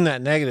don't mean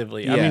that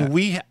negatively. Yeah. I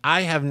mean,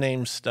 I have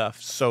named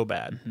stuff so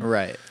bad.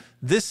 Right.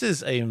 This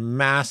is a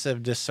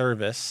massive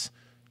disservice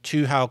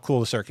to how cool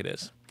the circuit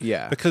is.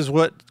 Yeah. Because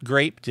what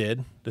Grape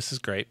did, this is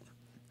Grape,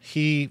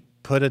 he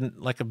put in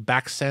like a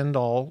back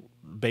send-all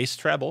bass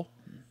treble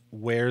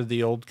where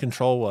the old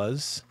control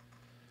was.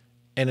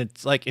 And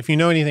it's like, if you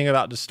know anything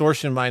about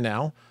distortion by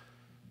now,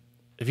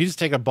 if you just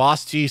take a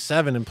Boss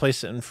G7 and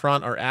place it in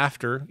front or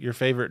after your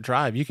favorite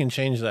drive, you can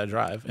change that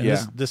drive. And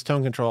this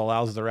tone control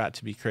allows the Rat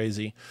to be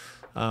crazy.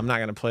 I'm not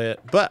going to play it,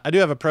 but I do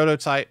have a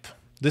prototype.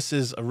 This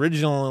is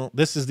original.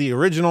 This is the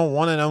original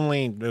one and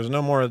only. There's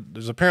no more.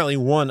 There's apparently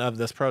one of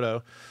this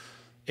proto.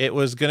 It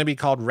was going to be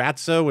called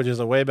Ratso, which is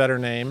a way better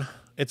name.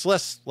 It's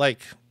less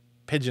like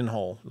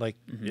pigeonhole. Like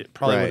it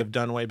probably would have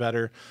done way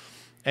better.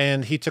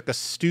 And he took a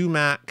Stu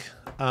Mac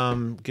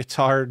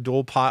guitar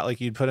dual pot, like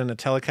you'd put in a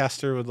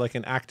Telecaster with like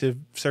an active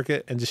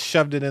circuit, and just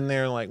shoved it in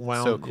there and like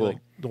wound, so cool. Like,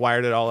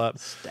 wired it all up.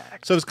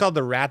 Stacked. So it's called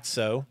the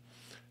Ratso.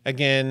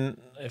 Again,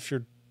 if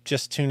you're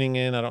just tuning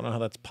in, I don't know how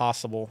that's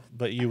possible,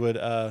 but you would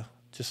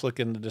just look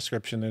in the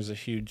description. There's a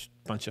huge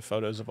bunch of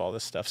photos of all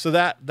this stuff. So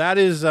that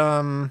is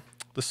the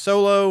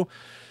Solo.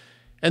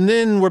 And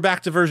then we're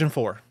back to version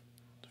 4.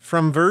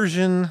 From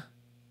version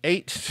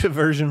 8 to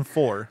version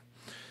 4.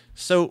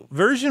 So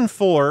version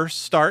 4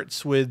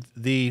 starts with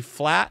the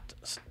flat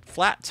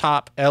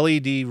top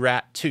LED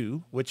Rat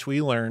 2, which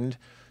we learned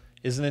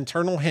is an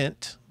internal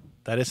hint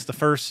that it's the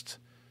first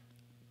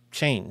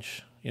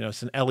change.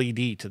 It's an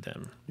LED to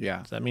them.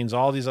 Yeah. So that means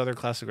all these other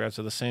classic Rats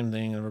are the same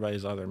thing in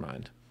everybody's other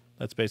mind.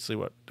 That's basically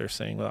what they're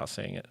saying without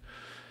saying it.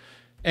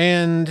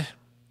 And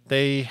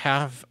they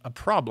have a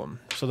problem.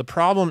 So the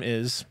problem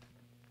is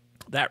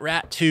that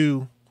Rat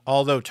 2,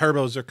 although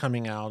turbos are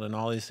coming out and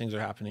all these things are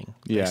happening,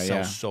 they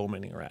sell so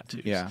many Rat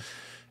 2s. Yeah.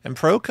 And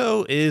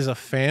ProCo is a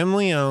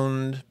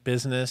family-owned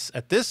business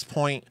at this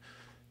point,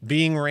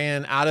 being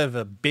ran out of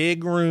a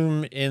big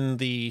room in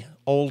the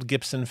old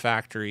Gibson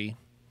factory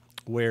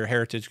where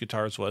Heritage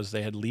Guitars was.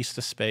 They had leased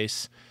a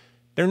space.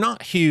 They're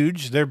not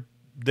huge. They're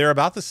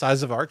about the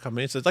size of our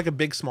company. So it's like a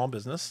big, small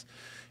business.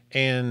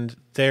 And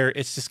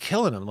it's just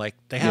killing them. Like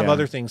they have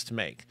other things to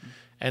make.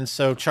 And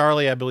so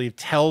Charlie, I believe,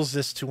 tells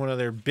this to one of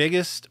their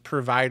biggest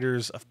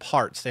providers of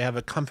parts. They have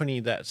a company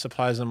that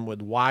supplies them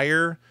with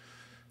wire,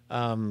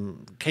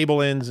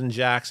 cable ends and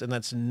jacks, and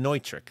that's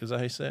Neutrik. Is that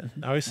how you say it?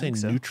 I always say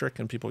Neutrik,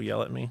 and people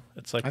yell at me.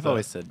 It's like I've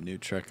always said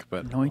Neutrik,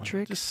 but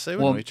Neutrik? Just say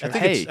Well, Neutrik. I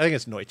think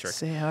it's Neutrik.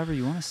 Say however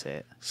you want to say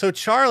it. So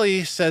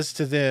Charlie says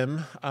to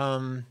them,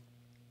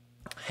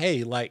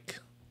 hey, like,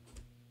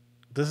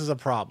 this is a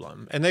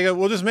problem. And they go,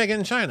 we'll just make it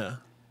in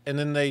China. And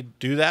then they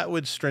do that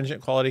with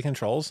stringent quality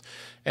controls.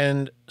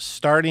 And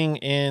starting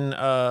in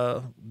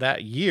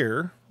that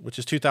year, which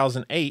is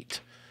 2008,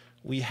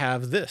 we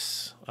have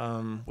this,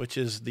 which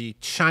is the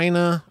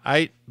China.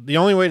 The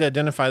only way to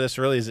identify this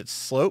really is it's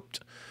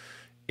sloped.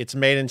 It's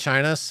made in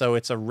China, so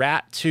it's a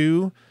Rat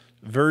 2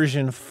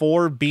 version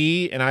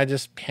 4B, and I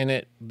just pin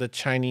it the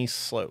Chinese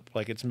slope.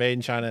 Like it's made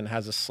in China and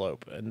has a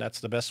slope, and that's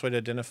the best way to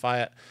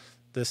identify it.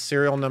 The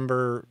serial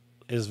number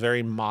is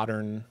very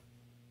modern.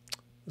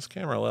 This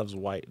camera loves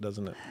white,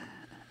 doesn't it?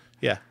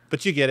 Yeah,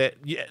 but you get it.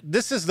 Yeah,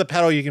 this is the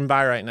pedal you can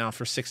buy right now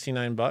for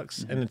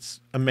 $69, and it's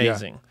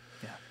amazing.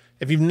 Yeah.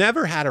 If you've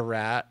never had a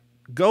Rat,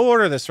 go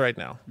order this right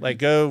now. Like,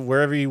 go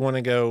wherever you want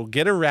to go.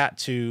 Get a Rat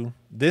 2.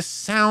 This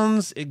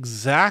sounds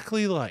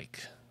exactly like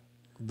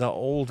the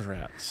old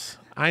Rats.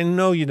 I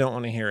know you don't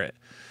want to hear it.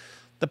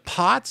 The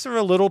pots are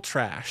a little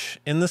trash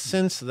in the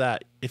sense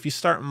that if you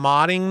start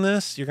modding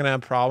this, you're going to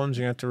have problems.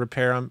 You're going to have to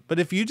repair them. But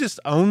if you just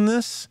own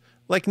this,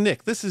 like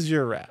Nick, this is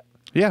your Rat.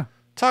 Yeah.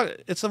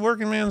 It's a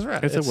working man's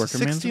Rat. It's a working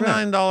man's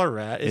Rat. $69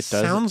 Rat. It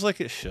sounds like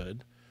it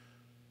should.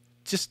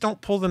 Just don't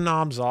pull the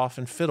knobs off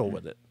and fiddle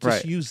with it.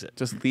 Just use it.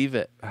 Just leave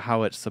it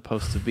how it's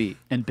supposed to be.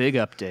 And big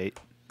update,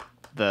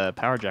 the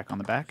power jack on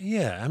the back.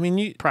 Yeah, I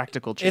mean,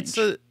 practical change.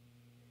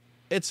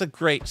 It's a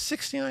great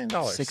 $69.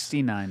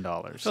 $69.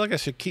 I feel like I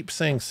should keep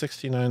saying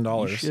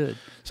 $69. You should.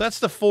 So that's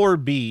the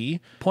 4B.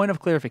 Point of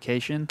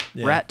clarification: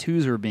 Rat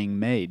 2s are being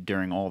made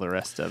during all the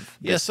rest of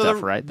this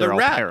stuff, right? They're all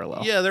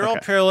parallel. Yeah, they're all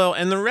parallel,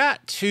 and the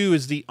Rat 2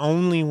 is the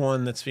only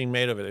one that's being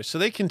made over there. So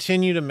they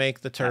continue to make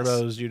the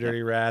turbos, do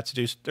dirty Rats,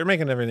 they're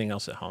making everything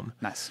else at home.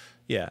 Nice.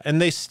 Yeah,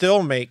 and they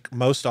still make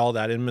most all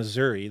that in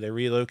Missouri. They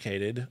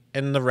relocated,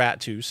 and the Rat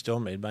 2 is still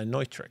made by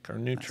Neutrick or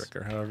Neutrick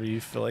or however you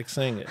feel like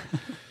saying it.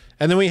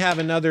 And then we have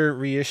another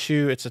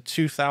reissue. It's a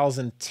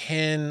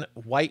 2010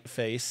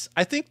 Whiteface.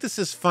 I think this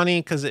is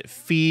funny because it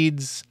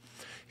feeds.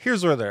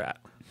 Here's where they're at.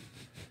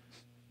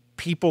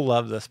 People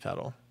love this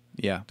pedal.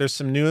 Yeah. There's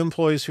some new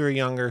employees who are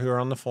younger who are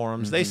on the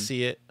forums. They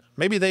see it.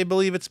 Maybe they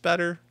believe it's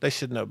better. They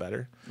should know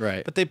better.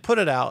 Right. But they put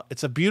it out.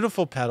 It's a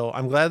beautiful pedal.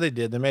 I'm glad they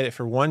did. They made it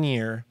for 1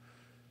 year.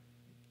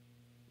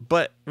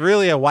 But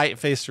really, a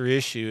Whiteface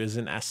reissue is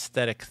an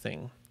aesthetic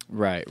thing.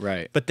 Right,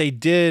 right. But they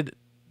did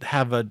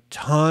have a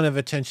ton of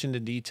attention to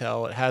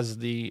detail. It has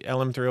the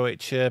LM308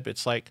 chip.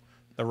 It's like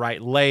the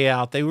right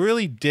layout. They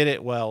really did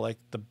it well. Like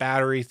the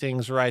battery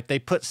thing's right. They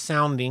put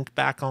Sound Ink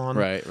back on.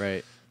 Right,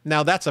 right.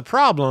 Now that's a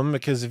problem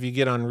because if you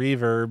get on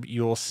Reverb,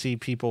 you'll see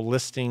people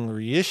listing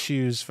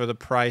reissues for the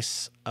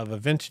price of a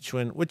vintage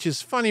one, which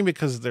is funny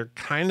because they're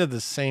kind of the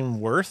same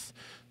worth.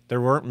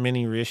 There weren't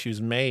many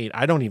reissues made.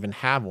 I don't even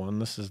have one.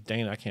 This is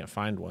Dana. I can't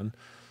find one.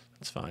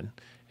 That's fine.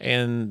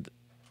 And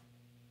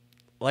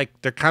like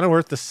they're kind of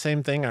worth the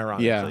same thing,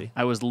 ironically. Yeah.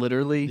 I was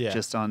literally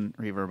just on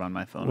Reverb on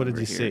my phone. What did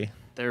you here. see?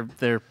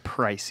 They're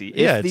pricey.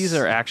 Yeah, if these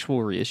are actual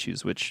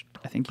reissues, which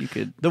I think you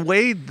could. The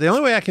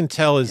only way I can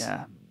tell is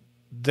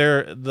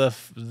they're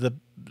the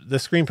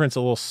screen print's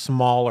a little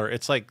smaller.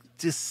 It's like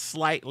just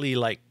slightly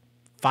like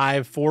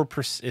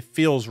 4%. It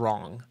feels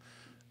wrong.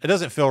 It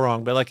doesn't feel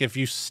wrong, but like if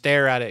you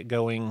stare at it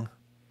going,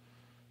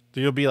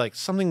 you'll be like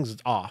something's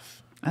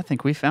off. I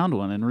think we found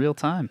one in real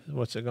time.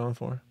 What's it going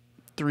for?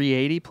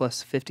 $380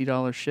 plus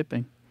 $50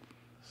 shipping.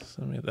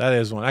 So, I mean, that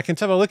is one. I can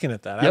tell by looking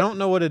at that. Yep. I don't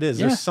know what it is.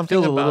 Yeah, There's something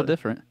feels about a little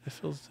different. It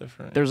feels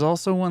different. There's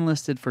also one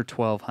listed for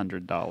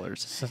 $1,200.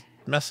 So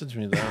message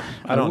me that.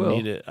 I don't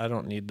need it. I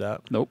don't need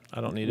that. Nope. I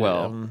don't need it.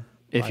 Well,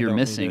 if you're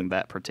missing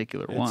that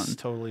particular one, it's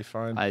totally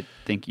fine. I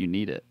think you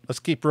need it. Let's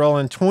keep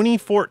rolling.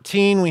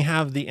 2014, we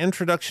have the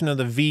introduction of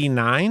the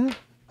V9.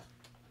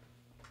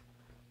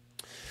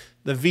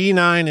 The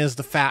V9 is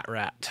the Fat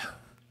Rat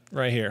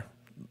right here.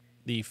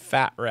 The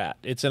Fat Rat.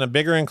 It's in a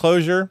bigger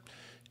enclosure.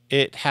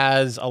 It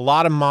has a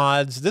lot of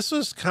mods. This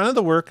was kind of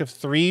the work of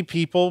 3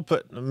 people,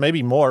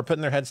 maybe more,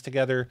 putting their heads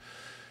together.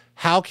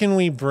 How can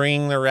we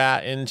bring the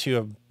Rat into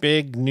a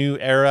big new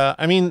era?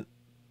 I mean,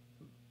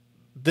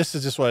 this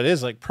is just what it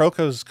is. Like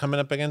ProCo's coming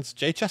up against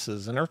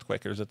JHS's and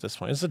Earthquakers at this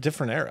point. It's a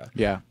different era.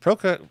 Yeah.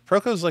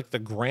 ProCo's like the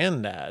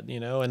granddad,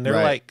 and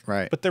they're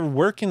but they're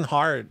working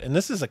hard. And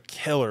this is a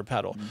killer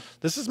pedal.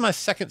 This is my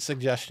second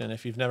suggestion.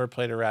 If you've never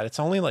played a Rat, it's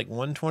only like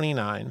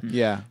 $129.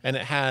 Yeah. And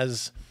it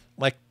has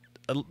like,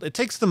 it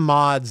takes the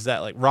mods that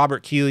like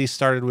Robert Keeley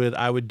started with.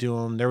 I would do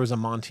them. There was a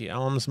Monty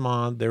Elms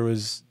mod. There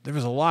was a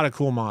lot of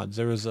cool mods.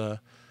 There was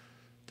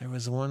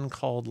one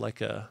called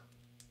like I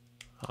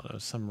don't know,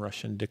 some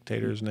Russian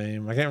dictator's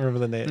name. I can't remember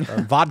the name.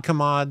 Or Vodka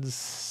Mods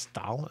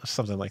style,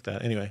 something like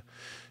that. Anyway,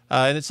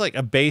 and it's like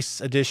a bass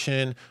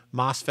edition,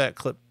 MOSFET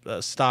clip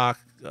stock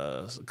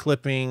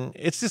clipping.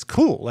 It's just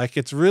cool. Like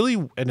it's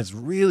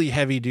really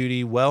heavy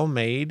duty, well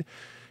made.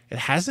 It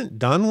hasn't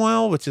done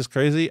well, which is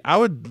crazy.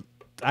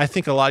 I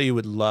think a lot of you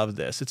would love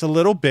this. It's a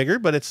little bigger,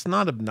 but it's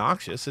not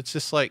obnoxious. It's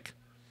just like,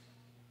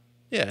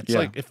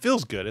 like it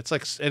feels good. It's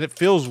like, and it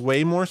feels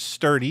way more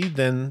sturdy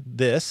than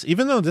this.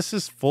 Even though this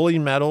is fully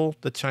metal,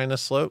 the China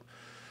slope,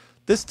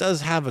 this does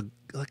have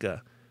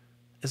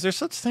is there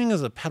such thing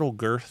as a pedal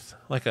girth?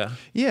 Like a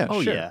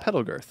pedal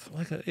girth.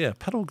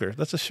 Pedal girth.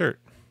 That's a shirt.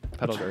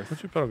 Pedal girth.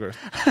 What's your pedal girth?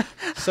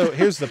 So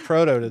here's the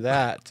proto to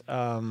that.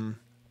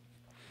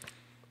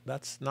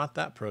 That's not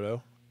that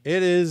proto.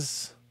 It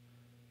is.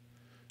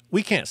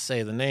 We can't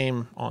say the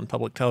name on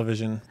public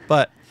television,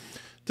 but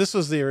this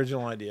was the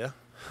original idea.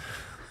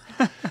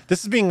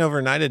 This is being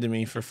overnighted to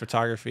me for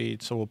photography,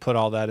 so we'll put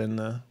all that in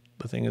the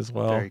thing as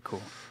well. Very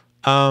cool.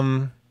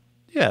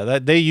 Yeah,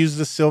 that they use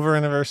the silver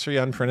anniversary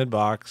unprinted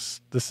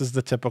box. This is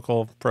the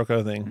typical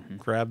ProCo thing.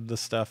 Grab the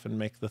stuff and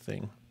make the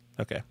thing.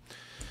 Okay.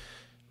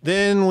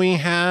 Then we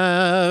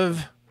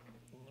have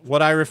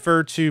what I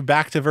refer to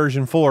back to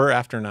version 4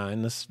 after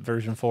 9. This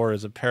version 4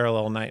 is a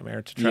parallel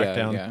nightmare to track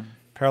down. Yeah.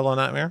 Parallel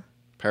nightmare?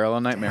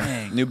 Parallel Nightmare.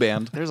 Dang. New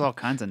band. There's all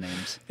kinds of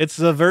names. It's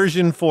the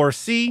version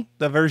 4C,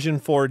 the version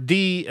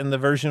 4D, and the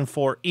version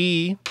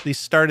 4E. These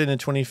started in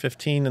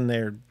 2015, and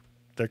they're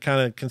kind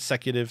of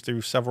consecutive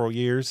through several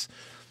years.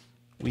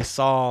 We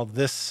saw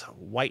this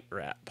white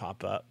rat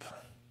pop up.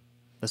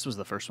 This was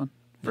the first one?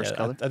 First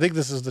color? I think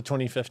this is the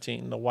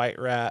 2015, the white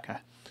rat. Okay.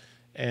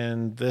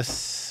 And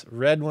this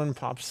red one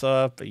pops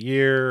up a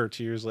year or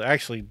 2 years later. I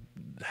actually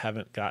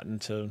haven't gotten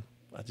to,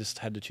 I just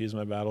had to choose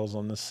my battles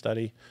on this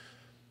study.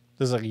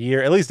 This is like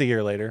at least a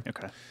year later.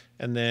 Okay.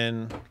 And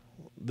then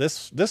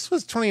this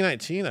was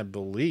 2019, I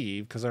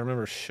believe, because I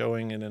remember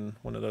showing it in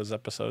one of those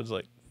episodes,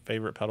 like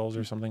favorite pedals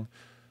or something.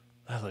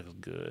 That looks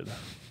good.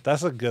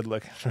 That's a good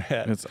looking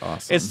rat. It's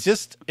awesome. It's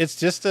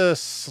just a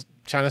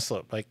China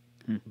slope. Like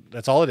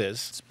that's all it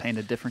is. It's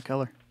painted different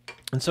color.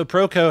 And so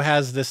ProCo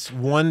has this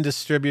one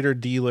distributor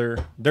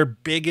dealer. Their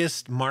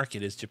biggest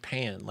market is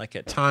Japan. Like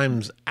at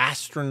times,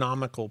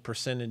 astronomical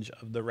percentage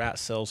of the rat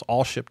sales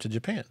all shipped to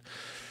Japan.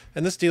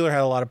 And this dealer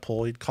had a lot of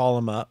pull. He'd call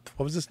him up.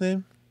 What was his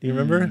name? Do you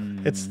remember?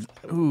 It's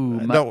Ooh,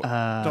 don't worry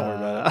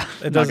about it.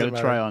 It not doesn't gonna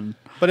matter. try on.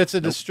 But it's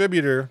a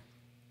distributor.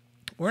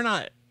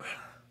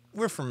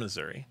 We're from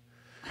Missouri.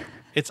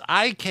 It's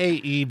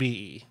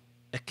IKEBE.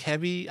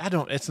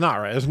 Akebi? It's not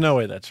right. There's no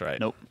way that's right.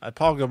 Nope.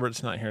 Paul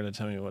Gilbert's not here to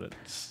tell me what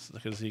it's,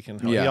 because he can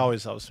help. Yeah. He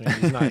always helps me.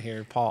 He's not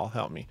here. Paul,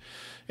 help me.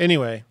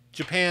 Anyway,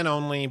 Japan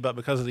only, but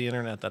because of the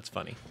internet, that's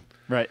funny.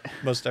 Right.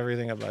 Most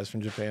everything I buy is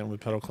from Japan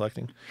with pedal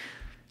collecting.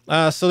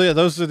 So yeah,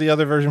 those are the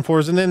other version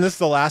 4s. And then this is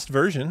the last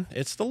version.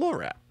 It's the Lil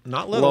Rat.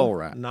 Not little. Lil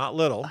Rat. Not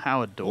little.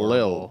 How adorable.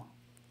 Lil.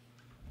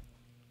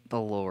 The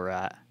Lil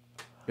Rat.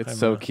 It's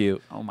so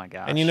cute. Oh my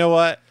gosh. And you know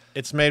what?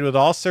 It's made with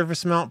all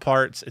surface mount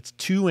parts. It's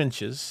 2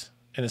 inches,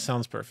 and it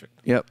sounds perfect.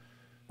 Yep.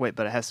 Wait,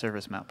 but it has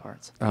surface mount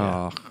parts.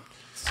 Oh,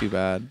 it's too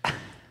bad.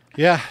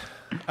 Yeah.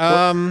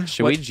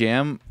 Should we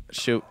jam?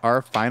 Should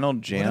our final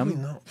What jam did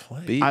we not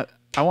play? be?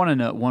 I want to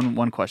know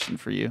one question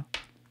for you.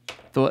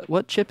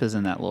 What chip is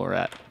in that Lil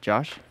Rat,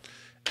 Josh?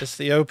 It's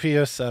the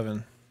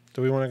OP07.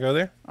 Do we want to go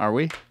there? Are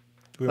we? Do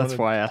we That's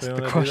wanna- why I do asked we the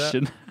wanna do that?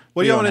 question.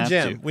 What do We you don't want to have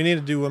jam? to. We need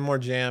to do one more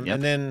jam. Yep.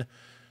 And then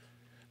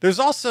there's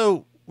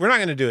also, we're not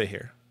going to do it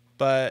here,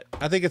 but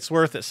I think it's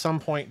worth at some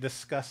point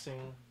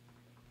discussing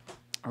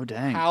Oh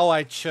dang. how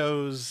I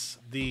chose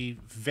the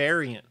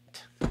variant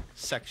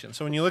section.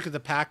 So when you look at the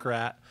pack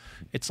rat,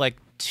 it's like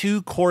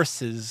 2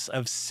 courses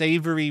of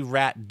savory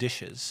rat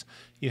dishes.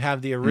 You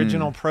have the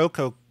original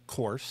ProCo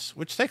course,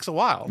 which takes a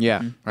while. Yeah,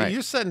 But right.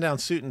 You're setting down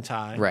suit and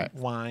tie, Right.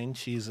 wine,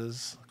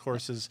 cheeses,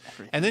 courses,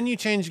 and then you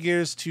change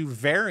gears to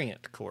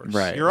variant course.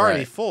 Right, You're already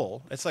right.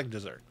 full. It's like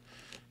dessert.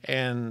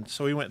 And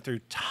so we went through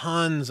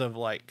tons of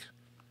like,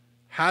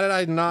 why did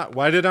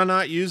I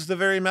not use the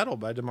Very Metal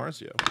by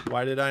DiMarzio?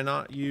 Why did I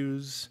not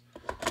use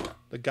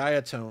the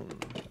Gaiatone?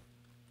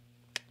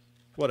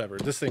 Whatever.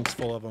 This thing's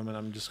full of them, and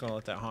I'm just going to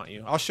let that haunt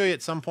you. I'll show you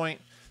at some point.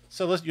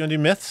 So you want to do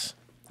myths?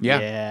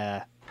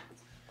 Yeah.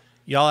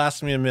 Y'all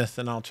ask me a myth,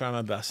 and I'll try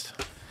my best.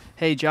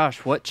 Hey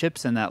Josh, what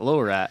chip's in that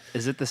Lil Rat?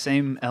 Is it the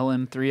same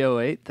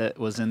LM308 that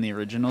was in the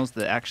originals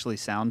that actually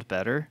sound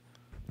better?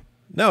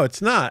 No,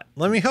 it's not.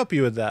 Let me help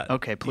you with that.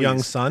 Okay, please.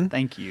 Young son.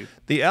 Thank you.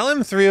 The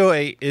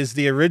LM308 is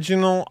the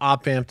original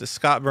op amp that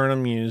Scott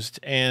Burnham used,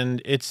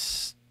 and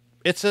it's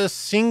a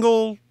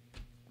single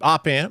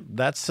op amp.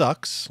 That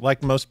sucks,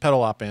 like most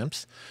pedal op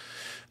amps.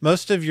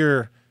 Most of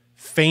your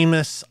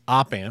famous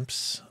op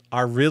amps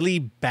are really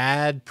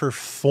bad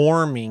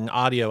performing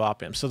audio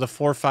op amps. So the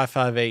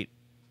 4558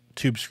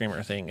 Tube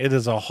Screamer thing, it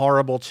is a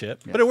horrible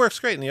chip, but it works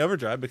great in the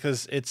overdrive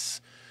because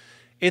its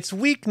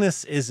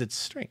weakness is its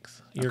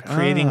strength. You're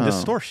creating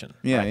distortion.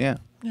 Yeah, yeah.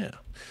 Yeah.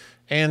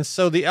 And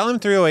so the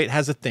LM308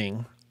 has a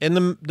thing. And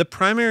the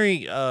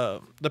primary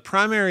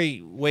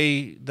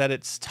way that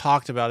it's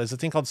talked about is a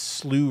thing called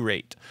slew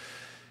rate.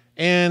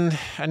 And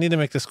I need to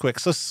make this quick.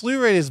 So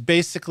slew rate is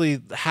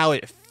basically how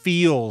it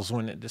feels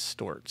when it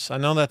distorts. I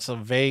know that's a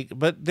vague,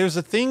 but there's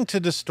a thing to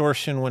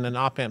distortion when an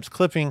op amp's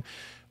clipping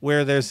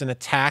where there's an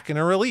attack and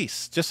a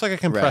release, just like a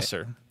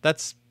compressor.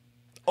 That's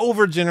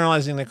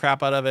overgeneralizing the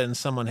crap out of it, and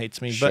someone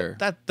hates me, Sure.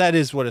 but that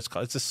is what it's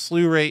called. It's a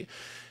slew rate.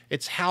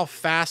 It's how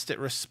fast it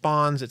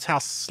responds. It's how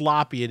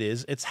sloppy it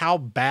is. It's how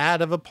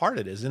bad of a part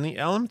it is. And the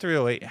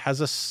LM308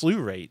 has a slew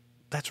rate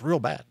that's real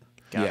bad.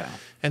 Yeah.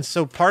 And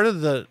so part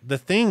of the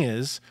thing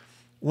is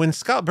when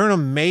Scott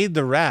Burnham made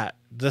the Rat,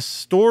 the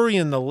story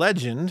and the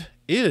legend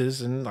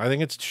is, and I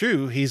think it's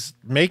true, he's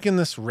making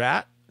this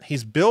Rat.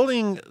 He's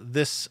building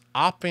this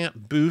op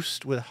amp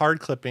boost with hard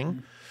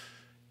clipping.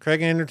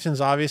 Craig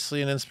Anderton's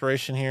obviously an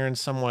inspiration here in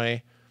some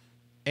way.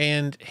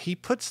 And he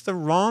puts the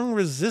wrong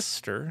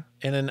resistor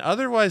in an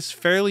otherwise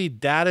fairly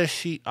data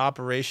sheet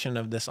operation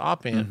of this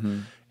op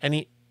amp.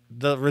 And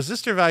the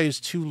resistor value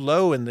is too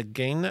low in the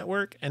gain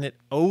network, and it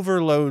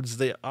overloads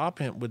the op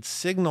amp with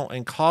signal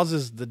and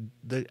causes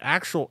the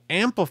actual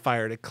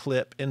amplifier to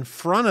clip in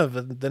front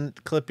of the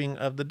clipping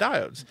of the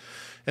diodes.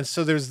 And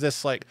so there's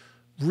this like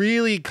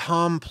really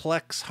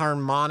complex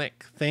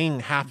harmonic thing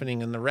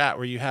happening in the Rat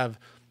where you have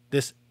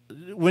this.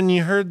 When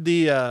you heard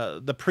the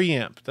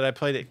preamp that I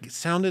played, it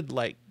sounded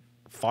like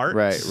farts.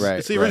 Right.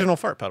 It's the original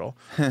fart pedal.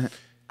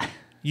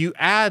 You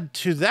add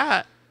to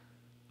that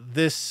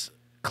this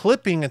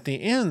clipping at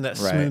the end that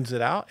smooths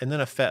it out, and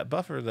then a FET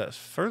buffer that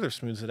further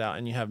smooths it out,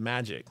 and you have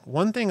magic.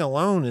 One thing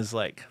alone is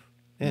like,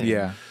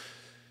 Yeah.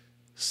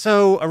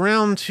 So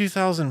around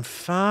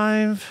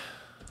 2005,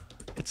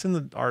 it's in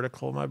the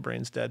article. My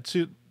brain's dead.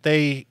 So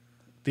these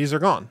are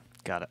gone.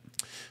 Got it.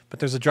 But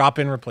there's a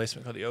drop-in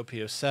replacement called the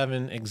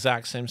OP07,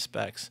 exact same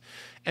specs.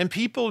 And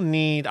people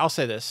need, I'll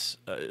say this,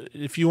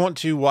 if you want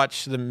to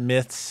watch the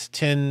Myths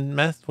 10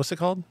 Myth, what's it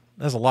called?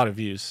 It has a lot of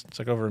views. It's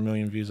like over 1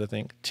 million views, I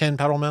think. 10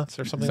 pedal myths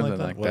or something like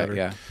that. Whatever.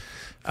 Yeah.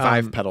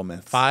 5 pedal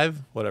myths.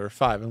 5? Whatever.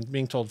 5. I'm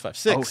being told 5.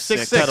 6. Oh,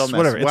 6. pedal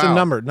Whatever. myths. It's a Wow.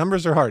 number.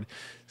 Numbers are hard.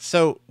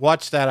 So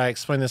watch that. I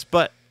explain this.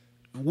 But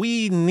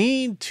we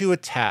need to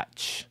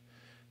attach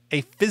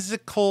a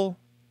physical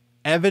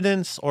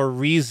evidence or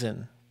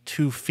reason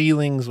to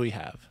feelings we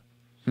have.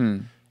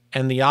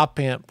 And the op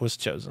amp was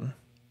chosen.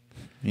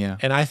 Yeah.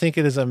 And I think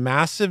it is a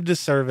massive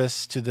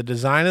disservice to the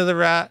design of the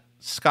Rat,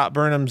 Scott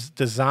Burnham's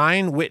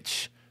design,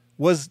 which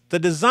was the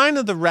design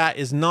of the Rat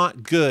is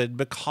not good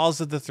because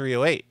of the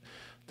 308.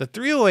 The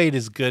 308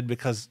 is good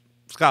because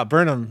Scott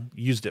Burnham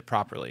used it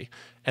properly.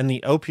 And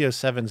the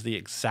OP07 is the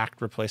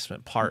exact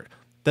replacement part.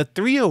 The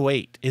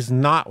 308 is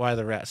not why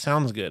the Rat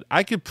sounds good.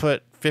 I could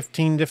put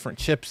 15 different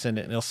chips in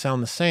it and it'll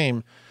sound the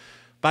same.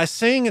 By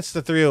saying it's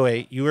the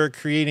 308, you are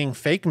creating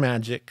fake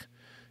magic.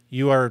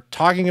 You are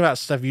talking about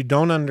stuff you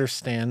don't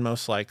understand,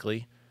 most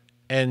likely.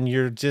 And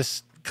you're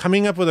just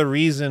coming up with a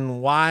reason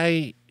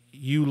why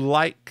you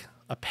like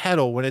a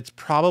pedal when it's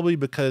probably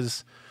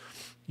because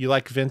you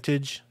like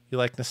vintage, you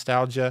like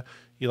nostalgia,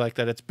 you like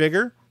that it's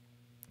bigger,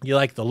 you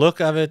like the look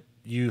of it,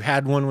 you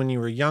had one when you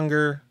were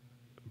younger,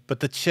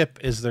 but the chip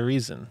is the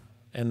reason.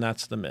 And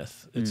that's the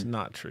myth. It's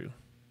not true.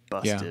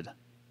 Busted. Yeah.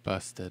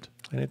 Busted.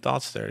 Any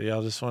thoughts there?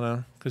 Y'all just want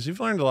to, because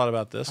you've learned a lot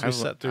about this. We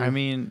sat through. I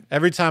mean,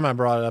 every time I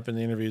brought it up in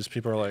the interviews,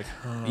 people are like,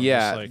 oh,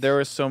 yeah, like, there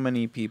were so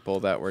many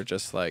people that were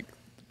just like,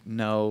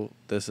 no,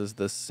 this is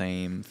the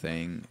same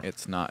thing.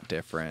 It's not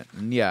different.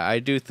 And yeah, I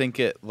do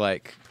think it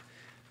like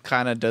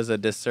kind of does a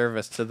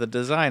disservice to the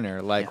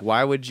designer. Like,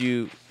 why would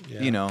you,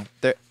 you know,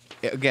 there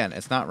again,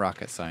 it's not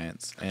rocket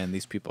science, and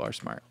these people are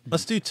smart.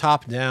 let's do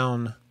top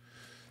down.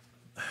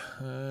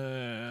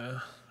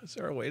 Is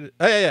there a way to?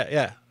 Oh,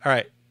 yeah. All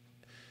right.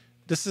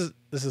 This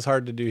is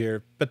hard to do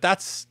here, but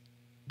that's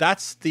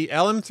the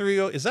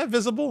LM30. Is that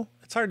visible?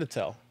 It's hard to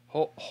tell.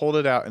 Hold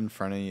it out in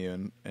front of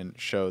you and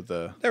show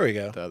the. There we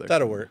go. The other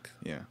That'll camera. work.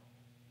 Yeah.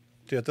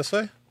 Do it this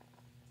way.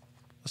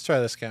 Let's try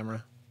this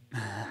camera.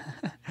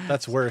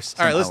 That's worse.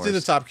 All right, let's do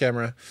the top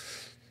camera.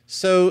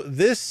 So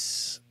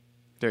this.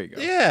 There you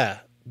go. Yeah,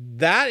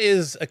 that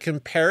is a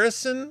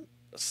comparison,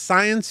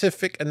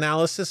 scientific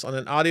analysis on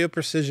an audio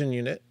precision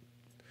unit.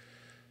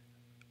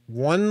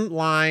 One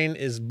line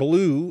is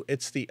blue.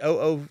 It's the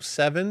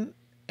 007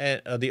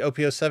 and the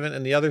OP07,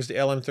 and the other is the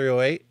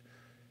LM308,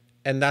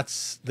 and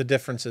that's the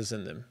differences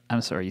in them.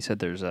 I'm sorry, you said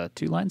there's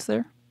 2 lines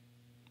there?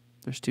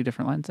 There's 2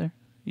 different lines there?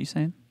 You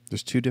saying?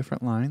 There's 2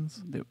 different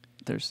lines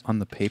There's on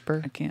the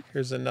paper. I can't.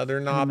 Here's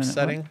another knob minute,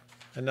 setting.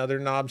 Another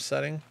knob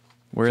setting.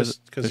 Where is it?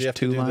 Because There's you have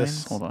 2 to do lines.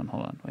 this. Hold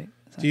on. Wait.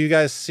 Do you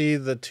guys see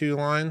the 2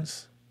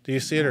 lines? Do you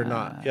see it or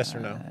not? Yes or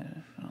no?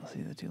 I don't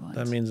see the 2 lines.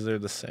 That means they're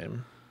the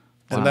same.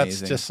 That's And that's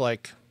amazing. just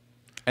like.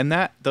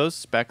 And those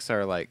specs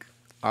are like,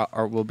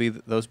 will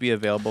those be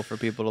available for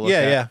people to look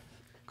at? Yeah.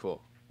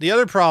 Cool. The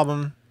other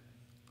problem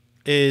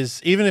is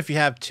even if you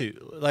have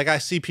 2, like I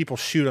see people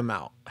shoot them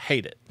out,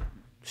 hate it.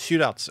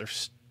 Shootouts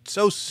are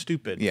so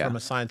stupid from a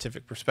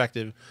scientific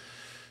perspective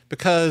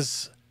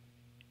because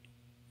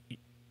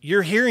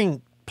you're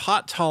hearing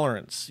pot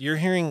tolerance, you're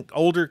hearing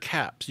older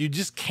caps. You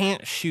just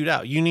can't shoot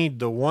out. You need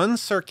the one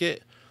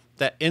circuit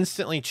that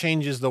instantly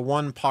changes the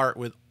one part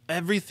with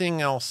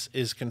everything else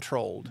is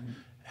controlled.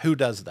 Who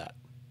does that?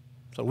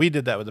 So we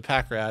did that with the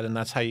Pack Rat, and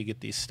that's how you get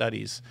these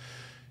studies.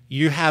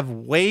 You have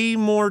way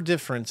more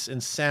difference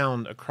in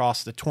sound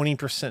across the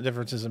 20%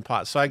 differences in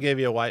pots. So I gave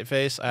you a white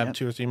face. I have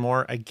 2 or 3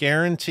 more. I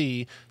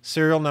guarantee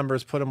serial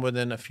numbers, put them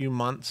within a few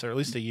months or at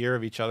least a year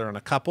of each other on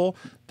a couple.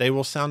 They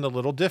will sound a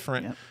little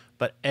different,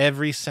 but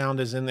every sound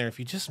is in there. If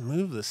you just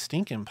move the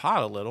stinking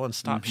pot a little and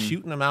stop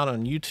shooting them out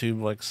on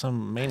YouTube like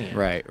some maniac.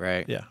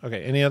 Right. Yeah.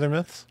 Okay. Any other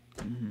myths?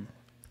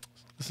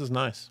 This is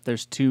nice.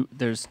 There's two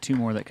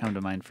more that come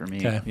to mind for me.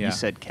 Okay. You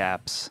said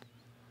caps.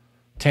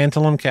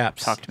 Tantalum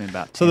caps. Talk to me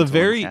about So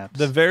caps.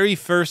 the very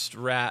first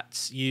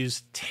Rats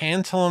used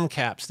tantalum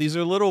caps. These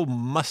are little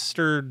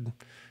mustard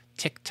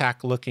Tic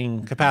Tac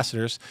looking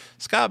capacitors.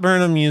 Scott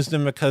Burnham used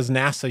them because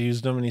NASA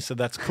used them, and he said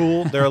that's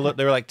cool. They were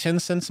like 10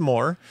 cents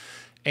more.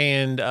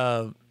 And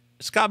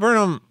Scott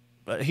Burnham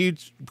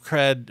huge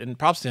cred and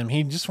props to him.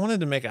 He just wanted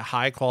to make a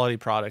high quality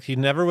product. He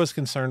never was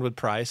concerned with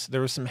price.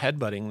 There was some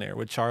headbutting there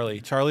with Charlie.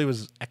 Charlie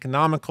was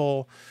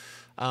economical.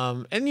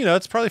 And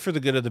it's probably for the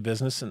good of the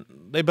business, and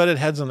they butted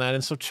heads on that.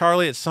 And so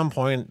Charlie, at some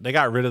point, they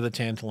got rid of the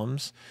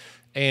tantalums,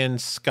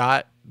 and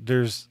Scott,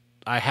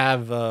 I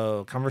have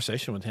a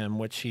conversation with him,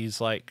 which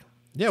he's like,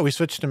 yeah, we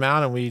switched them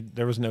out and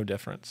there was no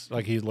difference.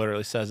 Like, he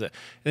literally says it.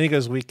 And he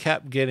goes, we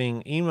kept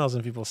getting emails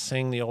and people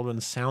saying the old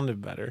ones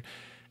sounded better.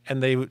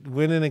 And they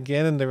went in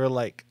again and they were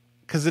like,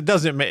 because it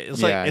doesn't make,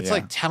 it's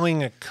like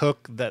telling a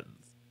cook that,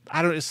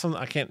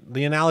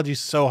 the analogy's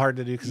so hard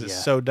to do because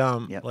it's so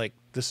dumb. Yep. Like,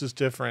 this is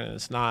different and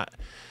it's not.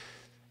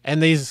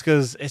 And they just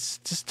goes, it's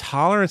just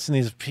tolerance in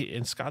these,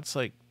 and Scott's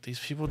like, these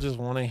people just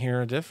want to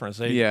hear a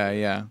difference.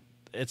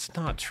 It's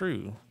not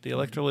true. The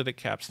electrolytic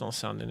caps don't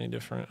sound any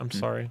different. I'm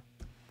sorry.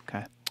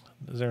 Okay.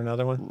 Is there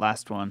another one?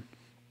 Last one.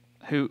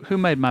 Who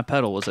made my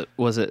pedal?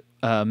 Was it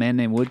a man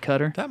named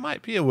Woodcutter? That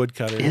might be a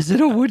woodcutter. Is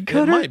it a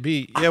woodcutter? It might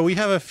be. Yeah, we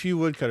have a few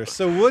woodcutters.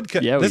 So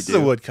woodcutter. Yeah, this is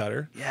a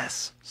woodcutter.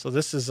 Yes. So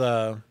this is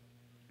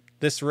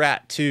this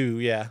Rat 2.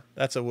 Yeah,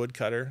 that's a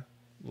woodcutter,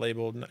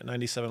 labeled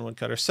 97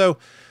 woodcutter. So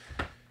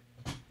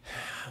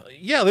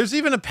yeah, there's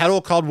even a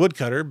pedal called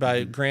Woodcutter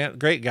by Grant.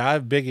 Great guy,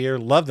 big ear.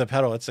 Love the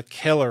pedal. It's a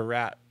killer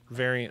Rat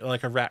variant,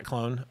 like a Rat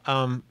clone.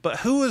 But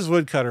who is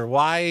Woodcutter?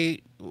 Why?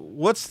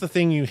 What's the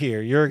thing you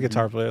hear? You're a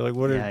guitar player. Like,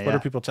 what are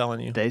people telling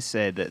you? They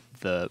say that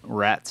the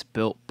Rats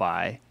built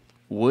by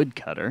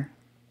Woodcutter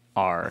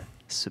are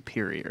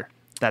superior.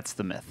 That's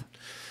the myth.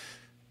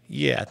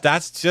 Yeah,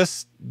 that's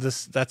just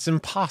this. That's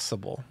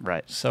impossible.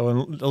 Right. So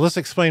let's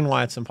explain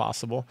why it's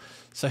impossible.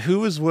 So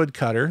who is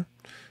Woodcutter?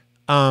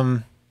 All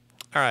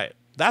right,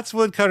 that's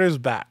Woodcutter's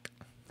back.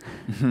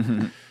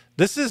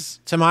 This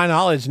is, to my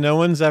knowledge, no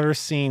one's ever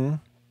seen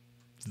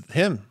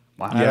him.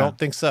 Wow. I don't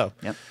think so.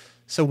 Yep.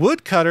 So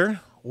Woodcutter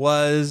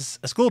was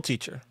a school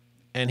teacher,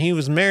 and he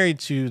was married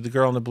to the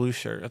girl in the blue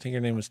shirt. I think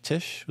her name was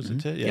Tish. Was it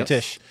Tish? Yeah,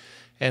 Tish.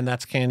 And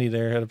that's Candy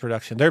there at the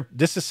production.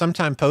 This is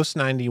sometime post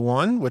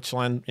 91, which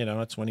line,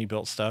 that's when he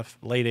built stuff.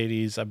 Late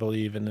 80s, I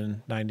believe, and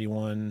then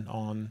 91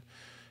 on.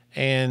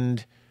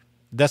 And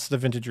that's the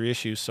vintage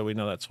reissue, so we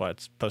know that's why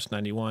it's post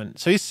 91.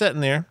 So he's sitting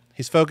there.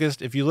 He's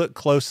focused. If you look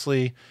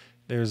closely,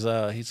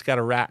 he's got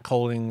a rack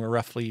holding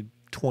roughly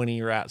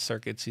 20 Rat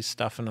circuits. He's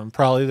stuffing them,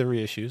 probably the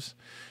reissues.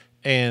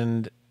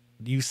 And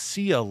you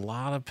see a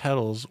lot of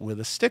pedals with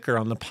a sticker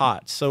on the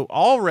pot. So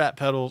all Rat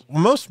pedals,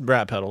 most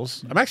Rat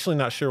pedals, I'm actually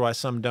not sure why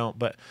some don't,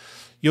 but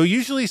you'll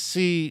usually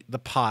see the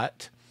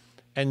pot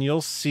and you'll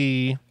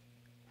see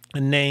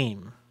a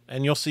name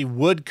and you'll see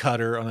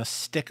Woodcutter on a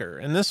sticker.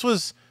 And this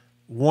was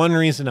one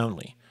reason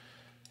only.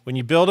 When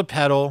you build a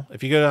pedal,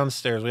 if you go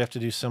downstairs, we have to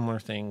do similar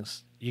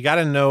things. You got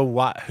to know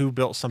who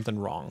built something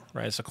wrong,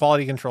 right? It's a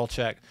quality control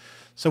check.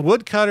 So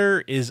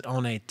Woodcutter is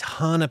on a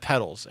ton of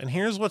pedals. And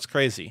here's what's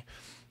crazy.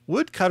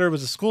 Woodcutter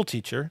was a school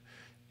teacher,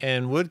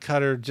 and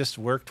Woodcutter just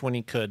worked when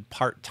he could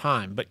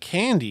part-time. But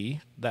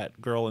Candy, that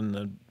girl in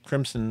the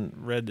crimson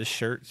red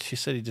shirt, she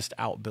said he just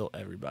outbuilt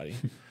everybody.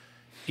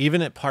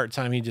 Even at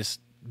part-time, he just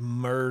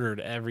murdered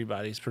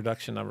everybody's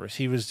production numbers.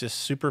 He was just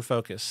super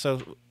focused.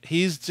 So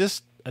he's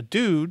just a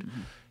dude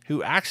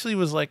who actually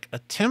was like a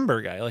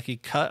timber guy. Like, he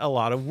cut a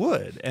lot of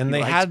wood. And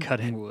they had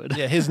cutting wood.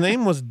 Yeah, his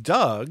name was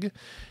Doug.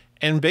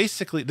 And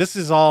basically, this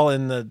is all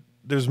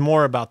there's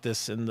more about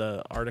this in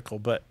the article,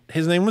 but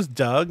his name was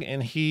Doug,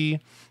 and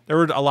there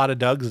were a lot of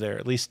Dougs there,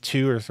 at least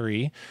 2 or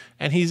 3,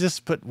 and he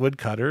just put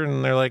Woodcutter,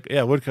 and they're like,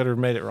 yeah, Woodcutter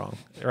made it wrong,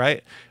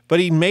 right? But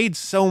he made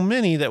so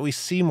many that we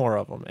see more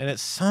of them, and at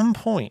some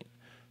point,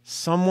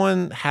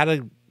 someone had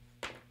a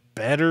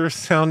better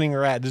sounding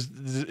Rat.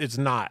 It's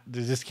not.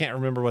 They just can't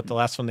remember what the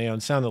last one they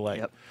owned sounded like.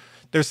 Yep.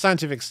 There's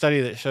scientific study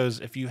that shows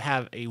if you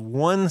have a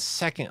 1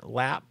 second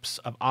lapse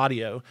of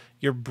audio,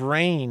 your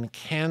brain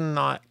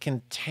cannot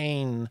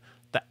contain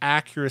the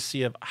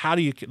accuracy of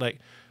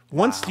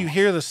once you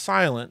hear the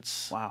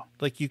silence,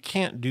 like, you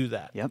can't do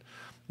that. Yep.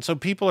 So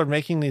people are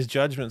making these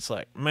judgments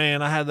like,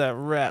 man, I had that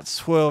Rat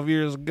 12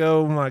 years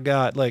ago. Oh my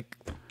God. Like,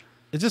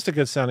 it's just a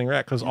good sounding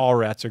Rat because all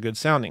Rats are good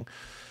sounding.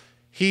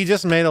 He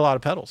just made a lot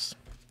of pedals.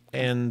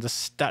 And the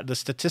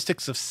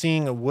statistics of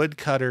seeing a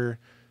Woodcutter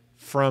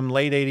from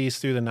late 80s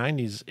through the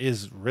 90s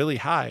is really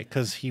high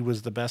because he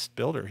was the best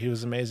builder. He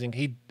was amazing.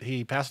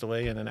 He passed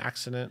away in an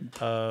accident.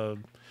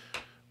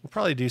 We'll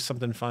probably do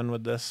something fun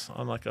with this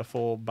on like a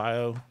full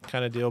bio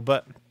kind of deal.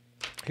 But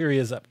here he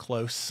is up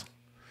close.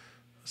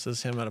 This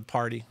is him at a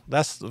party.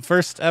 That's the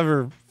first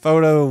ever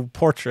photo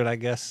portrait, I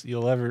guess,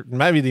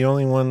 might be the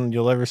only one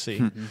you'll ever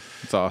see.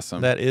 It's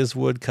awesome. That is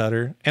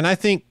Woodcutter. And I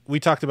think we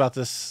talked about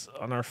this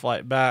on our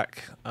flight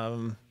back.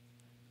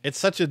 It's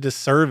such a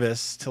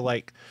disservice to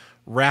like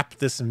wrap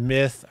this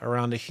myth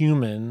around a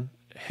human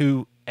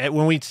who,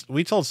 when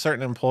we told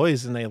certain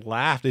employees and they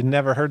laughed, they'd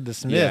never heard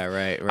this myth. Yeah,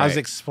 right. I was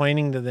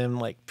explaining to them,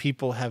 like,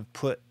 people have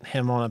put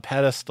him on a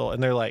pedestal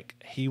and they're like,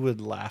 he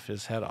would laugh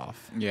his head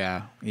off.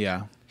 Yeah,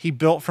 yeah. He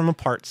built from a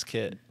parts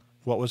kit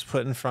what was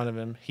put in front of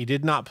him. He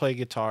did not play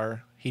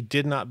guitar. He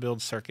did not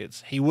build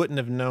circuits. He wouldn't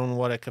have known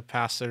what a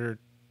capacitor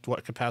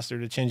what capacitor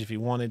to change if he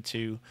wanted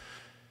to.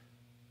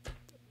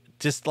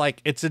 Just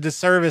like, it's a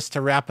disservice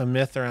to wrap a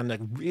myth around a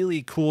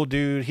really cool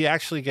dude. He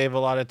actually gave a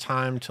lot of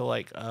time to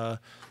like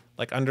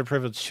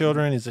underprivileged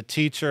children. He's a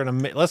teacher,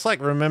 and let's like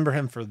remember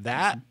him for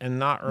that, and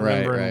not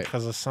remember him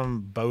because of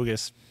some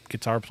bogus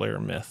guitar player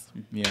myth.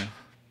 Yeah,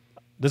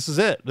 this is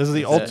it. This is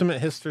the ultimate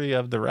history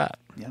of the Rat.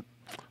 Yep,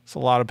 it's a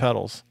lot of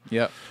pedals.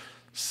 Yep.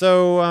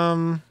 So,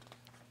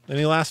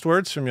 any last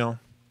words from y'all?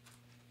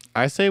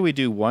 I say we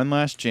do one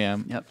last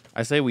jam. Yep.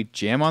 I say we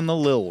jam on the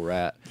Lil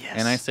Rat. Yes.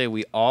 And I say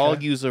we all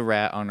use a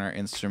rat on our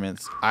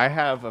instruments. I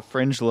have a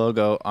Fringe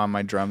logo on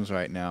my drums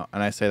right now,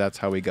 and I say that's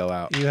how we go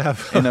out. You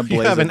have, in a blaze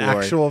you have an of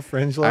glory. actual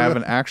Fringe logo? I have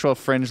an actual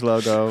Fringe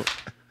logo.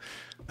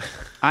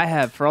 I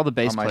have, for all the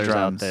bass On my players out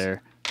drums.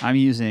 there, I'm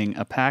using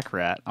a pack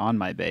rat on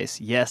my bass.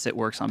 Yes, it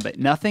works on bass.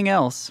 Nothing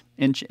else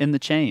in the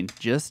chain,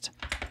 just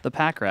the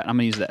pack rat. I'm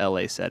going to use the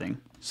LA setting.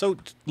 So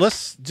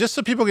let's, just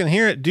so people can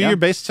hear it, do your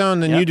bass tone,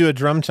 then you do a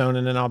drum tone,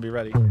 and then I'll be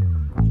ready.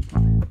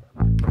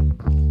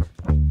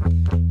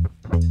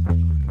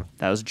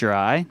 That was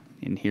dry,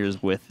 and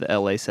here's with the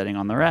LA setting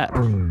on the Rat.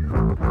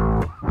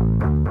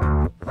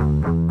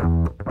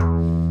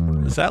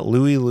 Is that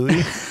Louie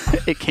Louie?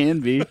 It can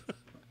be.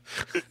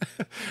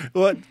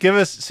 Well, give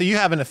us, so you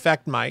have an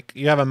effect mic.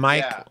 You have a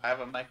mic. Yeah, I have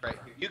a mic right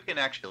here. You can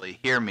actually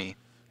hear me.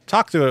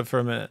 Talk to it for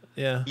a minute.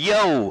 Yeah.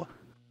 Yo!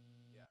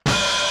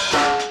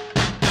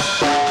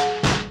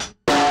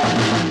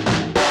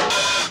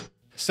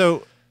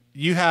 So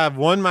you have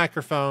one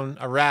microphone,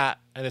 a Rat,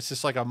 and it's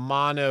just like a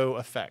mono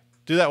effect.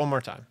 Do that one more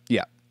time.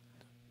 Yeah.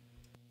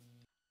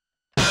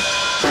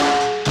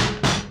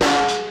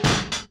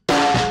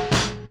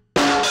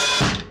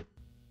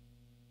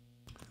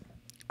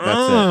 That's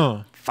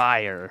it.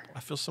 Fire.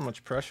 I feel so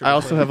much pressure. I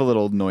also have a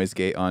little noise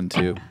gate on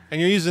too. And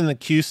you're using the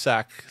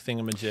Cusack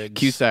thingamajigs.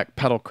 Cusack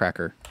pedal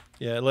cracker.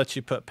 Yeah, it lets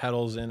you put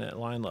pedals in at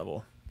line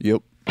level.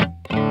 Yep. All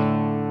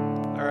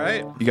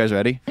right. You guys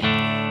ready?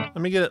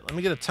 Let me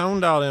get a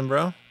tone dialed in,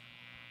 bro.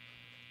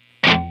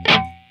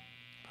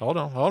 Hold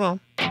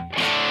on.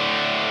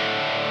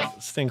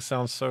 This thing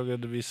sounds so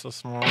good to be so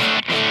small.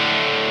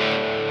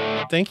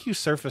 Thank you,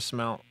 Surface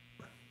Mount.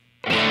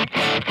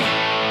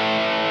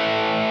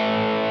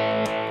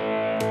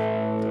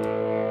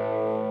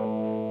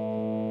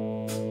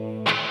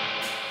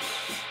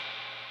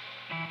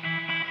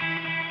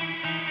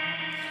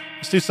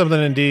 Let's do something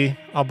in D.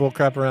 I'll bull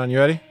crap around. You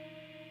ready?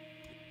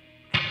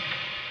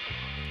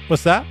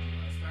 What's that?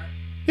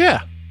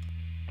 Yeah.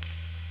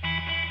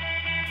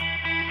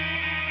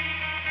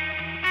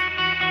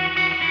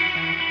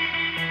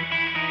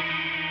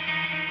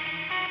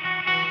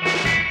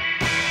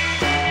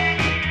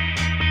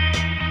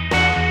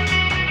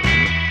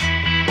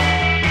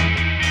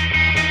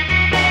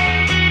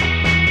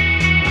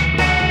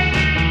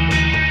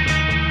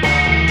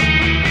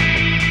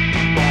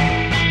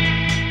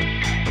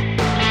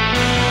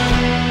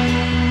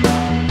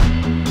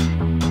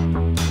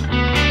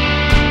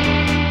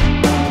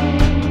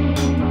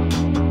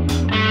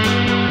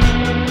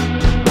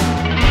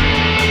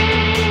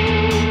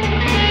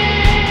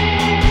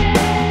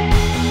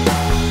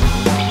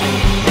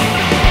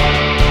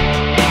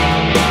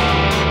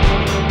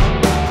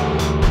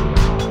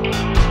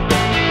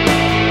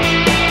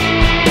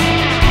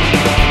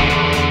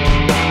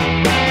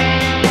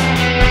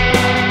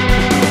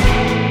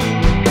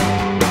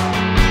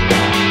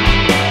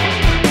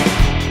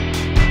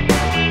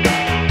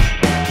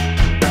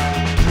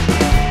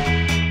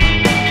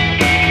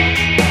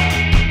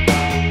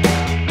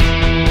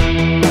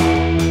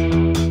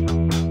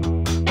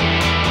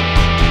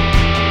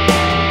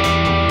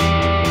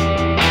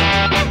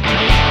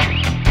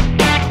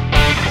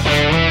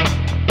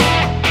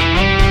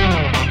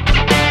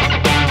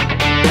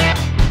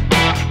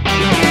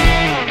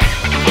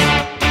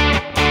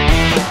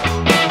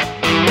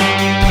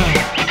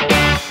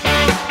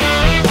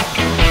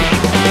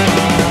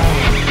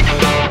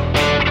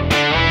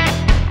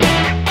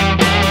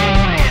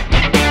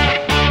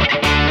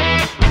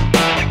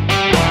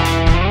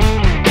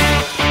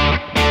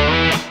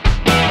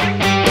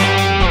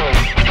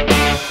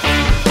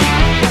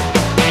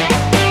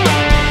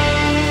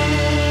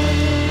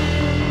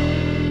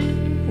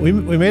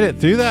 We made it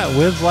through that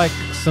with like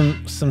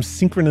some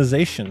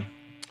synchronization.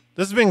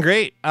 This has been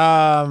great.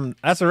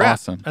 That's a wrap.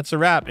 Awesome. That's a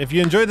wrap. If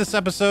you enjoyed this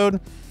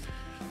episode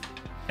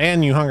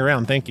and you hung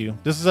around, thank you.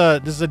 This is a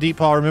deep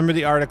haul. Remember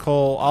the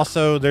article.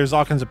 Also, there's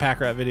all kinds of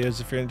pack rat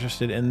videos if you're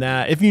interested in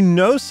that. If you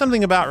know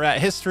something about rat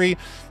history,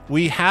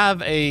 we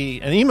have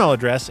an email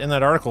address in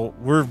that article.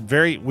 We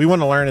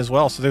want to learn as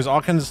well. So there's all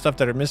kinds of stuff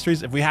that are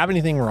mysteries. If we have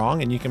anything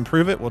wrong and you can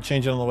prove it, we'll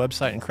change it on the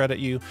website and credit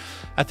you.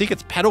 I think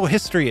it's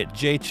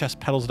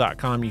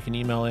pedalhistory@jhspedals.com. You can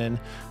email in.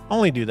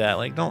 Only do that.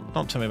 Like,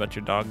 don't tell me about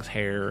your dog's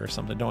hair or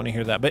something. Don't want to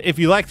hear that. But if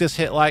you like this,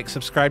 hit like,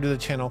 subscribe to the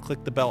channel,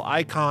 click the bell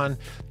icon,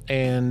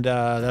 and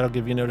that'll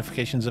give you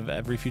notifications of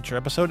every future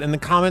episode. In the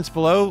comments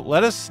below,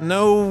 let us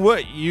know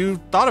what you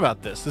thought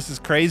about this. This is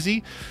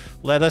crazy.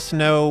 Let us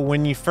know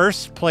when you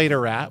first played a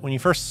rat, when you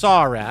first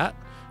saw a rat,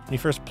 when you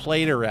first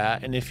played a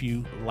rat, and if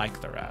you like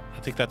the rat. I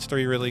think that's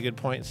 3 really good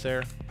points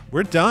there.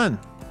 We're done.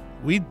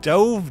 We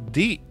dove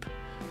deep.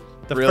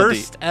 The Real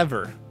first deep.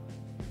 ever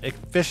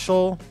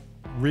official,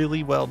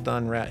 really well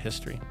done rat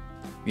history.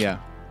 Yeah.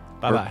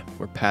 Bye-bye.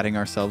 We're patting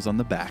ourselves on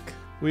the back.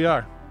 We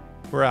are.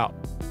 We're out.